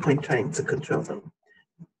 there's no point trying to control them.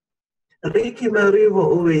 Ricky Maru will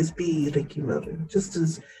always be Ricky Maru, just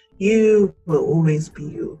as you will always be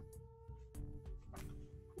you.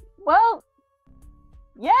 well,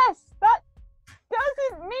 yes, that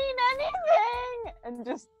doesn't mean anything. And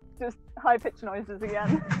just high-pitched noises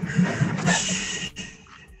again.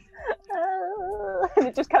 And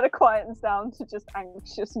it just kind of quietens down to just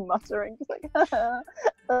anxious muttering, just like.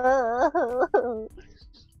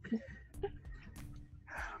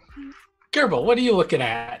 Gerbil, what are you looking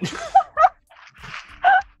at?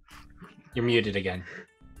 You're muted again.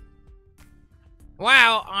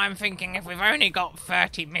 Well, I'm thinking if we've only got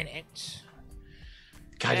 30 minutes,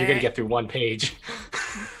 God, you're gonna get through one page.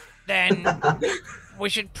 then we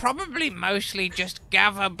should probably mostly just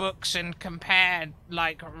gather books and compare,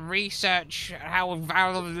 like, research how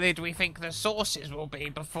valid we think the sources will be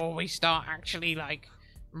before we start actually, like,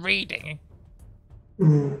 reading.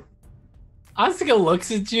 Mm. Asuka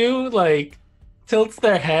looks at you, like, tilts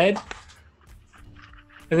their head,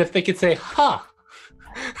 as if they could say, huh.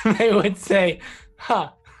 They would say,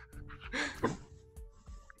 huh.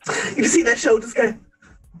 You see their shoulders go.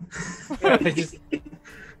 Yeah, they just...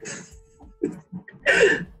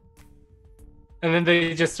 And then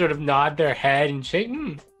they just sort of nod their head and shake.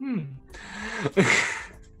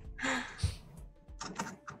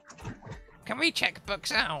 Can we check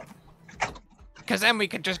books out? Because then we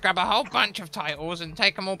could just grab a whole bunch of titles and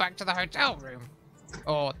take them all back to the hotel room.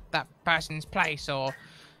 Or that person's place, or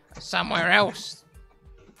somewhere else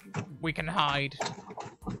we can hide.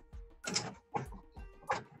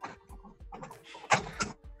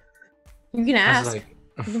 You can I was ask. like,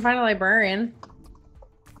 You can find a librarian.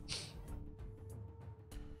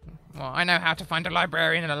 Well, I know how to find a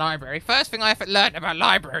librarian in a library. First thing I ever learned about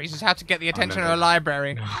libraries is how to get the attention of a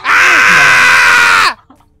library. Ah!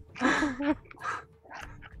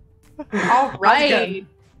 All right.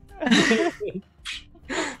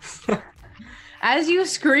 As you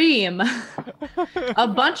scream, a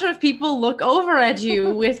bunch of people look over at you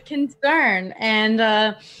with concern, and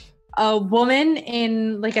a woman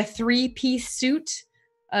in like a 3-piece suit,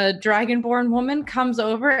 a dragonborn woman, comes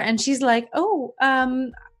over and she's like, "Oh,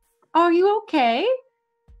 are you okay?"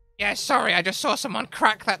 Yeah, sorry, I just saw someone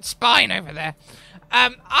crack that spine over there.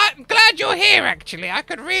 I'm glad you're here, actually. I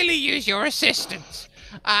could really use your assistance.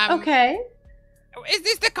 Okay. Is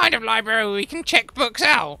this the kind of library where we can check books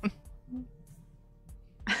out?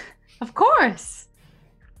 Of course.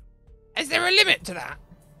 Is there a limit to that?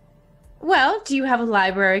 Well, do you have a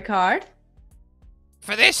library card?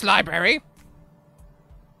 For this library?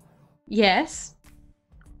 Yes.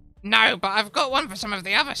 No, but I've got one for some of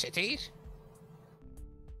the other cities.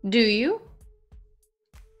 Do you?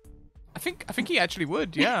 I think he actually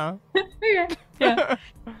would, yeah. Yeah.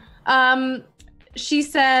 She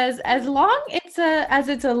says, as long as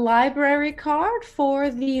it's a library card for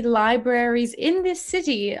the libraries in this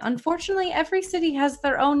city. Unfortunately, every city has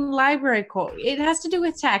their own library code. It has to do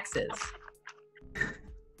with taxes.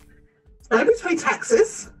 Libraries pay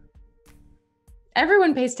taxes.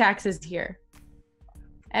 Everyone pays taxes here.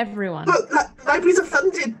 Everyone. But libraries are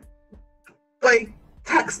funded by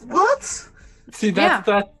tax. What? see, that's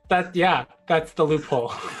that's the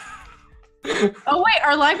loophole. Oh wait,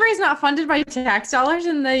 are libraries not funded by tax dollars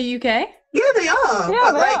in the UK? Yeah, they are. Yeah,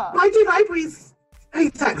 but they are. why do libraries pay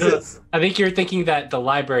taxes? I think you're thinking that the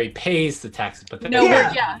library pays the taxes, but then No,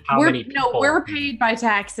 Yeah. we're paid by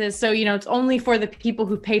taxes, so it's only for the people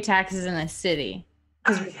who pay taxes in a city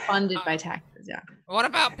because we're funded by taxes. Yeah. What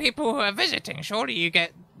about people who are visiting? Surely you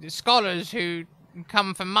get scholars who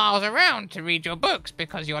come from miles around to read your books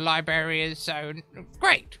because your library is so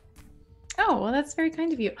great. Oh, well, that's very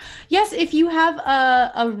kind of you. Yes, if you have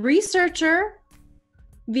a researcher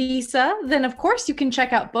visa, then of course you can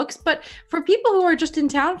check out books. But for people who are just in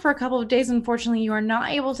town for a couple of days, unfortunately, you are not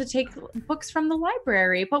able to take books from the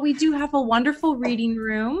library. But we do have a wonderful reading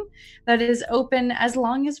room that is open as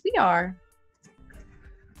long as we are.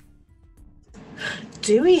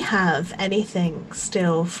 Do we have anything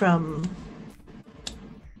still from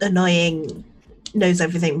annoying knows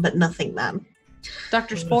everything but nothing man?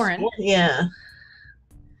 Dr. Sporin. Yeah.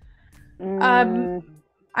 I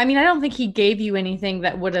mean, I don't think he gave you anything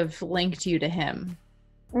that would have linked you to him.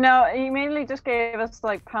 No, he mainly just gave us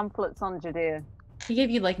like pamphlets on Judea, He gave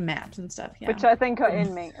you like maps and stuff, yeah. which I think are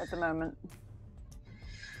in me at the moment.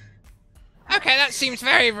 Okay, that seems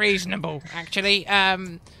very reasonable, actually.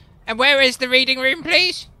 And where is the reading room,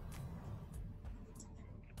 please?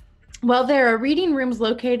 Well, there are reading rooms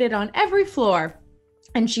located on every floor.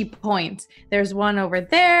 And she points. There's one over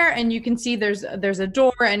there, and you can see there's a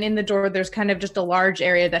door, and in the door there's kind of just a large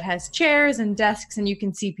area that has chairs and desks, and you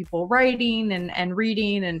can see people writing and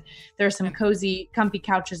reading, and there's some cozy, comfy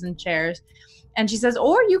couches and chairs. And she says,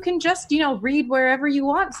 or you can just, read wherever you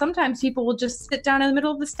want. Sometimes people will just sit down in the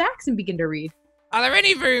middle of the stacks and begin to read. Are there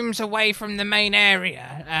any rooms away from the main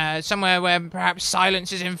area? Somewhere where perhaps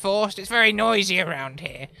silence is enforced? It's very noisy around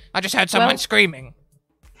here. I just heard someone screaming.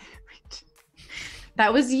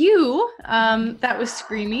 That was you. That was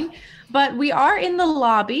screaming. But we are in the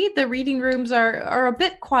lobby. The reading rooms are a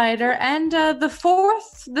bit quieter, and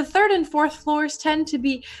the third and fourth floors tend to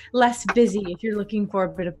be less busy if you're looking for a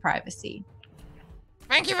bit of privacy.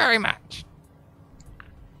 Thank you very much.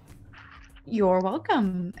 You're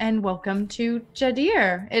welcome, and welcome to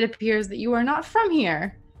Jadir. It appears that you are not from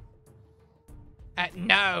here.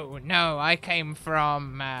 No, I came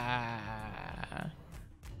from,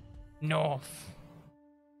 north.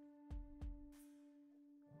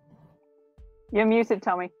 You're muted,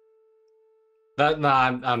 Tommy. No,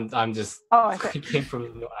 I'm just. Oh, okay.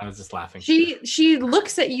 I was just laughing. She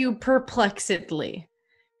looks at you perplexedly,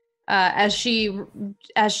 as she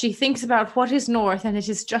thinks about what is north, and it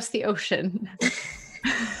is just the ocean.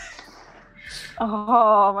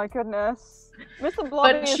 Oh my goodness. Mr.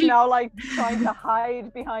 Blobby But is she- now like trying to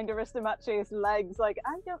hide behind Aristomache's legs, like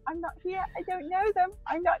I'm not here. I don't know them.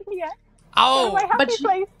 I'm not here. Go to my happy but she-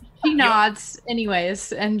 place. She nods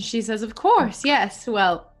anyways, and she says, of course, yes.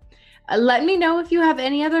 Well, let me know if you have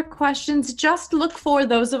any other questions. Just look for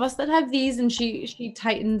those of us that have these. And she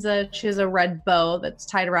tightens she has a red bow that's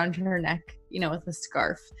tied around her neck, with a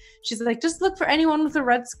scarf. She's like, just look for anyone with a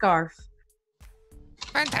red scarf.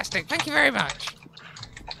 Fantastic. Thank you very much.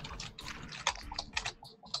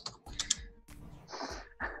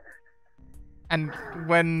 And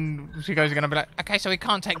when she goes, you're going to be like, okay, so we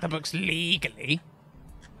can't take the books legally.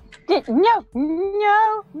 No, no,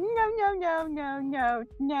 no, no, no, no, no,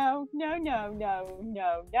 no, no, no,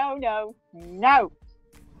 no, no, no, no.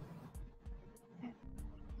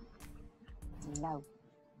 No.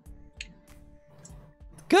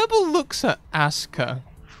 Gerbil looks at Aska.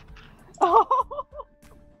 Oh.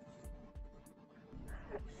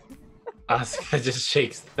 Asuka just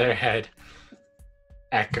shakes their head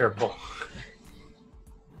at Gerbil.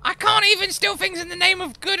 I can't even steal things in the name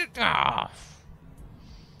of good. Ah.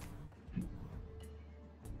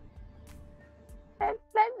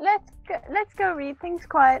 Let's go read things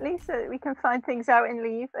quietly so that we can find things out and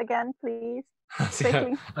leave again, please.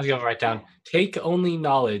 I was gonna write down, take only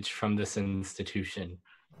knowledge from this institution.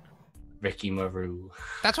 Ricky Maru.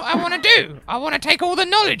 That's what I want to do. I want to take all the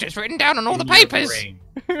knowledge that's written down on all the In your papers. brain.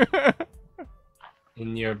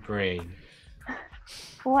 In your brain.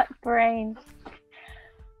 What brain?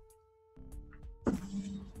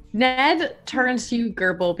 Ned turns to you,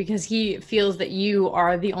 Gerbil, because he feels that you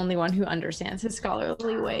are the only one who understands his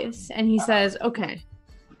scholarly ways. And he says, okay,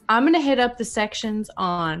 I'm going to hit up the sections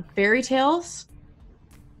on fairy tales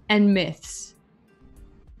and myths.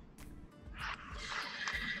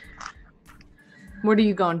 What are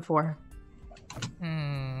you going for?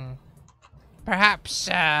 Perhaps,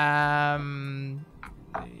 there's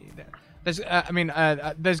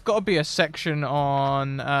got to be a section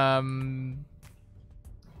on,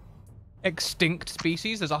 extinct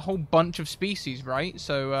species. There's a whole bunch of species, right?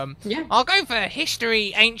 So, Yeah. I'll go for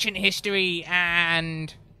history, ancient history,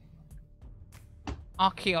 and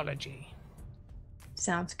archaeology.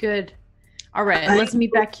 Sounds good. All right, I- let's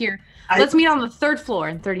meet back here. Let's meet on the 3rd floor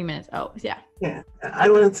in 30 minutes. Oh, yeah. Yeah, I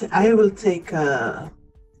will take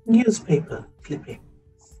newspaper clipping.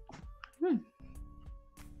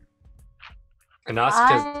 And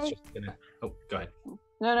Asuka's just gonna... Oh, go ahead.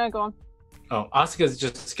 No, go on. Oh, Asuka's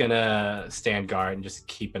just gonna stand guard and just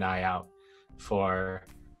keep an eye out for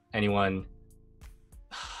anyone.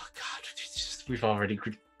 Oh God, we've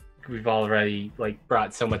already like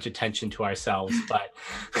brought so much attention to ourselves, but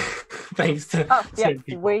thanks to certain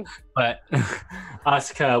people. But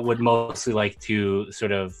Asuka would mostly like to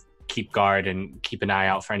sort of keep guard and keep an eye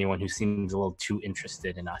out for anyone who seems a little too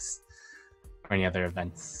interested in us or any other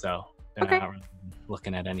events. So they're not really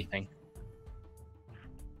looking at anything.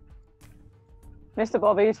 Mr.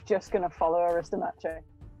 Bobby is just gonna follow Aristomache.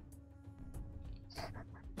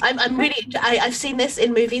 I'm really. I've seen this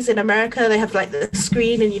in movies in America. They have like the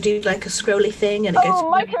screen, and you do like a scrolly thing, and it goes.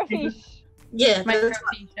 Oh, microfiche. Yeah,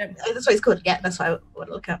 that's what it's called. Yeah, that's what I want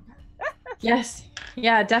to look up. Yes.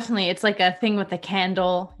 Yeah, definitely. It's like a thing with a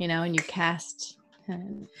candle, and you cast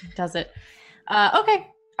and it does it. Okay.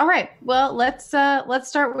 All right. Well, let's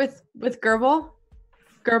start with Gerbil.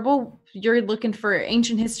 Gerbil, you're looking for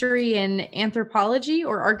ancient history and anthropology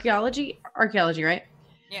or archaeology? Archaeology, right?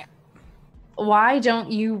 Yeah. Why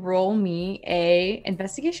don't you roll me a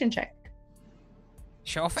investigation check?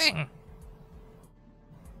 Sure thing.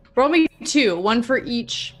 Roll me 2, 1 for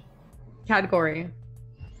each category.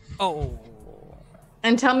 Oh.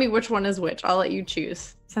 And tell me which one is which. I'll let you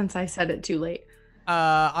choose since I said it too late.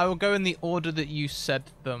 I will go in the order that you said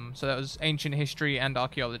them. So that was ancient history and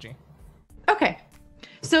archaeology. Okay.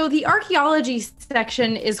 So the archaeology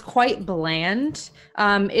section is quite bland.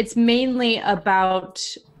 It's mainly about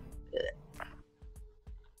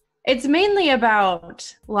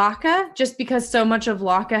Laka, just because so much of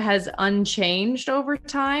Laka has unchanged over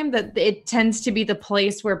time that it tends to be the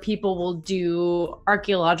place where people will do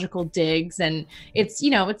archaeological digs, and it's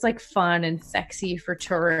like fun and sexy for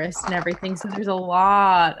tourists and everything. So there's a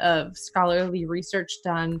lot of scholarly research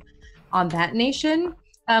done on that nation.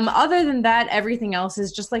 Other than that, everything else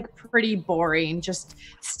is just like pretty boring, just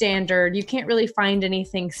standard. You can't really find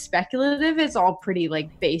anything speculative. It's all pretty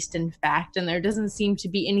like based in fact, and there doesn't seem to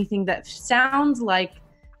be anything that sounds like,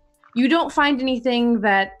 you don't find anything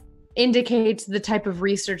that indicates the type of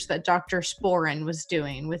research that Dr. Sporin was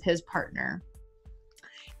doing with his partner.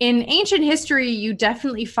 In ancient history, you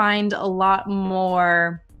definitely find a lot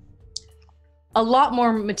more a lot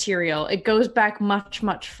more material. It goes back much,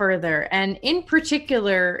 much further. And in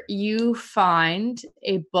particular, you find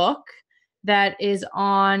a book that is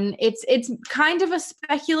on, it's kind of a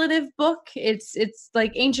speculative book. It's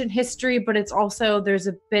like ancient history, but it's also, there's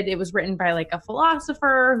a bit, it was written by like a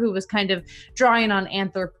philosopher who was kind of drawing on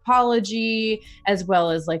anthropology as well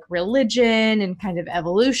as like religion and kind of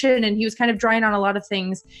evolution. And he was kind of drawing on a lot of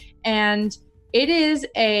things. And it is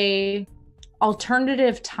a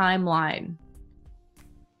alternative timeline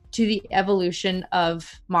to the evolution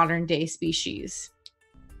of modern day species.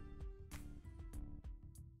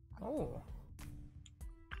 Oh.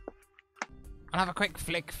 I'll have a quick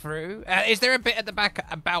flick through. Is there a bit at the back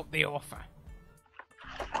about the author?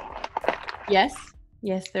 Yes.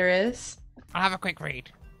 Yes, there is. I'll have a quick read.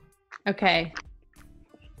 Okay.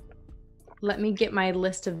 Let me get my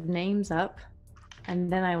list of names up,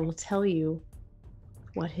 and then I will tell you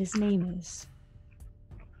what his name is.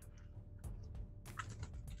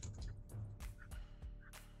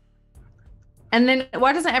 And then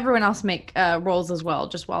why doesn't everyone else make rolls as well,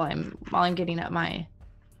 just while I'm getting up my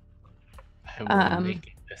I will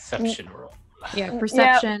make a deception roll.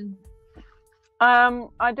 perception.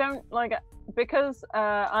 I don't like because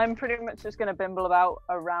I'm pretty much just gonna bimble about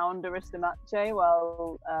around Aristomache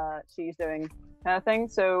while she's doing her thing.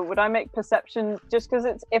 So would I make perception just because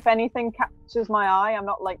it's, if anything catches my eye, I'm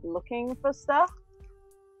not like looking for stuff.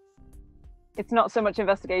 It's not so much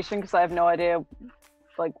investigation because I have no idea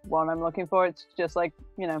like what I'm looking for. It's just like,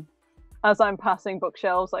 you know, as I'm passing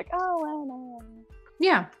bookshelves, like, oh, well, no.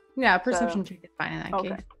 Yeah, perception check is fine in that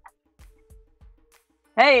case.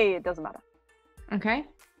 Hey, it doesn't matter. Okay.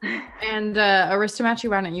 And Aristomache,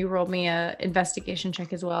 why don't you roll me a investigation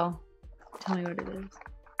check as well? Tell me what it is.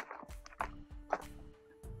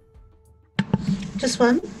 Just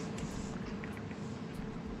one?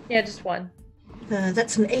 Yeah, just one.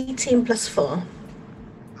 That's an 18 plus 4.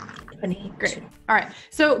 22. Great. All right.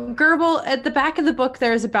 So Gerbil, at the back of the book,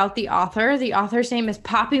 there's about the author. The author's name is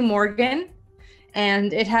Poppy Morgan,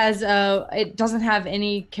 and it has it doesn't have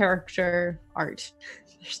any character art.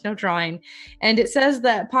 There's no drawing. And it says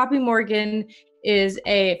that Poppy Morgan is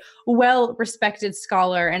a well-respected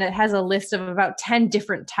scholar, and it has a list of about 10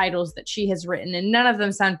 different titles that she has written, and none of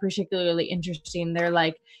them sound particularly interesting. They're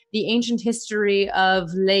like the ancient history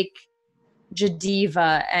of Lake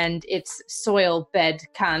Jadiva and its soil bed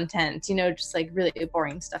content, you know, just like really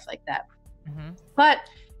boring stuff like that. Mm-hmm. But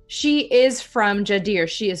she is from Jadir.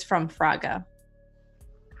 She is from Fraga.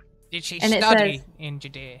 Did she study in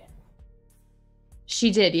Jadir?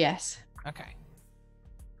 She did, yes. Okay.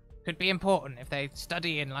 Could be important if they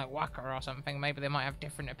study in like Waka or something. Maybe they might have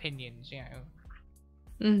different opinions, you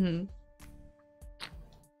know. Mm-hmm.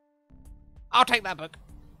 I'll take that book.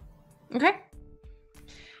 Okay.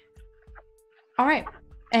 All right,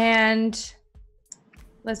 and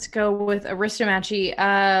let's go with Aristomache.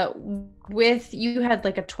 With you had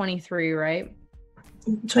like a 23, right?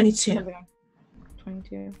 22. Okay.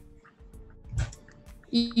 22.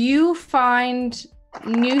 You find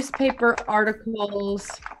newspaper articles.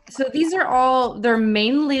 So these are all, they're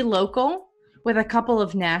mainly local with a couple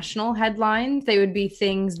of national headlines. They would be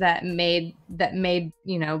things that made,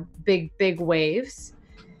 you know, big waves.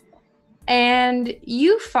 And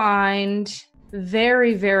you find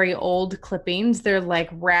very, very old clippings. They're like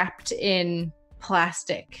wrapped in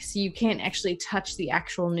plastic, so you can't actually touch the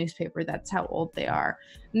actual newspaper. That's how old they are.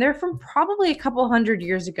 And they're from probably a couple hundred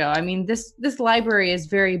years ago. I mean, this library is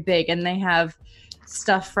very big, and they have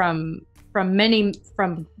stuff from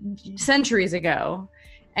centuries ago.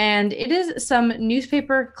 And it is some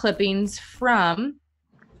newspaper clippings from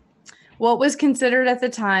what was considered at the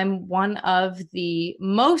time one of the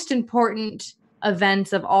most important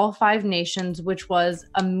events of all 5 nations, which was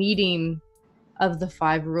a meeting of the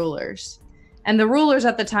 5 rulers. And the rulers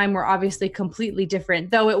at the time were obviously completely different,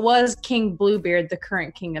 though it was King Bluebeard, the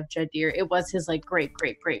current king of Jadir. It was his like great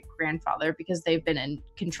grandfather, because they've been in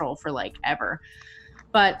control for like ever.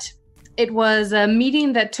 But it was a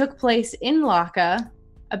meeting that took place in Laka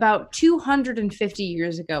about 250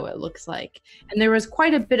 years ago, it looks like. And there was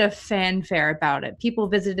quite a bit of fanfare about it. People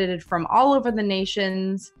visited it from all over the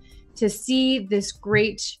nations to see this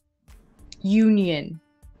great union.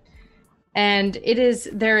 And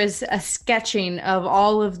there is a sketching of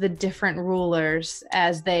all of the different rulers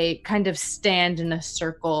as they kind of stand in a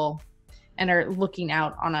circle and are looking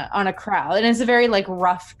out on a crowd. And it's a very like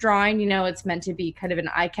rough drawing, you know, it's meant to be kind of an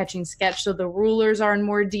eye-catching sketch, so the rulers are in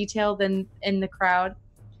more detail than in the crowd.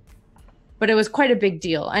 But it was quite a big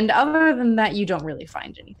deal. And other than that, you don't really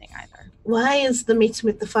find anything either. Why is the meeting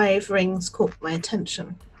with the 5 rings caught my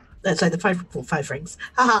attention? Sorry, the five rings.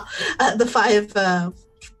 Haha. The 5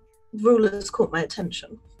 rulers caught my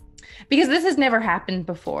attention? Because this has never happened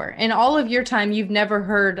before. In all of your time, you've never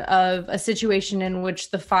heard of a situation in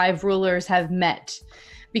which the 5 rulers have met.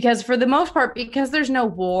 Because for the most part, because there's no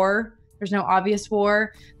war, there's no obvious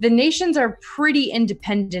war, the nations are pretty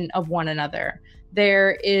independent of one another.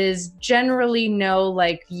 There is generally no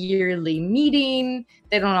like yearly meeting.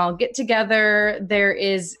 They don't all get together. There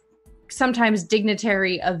is sometimes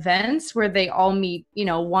dignitary events where they all meet,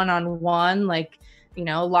 one-on-one, like,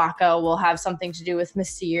 Laka will have something to do with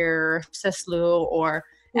Messir, or Seslu, or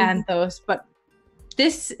Anthos. But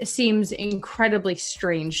this seems incredibly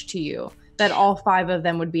strange to you that all 5 of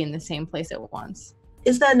them would be in the same place at once.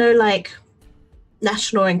 Is there no like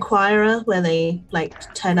National Enquirer where they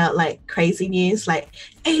like turn out like crazy news, like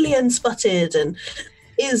alien spotted, and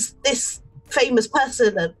is this famous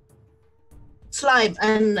person a slime?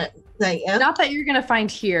 And like, not that you're gonna find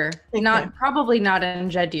here. Okay. Probably not in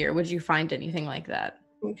Jadir. Would you find anything like that?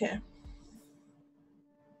 Okay.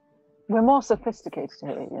 We're more sophisticated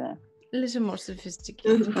here, A little more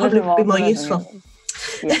sophisticated. Probably be more useful.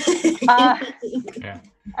 Yeah. Yeah.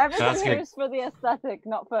 Everything here is for the aesthetic,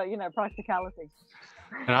 not for practicality.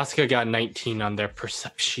 And Asuka got 19 on their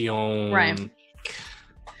perception. Right.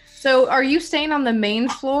 So are you staying on the main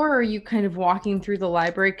floor, or are you kind of walking through the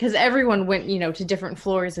library? Because everyone went, to different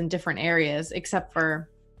floors and different areas, except for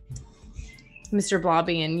Mr.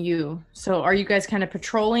 Blobby and you. So are you guys kind of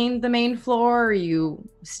patrolling the main floor? Are you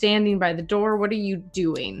standing by the door? What are you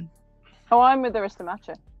doing? Oh, I'm with the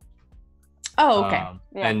Aristomatcha. Oh, okay.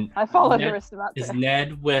 Yeah, And I follow the Ned, Aristomatcha. Is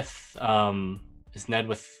Ned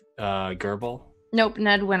with Gerbil? Nope,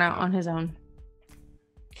 Ned went out on his own.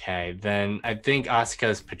 Okay, then I think Asuka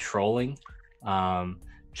is patrolling,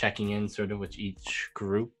 checking in sort of with each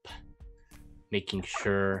group, making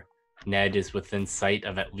sure Ned is within sight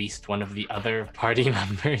of at least one of the other party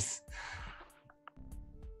members.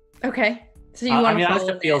 Okay, so you want to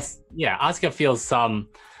follow Asuka feels some,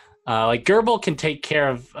 like Gerbil can take care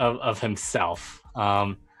of himself.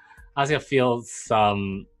 Asuka feels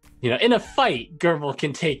some, in a fight, Gerbil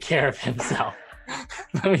can take care of himself.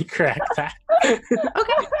 Let me correct that.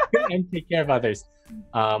 Okay. And take care of others.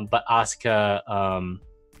 But Asuka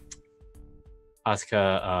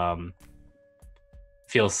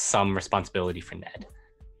feels some responsibility for Ned.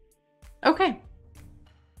 Okay.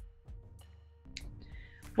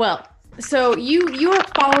 Well, so you are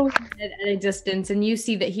following Ned at a distance, and you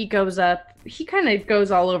see that he goes up. He kind of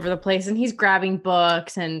goes all over the place, and he's grabbing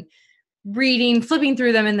books and reading, flipping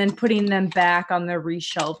through them, and then putting them back on the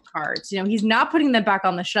reshelved cards. He's not putting them back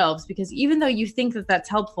on the shelves, because even though you think that that's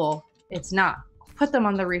helpful, it's not. Put them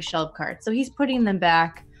on the reshelved cards. So he's putting them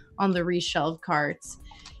back on the reshelved cards.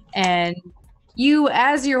 And you,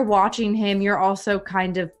 as you're watching him, you're also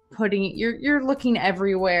kind of you're looking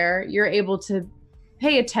everywhere. You're able to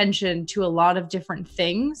pay attention to a lot of different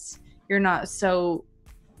things. You're not so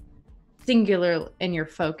singular in your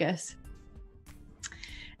focus.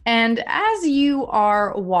 And as you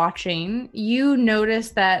are watching, you notice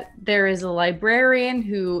that there is a librarian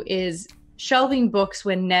who is shelving books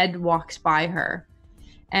when Ned walks by her.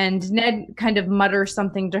 And Ned kind of mutters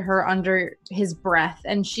something to her under his breath.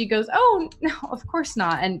 And she goes, "Oh, no, of course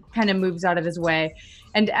not," and kind of moves out of his way.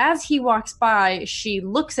 And as he walks by, she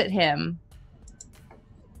looks at him.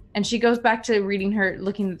 And she goes back to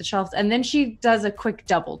looking at the shelves. And then she does a quick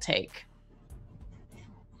double take.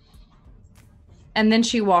 And then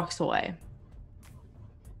she walks away.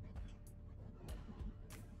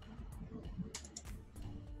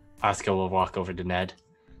 Asuka will walk over to Ned.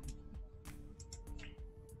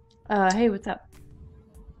 Hey, what's up?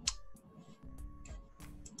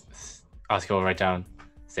 Asuka will write down,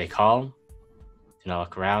 "Stay calm. Do not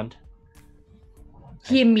look around."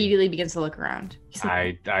 He immediately begins to look around. He's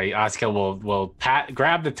like, Asuka will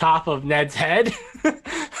grab the top of Ned's head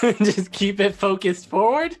and just keep it focused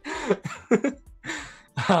forward.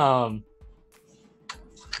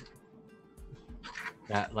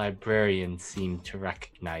 That librarian seemed to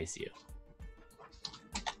recognize you.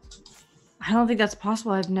 I don't think that's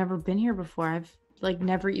possible. I've never been here before. I've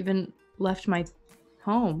never even left my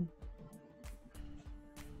home.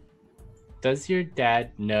 Does your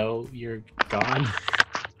dad know you're gone?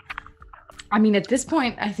 I mean, at this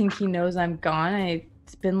point, I think he knows I'm gone.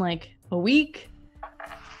 It's been like a week.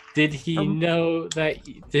 Did he know that?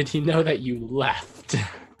 Did he know that you left?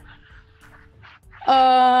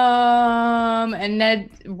 And Ned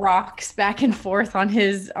rocks back and forth on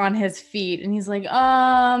his feet, and he's like,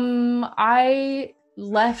 I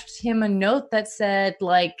left him a note that said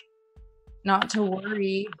not to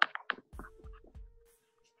worry,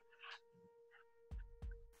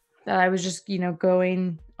 that I was just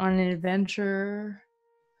going on an adventure.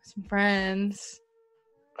 Some friends.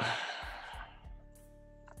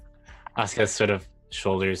 Asuka sort of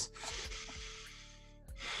shoulders.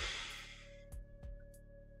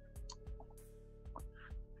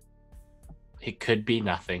 It could be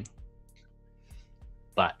nothing,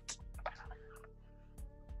 but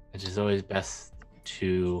it is always best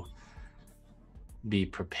to be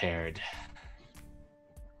prepared.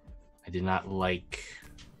 I did not like.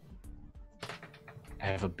 I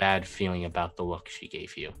have a bad feeling about the look she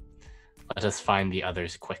gave you. Let us find the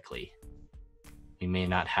others quickly. We may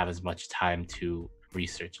not have as much time to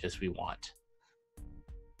research as we want.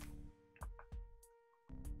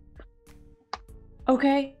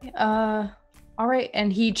 Okay. All right.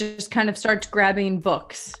 And he just kind of starts grabbing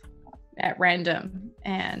books at random,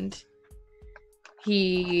 and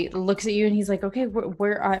he looks at you and he's like, "Okay,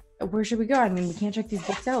 where should we go? I mean, we can't check these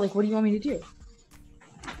books out. Like, what do you want me to do?"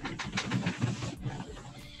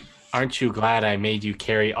 Aren't you glad I made you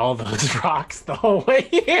carry all those rocks the whole way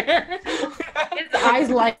here? His eyes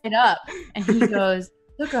light up, and he goes,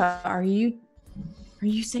 "Luca, are you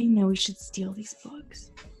saying that we should steal these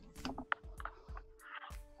books?"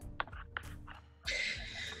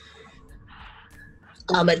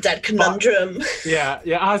 I'm a dead conundrum. Yeah.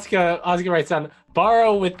 Asuka writes down,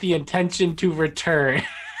 borrow with the intention to return.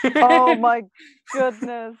 Oh my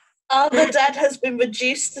goodness. Our dead has been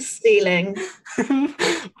reduced to stealing.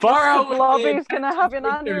 Borrow with the Blobby's gonna have an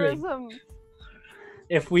intention to return. aneurysm.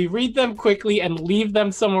 If we read them quickly and leave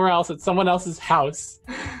them somewhere else at someone else's house.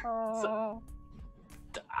 Oh.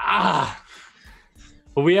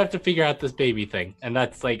 But we have to figure out this baby thing, and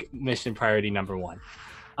that's like mission priority number 1.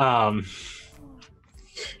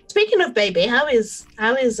 Speaking of baby, how is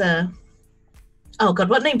oh god,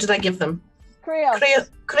 what name did I give them? Krios.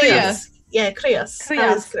 Krios. Yeah, Krios.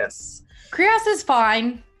 How is Krios? Krios is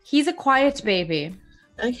fine. He's a quiet baby.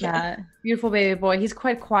 Okay. Yeah, beautiful baby boy. He's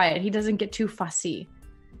quite quiet. He doesn't get too fussy.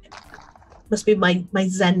 Must be my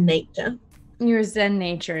Zen nature. Your Zen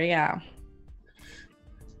nature, yeah.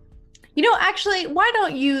 You know, actually, why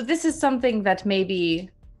don't you? This is something that maybe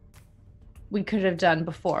we could have done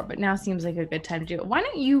before, but now seems like a good time to do it. Why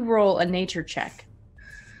don't you roll a nature check?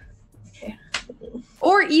 Okay.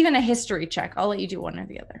 Or even a history check. I'll let you do one or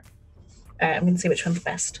the other. I'm going to see which one's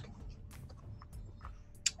best.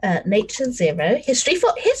 Nature 0. History for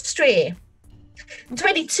history.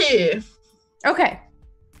 22. Okay.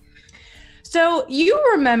 So you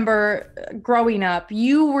remember growing up,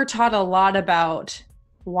 you were taught a lot about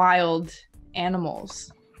wild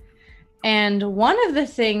animals. And one of the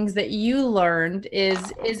things that you learned is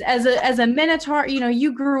as a minotaur, you know,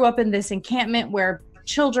 you grew up in this encampment where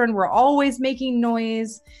children were always making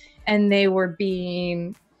noise and they were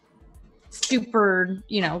being super,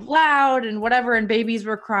 you know, loud and whatever, and babies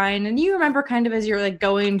were crying. And you remember kind of as you're like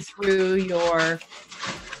going through your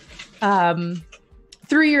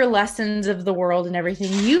lessons of the world and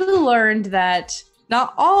everything, you learned that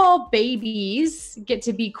not all babies get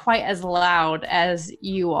to be quite as loud as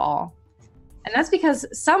you all. And that's because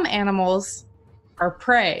some animals are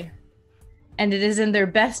prey, and it is in their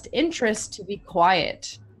best interest to be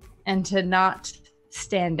quiet and to not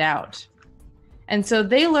stand out. And so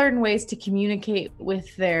they learn ways to communicate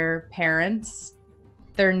with their parents,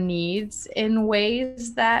 their needs in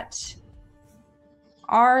ways that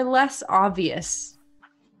are less obvious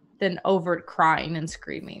than overt crying and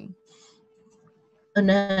screaming. Oh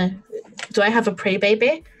no. Do I have a prey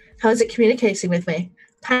baby? How is it communicating with me?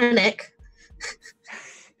 Panic.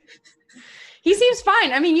 He seems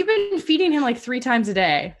fine. I mean, you've been feeding him like 3 times a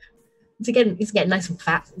day. He's getting nice and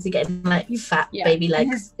fat. Is he getting like fat baby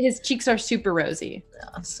legs? His cheeks are super rosy.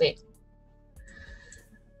 Oh, sweet.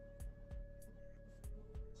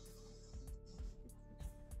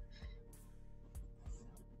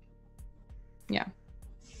 Yeah.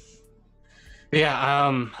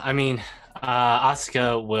 Yeah, I mean,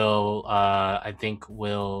 Asuka will, I think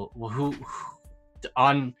who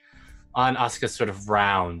on Asuka's sort of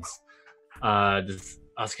rounds, does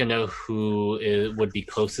Asuka know who would be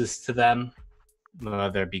closest to them,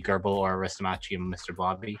 whether it be Gerbil or Aristomachi and Mr.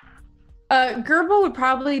 Blobby? Gerbil would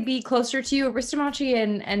probably be closer to you. Aristomachi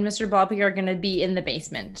and Mr. Blobby are going to be in the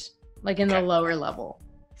basement, like in the lower level.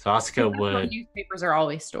 So Asuka would... Newspapers are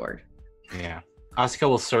always stored. Yeah. Asuka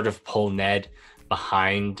will sort of pull Ned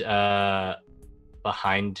behind him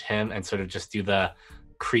and sort of just do the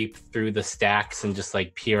creep through the stacks and just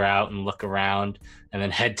like peer out and look around and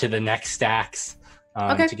then head to the next stacks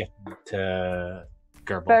to get to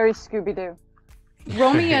Gerbil. Very Scooby-Doo.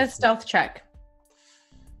 Roll me a stealth check.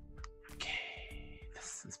 Okay,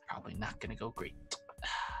 this is probably not gonna go great.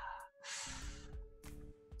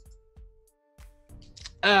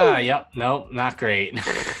 Yep. Nope. Not great.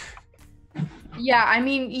 Yeah, I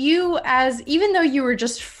mean, even though you were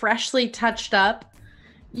just freshly touched up,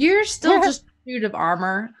 you're still just a suit of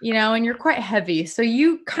armor, and you're quite heavy. So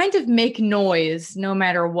you kind of make noise no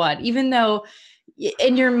matter what, even though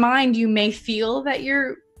in your mind you may feel that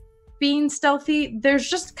you're being stealthy. There's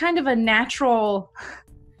just kind of a natural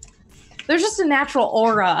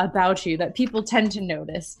aura about you that people tend to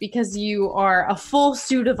notice because you are a full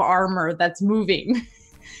suit of armor that's moving.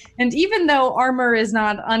 And even though armor is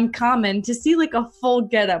not uncommon, to see like a full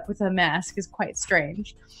getup with a mask is quite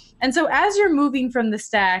strange. And so as you're moving from the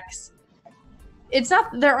stacks,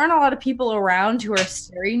 there aren't a lot of people around who are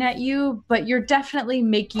staring at you, but you're definitely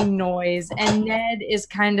making noise. And Ned is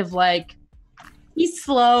kind of like, he's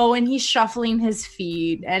slow and he's shuffling his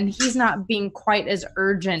feet and he's not being quite as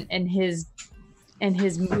urgent in his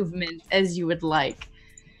movement as you would like.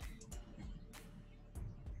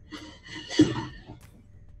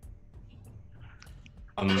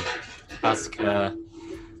 Asuka.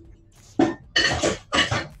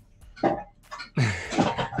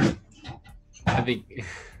 I think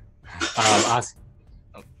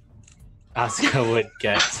Asuka would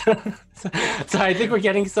get. So I think we're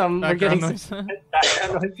getting some. We're getting noise. some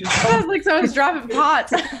background noise. Sounds like someone's dropping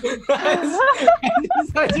pots. I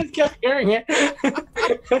just kept hearing it.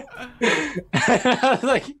 I was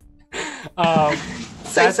like,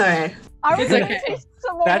 So sorry. I was It's going okay. to say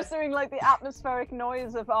someone was doing like the atmospheric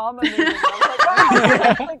noise of armor moving. I was like, wow, that's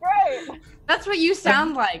actually great. That's what you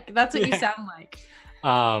sound like. That's what you sound like.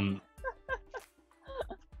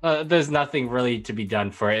 There's nothing really to be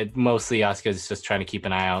done for it. Mostly Asuka's just trying to keep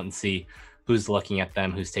an eye out and see who's looking at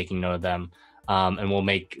them, who's taking note of them. And we'll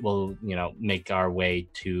make our way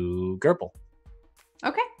to Gerbil.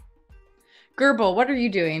 Okay. Gerbil, what are you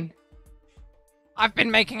doing? I've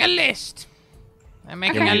been making a list. I'm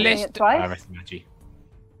making Okay. a You're doing list. it twice?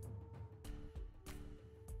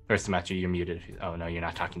 Versace, you're muted. Oh no, you're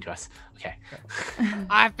not talking to us. Okay.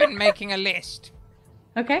 I've been making a list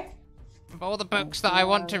Okay. of all the books that I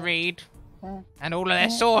want to read and all of their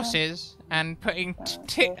sources, and putting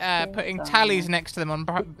tallies next to them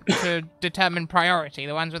to determine priority.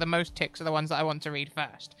 The ones with the most ticks are the ones that I want to read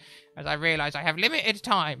first, as I realise I have limited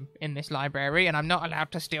time in this library and I'm not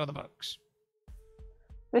allowed to steal the books.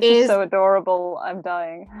 This is so adorable. I'm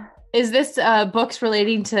dying. Is this books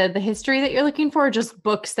relating to the history that you're looking for, or just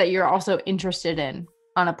books that you're also interested in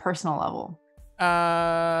on a personal level?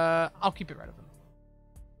 I'll keep it relevant.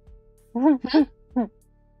 What'd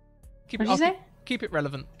you say? Keep it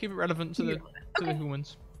relevant. Keep it relevant to the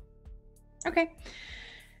humans. Okay.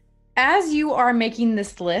 As you are making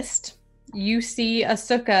this list, you see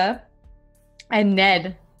Asuka and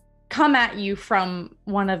Ned come at you from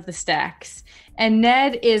one of the stacks. And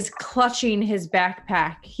Ned is clutching his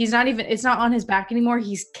backpack. It's not on his back anymore.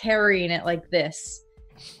 He's carrying it like this.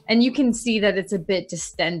 And you can see that it's a bit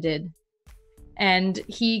distended. And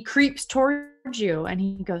he creeps towards you and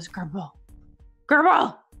he goes, Gerbil.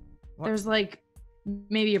 Gerbil! What? There's like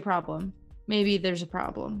maybe a problem. Maybe there's a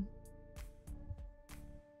problem.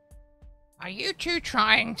 Are you two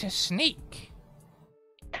trying to sneak?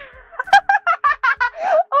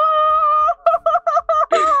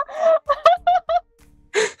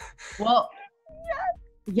 Well,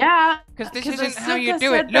 yeah, Because this isn't how you Asuka do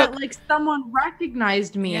said it. that, Look, like someone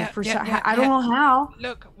recognized me I don't yeah. know how.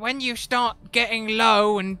 Look, when you start getting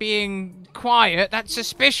low and being quiet, that's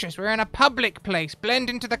suspicious. We're in a public place. Blend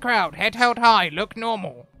into the crowd. Head held high. Look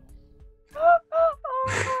normal.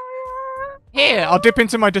 Here, I'll dip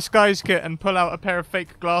into my disguise kit and pull out a pair of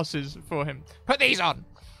fake glasses for him. Put these on.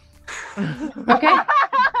 Okay.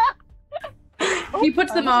 He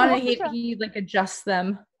puts them on and he like adjusts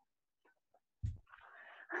them.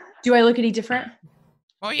 Do I look any different?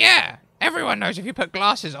 Well, yeah. Everyone knows if you put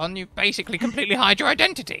glasses on, you basically completely hide your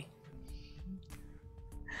identity.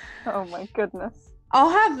 Oh my goodness.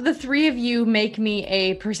 I'll have the three of you make me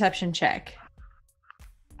a perception check.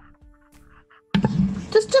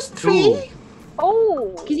 Just three. Ooh.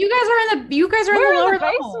 Oh, Because you guys are in the lower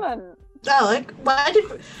level. basement. Oh, like,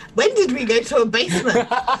 when did we go to a basement?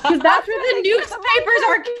 Because that's where the newspapers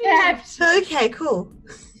are kept. Okay, cool.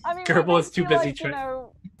 I mean, Gerbil we're is too basically busy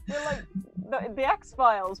like, we're like the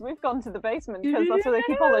X-Files. We've gone to the basement because that's where they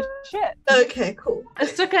keep all the shit. Okay, cool.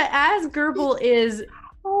 Asuka, as Gerbil is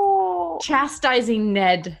chastising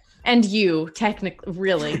Ned and you, technically,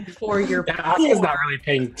 really, for your Asuka's not really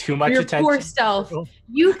paying too much your attention. poor stealth.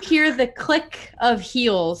 You hear the click of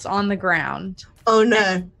heels on the ground. Oh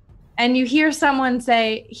no. And you hear someone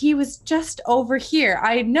say, he was just over here.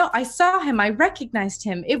 I saw him. I recognized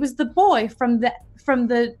him. It was the boy from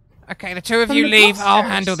the Okay, the two of From you the leave. I'll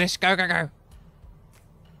posters. handle this. Go, go, go.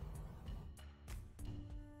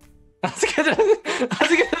 I was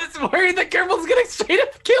gonna worry that Gerbil's gonna straight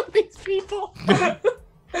up kill these people.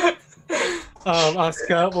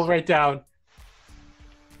 Oscar will write down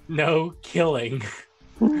no killing.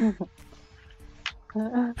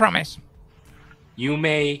 Promise. You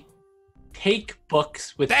may take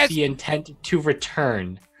books with the intent to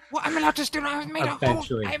return. What I'm allowed to do now?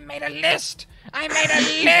 Eventually. I made a list. I made a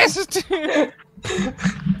list.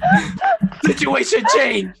 Situation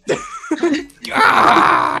change.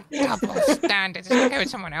 Double standards. Is it okay with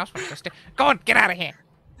someone else? Go on, get out of here.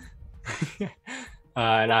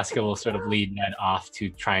 And Oscar will sort of lead Ned off to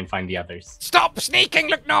try and find the others. Stop sneaking.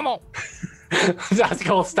 Look normal.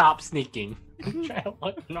 Oscar will stop sneaking. Try to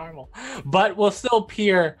look normal, but we'll still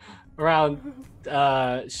peer around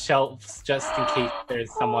shelves just in case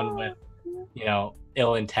there's someone with,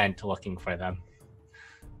 ill intent looking for them.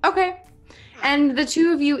 Okay. And the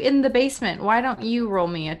two of you in the basement, why don't you roll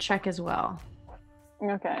me a check as well?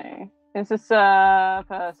 Okay. Is this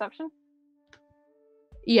perception?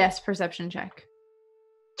 Yes, perception check.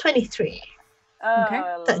 23. Okay.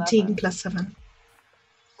 13 plus 7.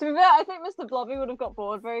 To be fair, I think Mr. Blobby would have got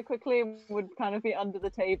bored very quickly and would kind of be under the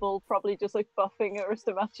table, probably just like buffing at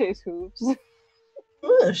Aristomache's hooves.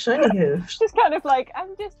 Ooh, shiny hooves. Just kind of like,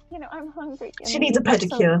 I'm hungry. She needs a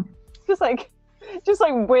pedicure. Just like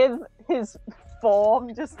with his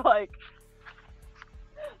form, just like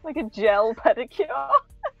a gel pedicure.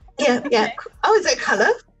 Yeah. Oh, is it colour?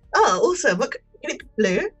 Oh, awesome. What?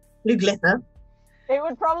 Blue glitter. It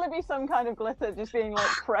would probably be some kind of glitter just being like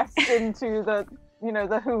pressed into the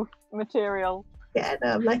hoof material. Yeah,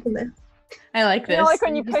 no, I'm liking this. I like this. Like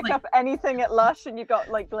when you pick up anything at Lush and you've got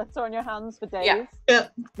like glitter on your hands for days? Yeah.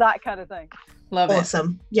 That kind of thing. Love it.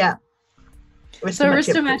 Awesome. Yeah. So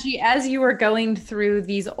Aristomache, as you were going through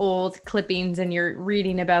these old clippings and you're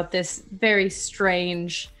reading about this very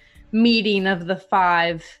strange meeting of the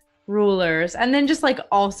 5 rulers, and then just like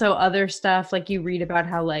also other stuff, like you read about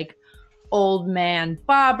how like old man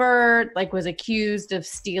Bobbert like was accused of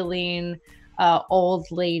stealing old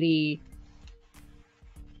lady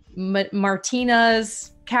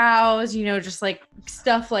Martina's cows, just like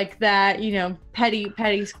stuff like that,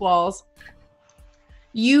 petty squalls.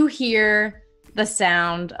 You hear the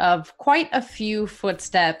sound of quite a few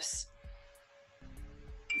footsteps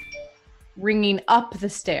ringing up the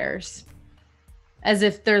stairs as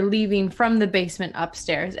if they're leaving from the basement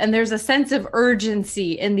upstairs. And there's a sense of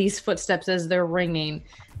urgency in these footsteps as they're ringing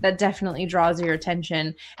that definitely draws your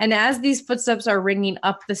attention. And as these footsteps are ringing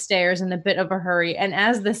up the stairs in a bit of a hurry, and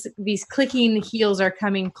as these clicking heels are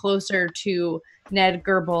coming closer to Ned,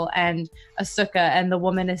 Gerbil, and Asuka, and the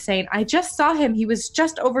woman is saying, I just saw him. He was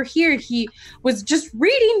just over here. He was just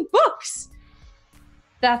reading books.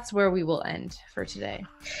 That's where we will end for today.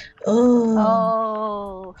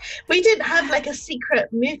 Oh. We didn't have like a secret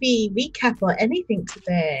movie recap or anything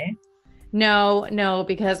today. No,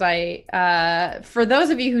 because I, for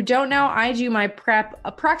those of you who don't know, I do my prep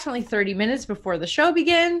approximately 30 minutes before the show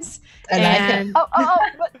begins. But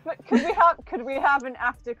could we have an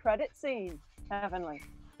after credit scene, Heavenly?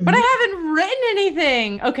 But I haven't written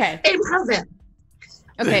anything. Okay. Improv it.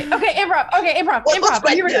 Okay, improv. What's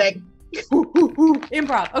Gwen doing?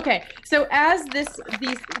 Improv. Okay, so as these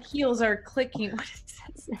heels are clicking, what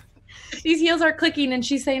is that? These heels are clicking, and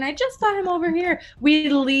she's saying, I just saw him over here. We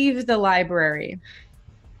leave the library.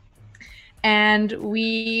 And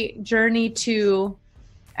we journey to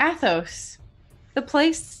Athos, the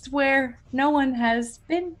place where no one has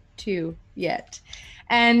been to yet.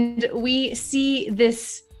 And we see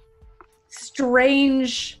this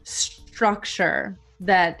strange structure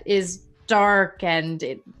that is dark and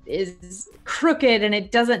it is crooked and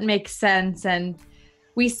it doesn't make sense. And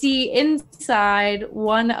we see inside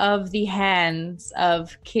one of the hands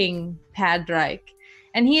of King Padrike,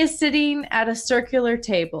 and he is sitting at a circular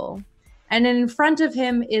table, and in front of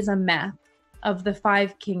him is a map of the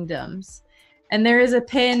 5 kingdoms, and there is a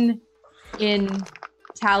pin in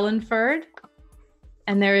Talonford,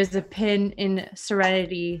 and there is a pin in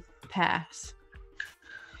Serenity Pass.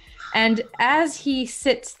 And as he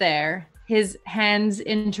sits there, his hands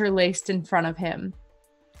interlaced in front of him,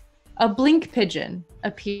 a blink pigeon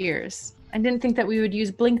appears. I didn't think that we would use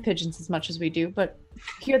blink pigeons as much as we do, but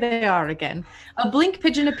here they are again. A blink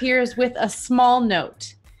pigeon appears with a small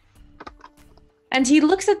note. And he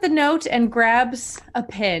looks at the note and grabs a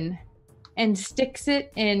pin and sticks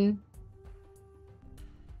it in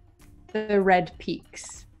the red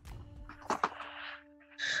peaks.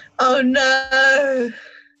 Oh no!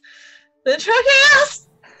 The Scratticus!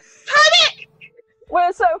 Panic!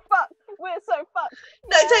 We're so fucked! No,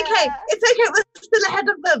 it's okay. It's okay. We're still ahead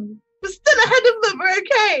of them. We're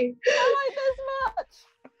okay. I like this much.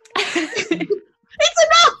 It's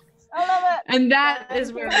enough! I love it. And that Thank is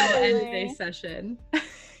you, where we'll end Heavenly. today's session.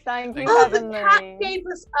 Thank you, Oh, the cat Heavenly. gave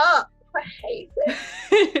us up. I hate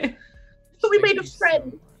it. But we made a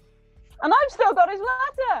friend. And I've still got his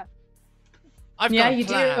letter. I've Yeah, got a you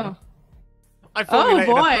plan. do. I formulated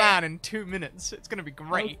a boy. plan in 2 minutes. It's gonna be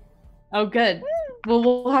great. Oh, good. Well,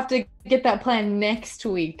 we'll have to get that plan next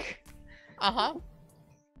week. Uh-huh.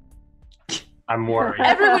 I'm worried.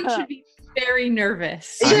 Everyone should be very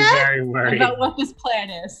nervous I'm Yeah. very worried. about what this plan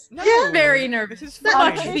is. No, Very nervous. This is So I'm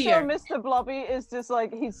much fine. pretty fear. sure Mr. Blobby is just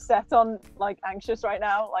like, he's set on like anxious right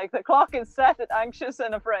now. Like the clock is set at anxious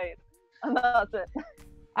and afraid. And that's it.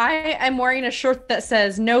 I am wearing a shirt that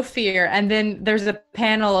says "No fear," and then there's a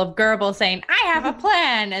panel of Gerbil saying, "I have a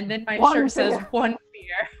plan," and then my One shirt says fear. "One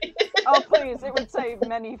fear." Oh please, it would say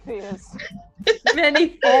many fears.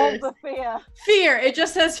 Many All fears. the fear. Fear. It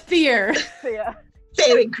just says fear. Fear.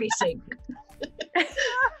 Fear increasing.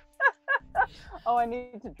 Oh, I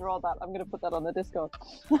need to draw that. I'm gonna put that on the Discord.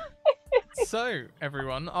 So,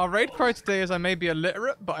 everyone, our raid cry today is I may be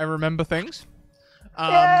illiterate, but I remember things.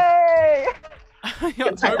 Yay! I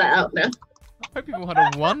Can type that out now. hope you all had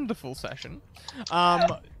a wonderful session.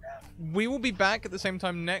 We will be back at the same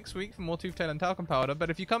time next week for more Toothtail and Talcum Powder, but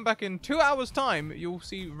if you come back in 2 hours' time, you'll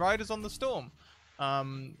see Riders on the Storm.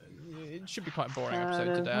 It should be quite a boring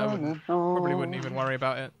episode today. I probably wouldn't even worry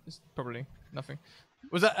about it. It's probably nothing.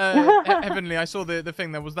 Was that Heavenly? I saw the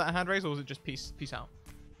thing there. Was that a hand raise or was it just peace out?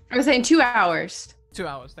 I was saying 2 hours. 2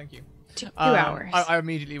 hours. Thank you. 2 hours. I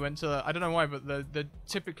immediately went to I don't know why, but the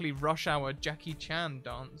typically rush hour Jackie Chan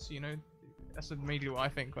dance. You know, that's immediately what I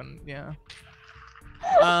think when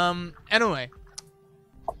Anyway.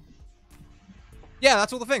 Yeah,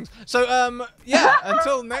 that's all the things. So yeah,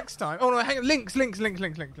 until next time. Oh no, hang on. Links. Links. Links.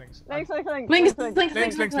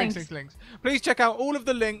 Please check out all of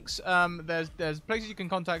the links. There's places you can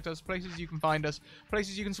contact us, places you can find us,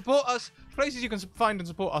 places you can support us, places you can find and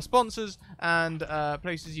support our sponsors, and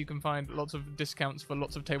places you can find lots of discounts for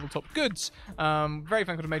lots of tabletop goods. Very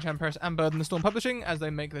thankful to Mage Hand Press and Bird and the Storm Publishing as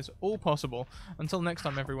they make this all possible. Until next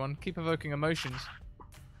time, everyone, keep evoking emotions.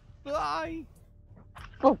 Bye.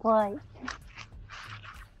 Bye.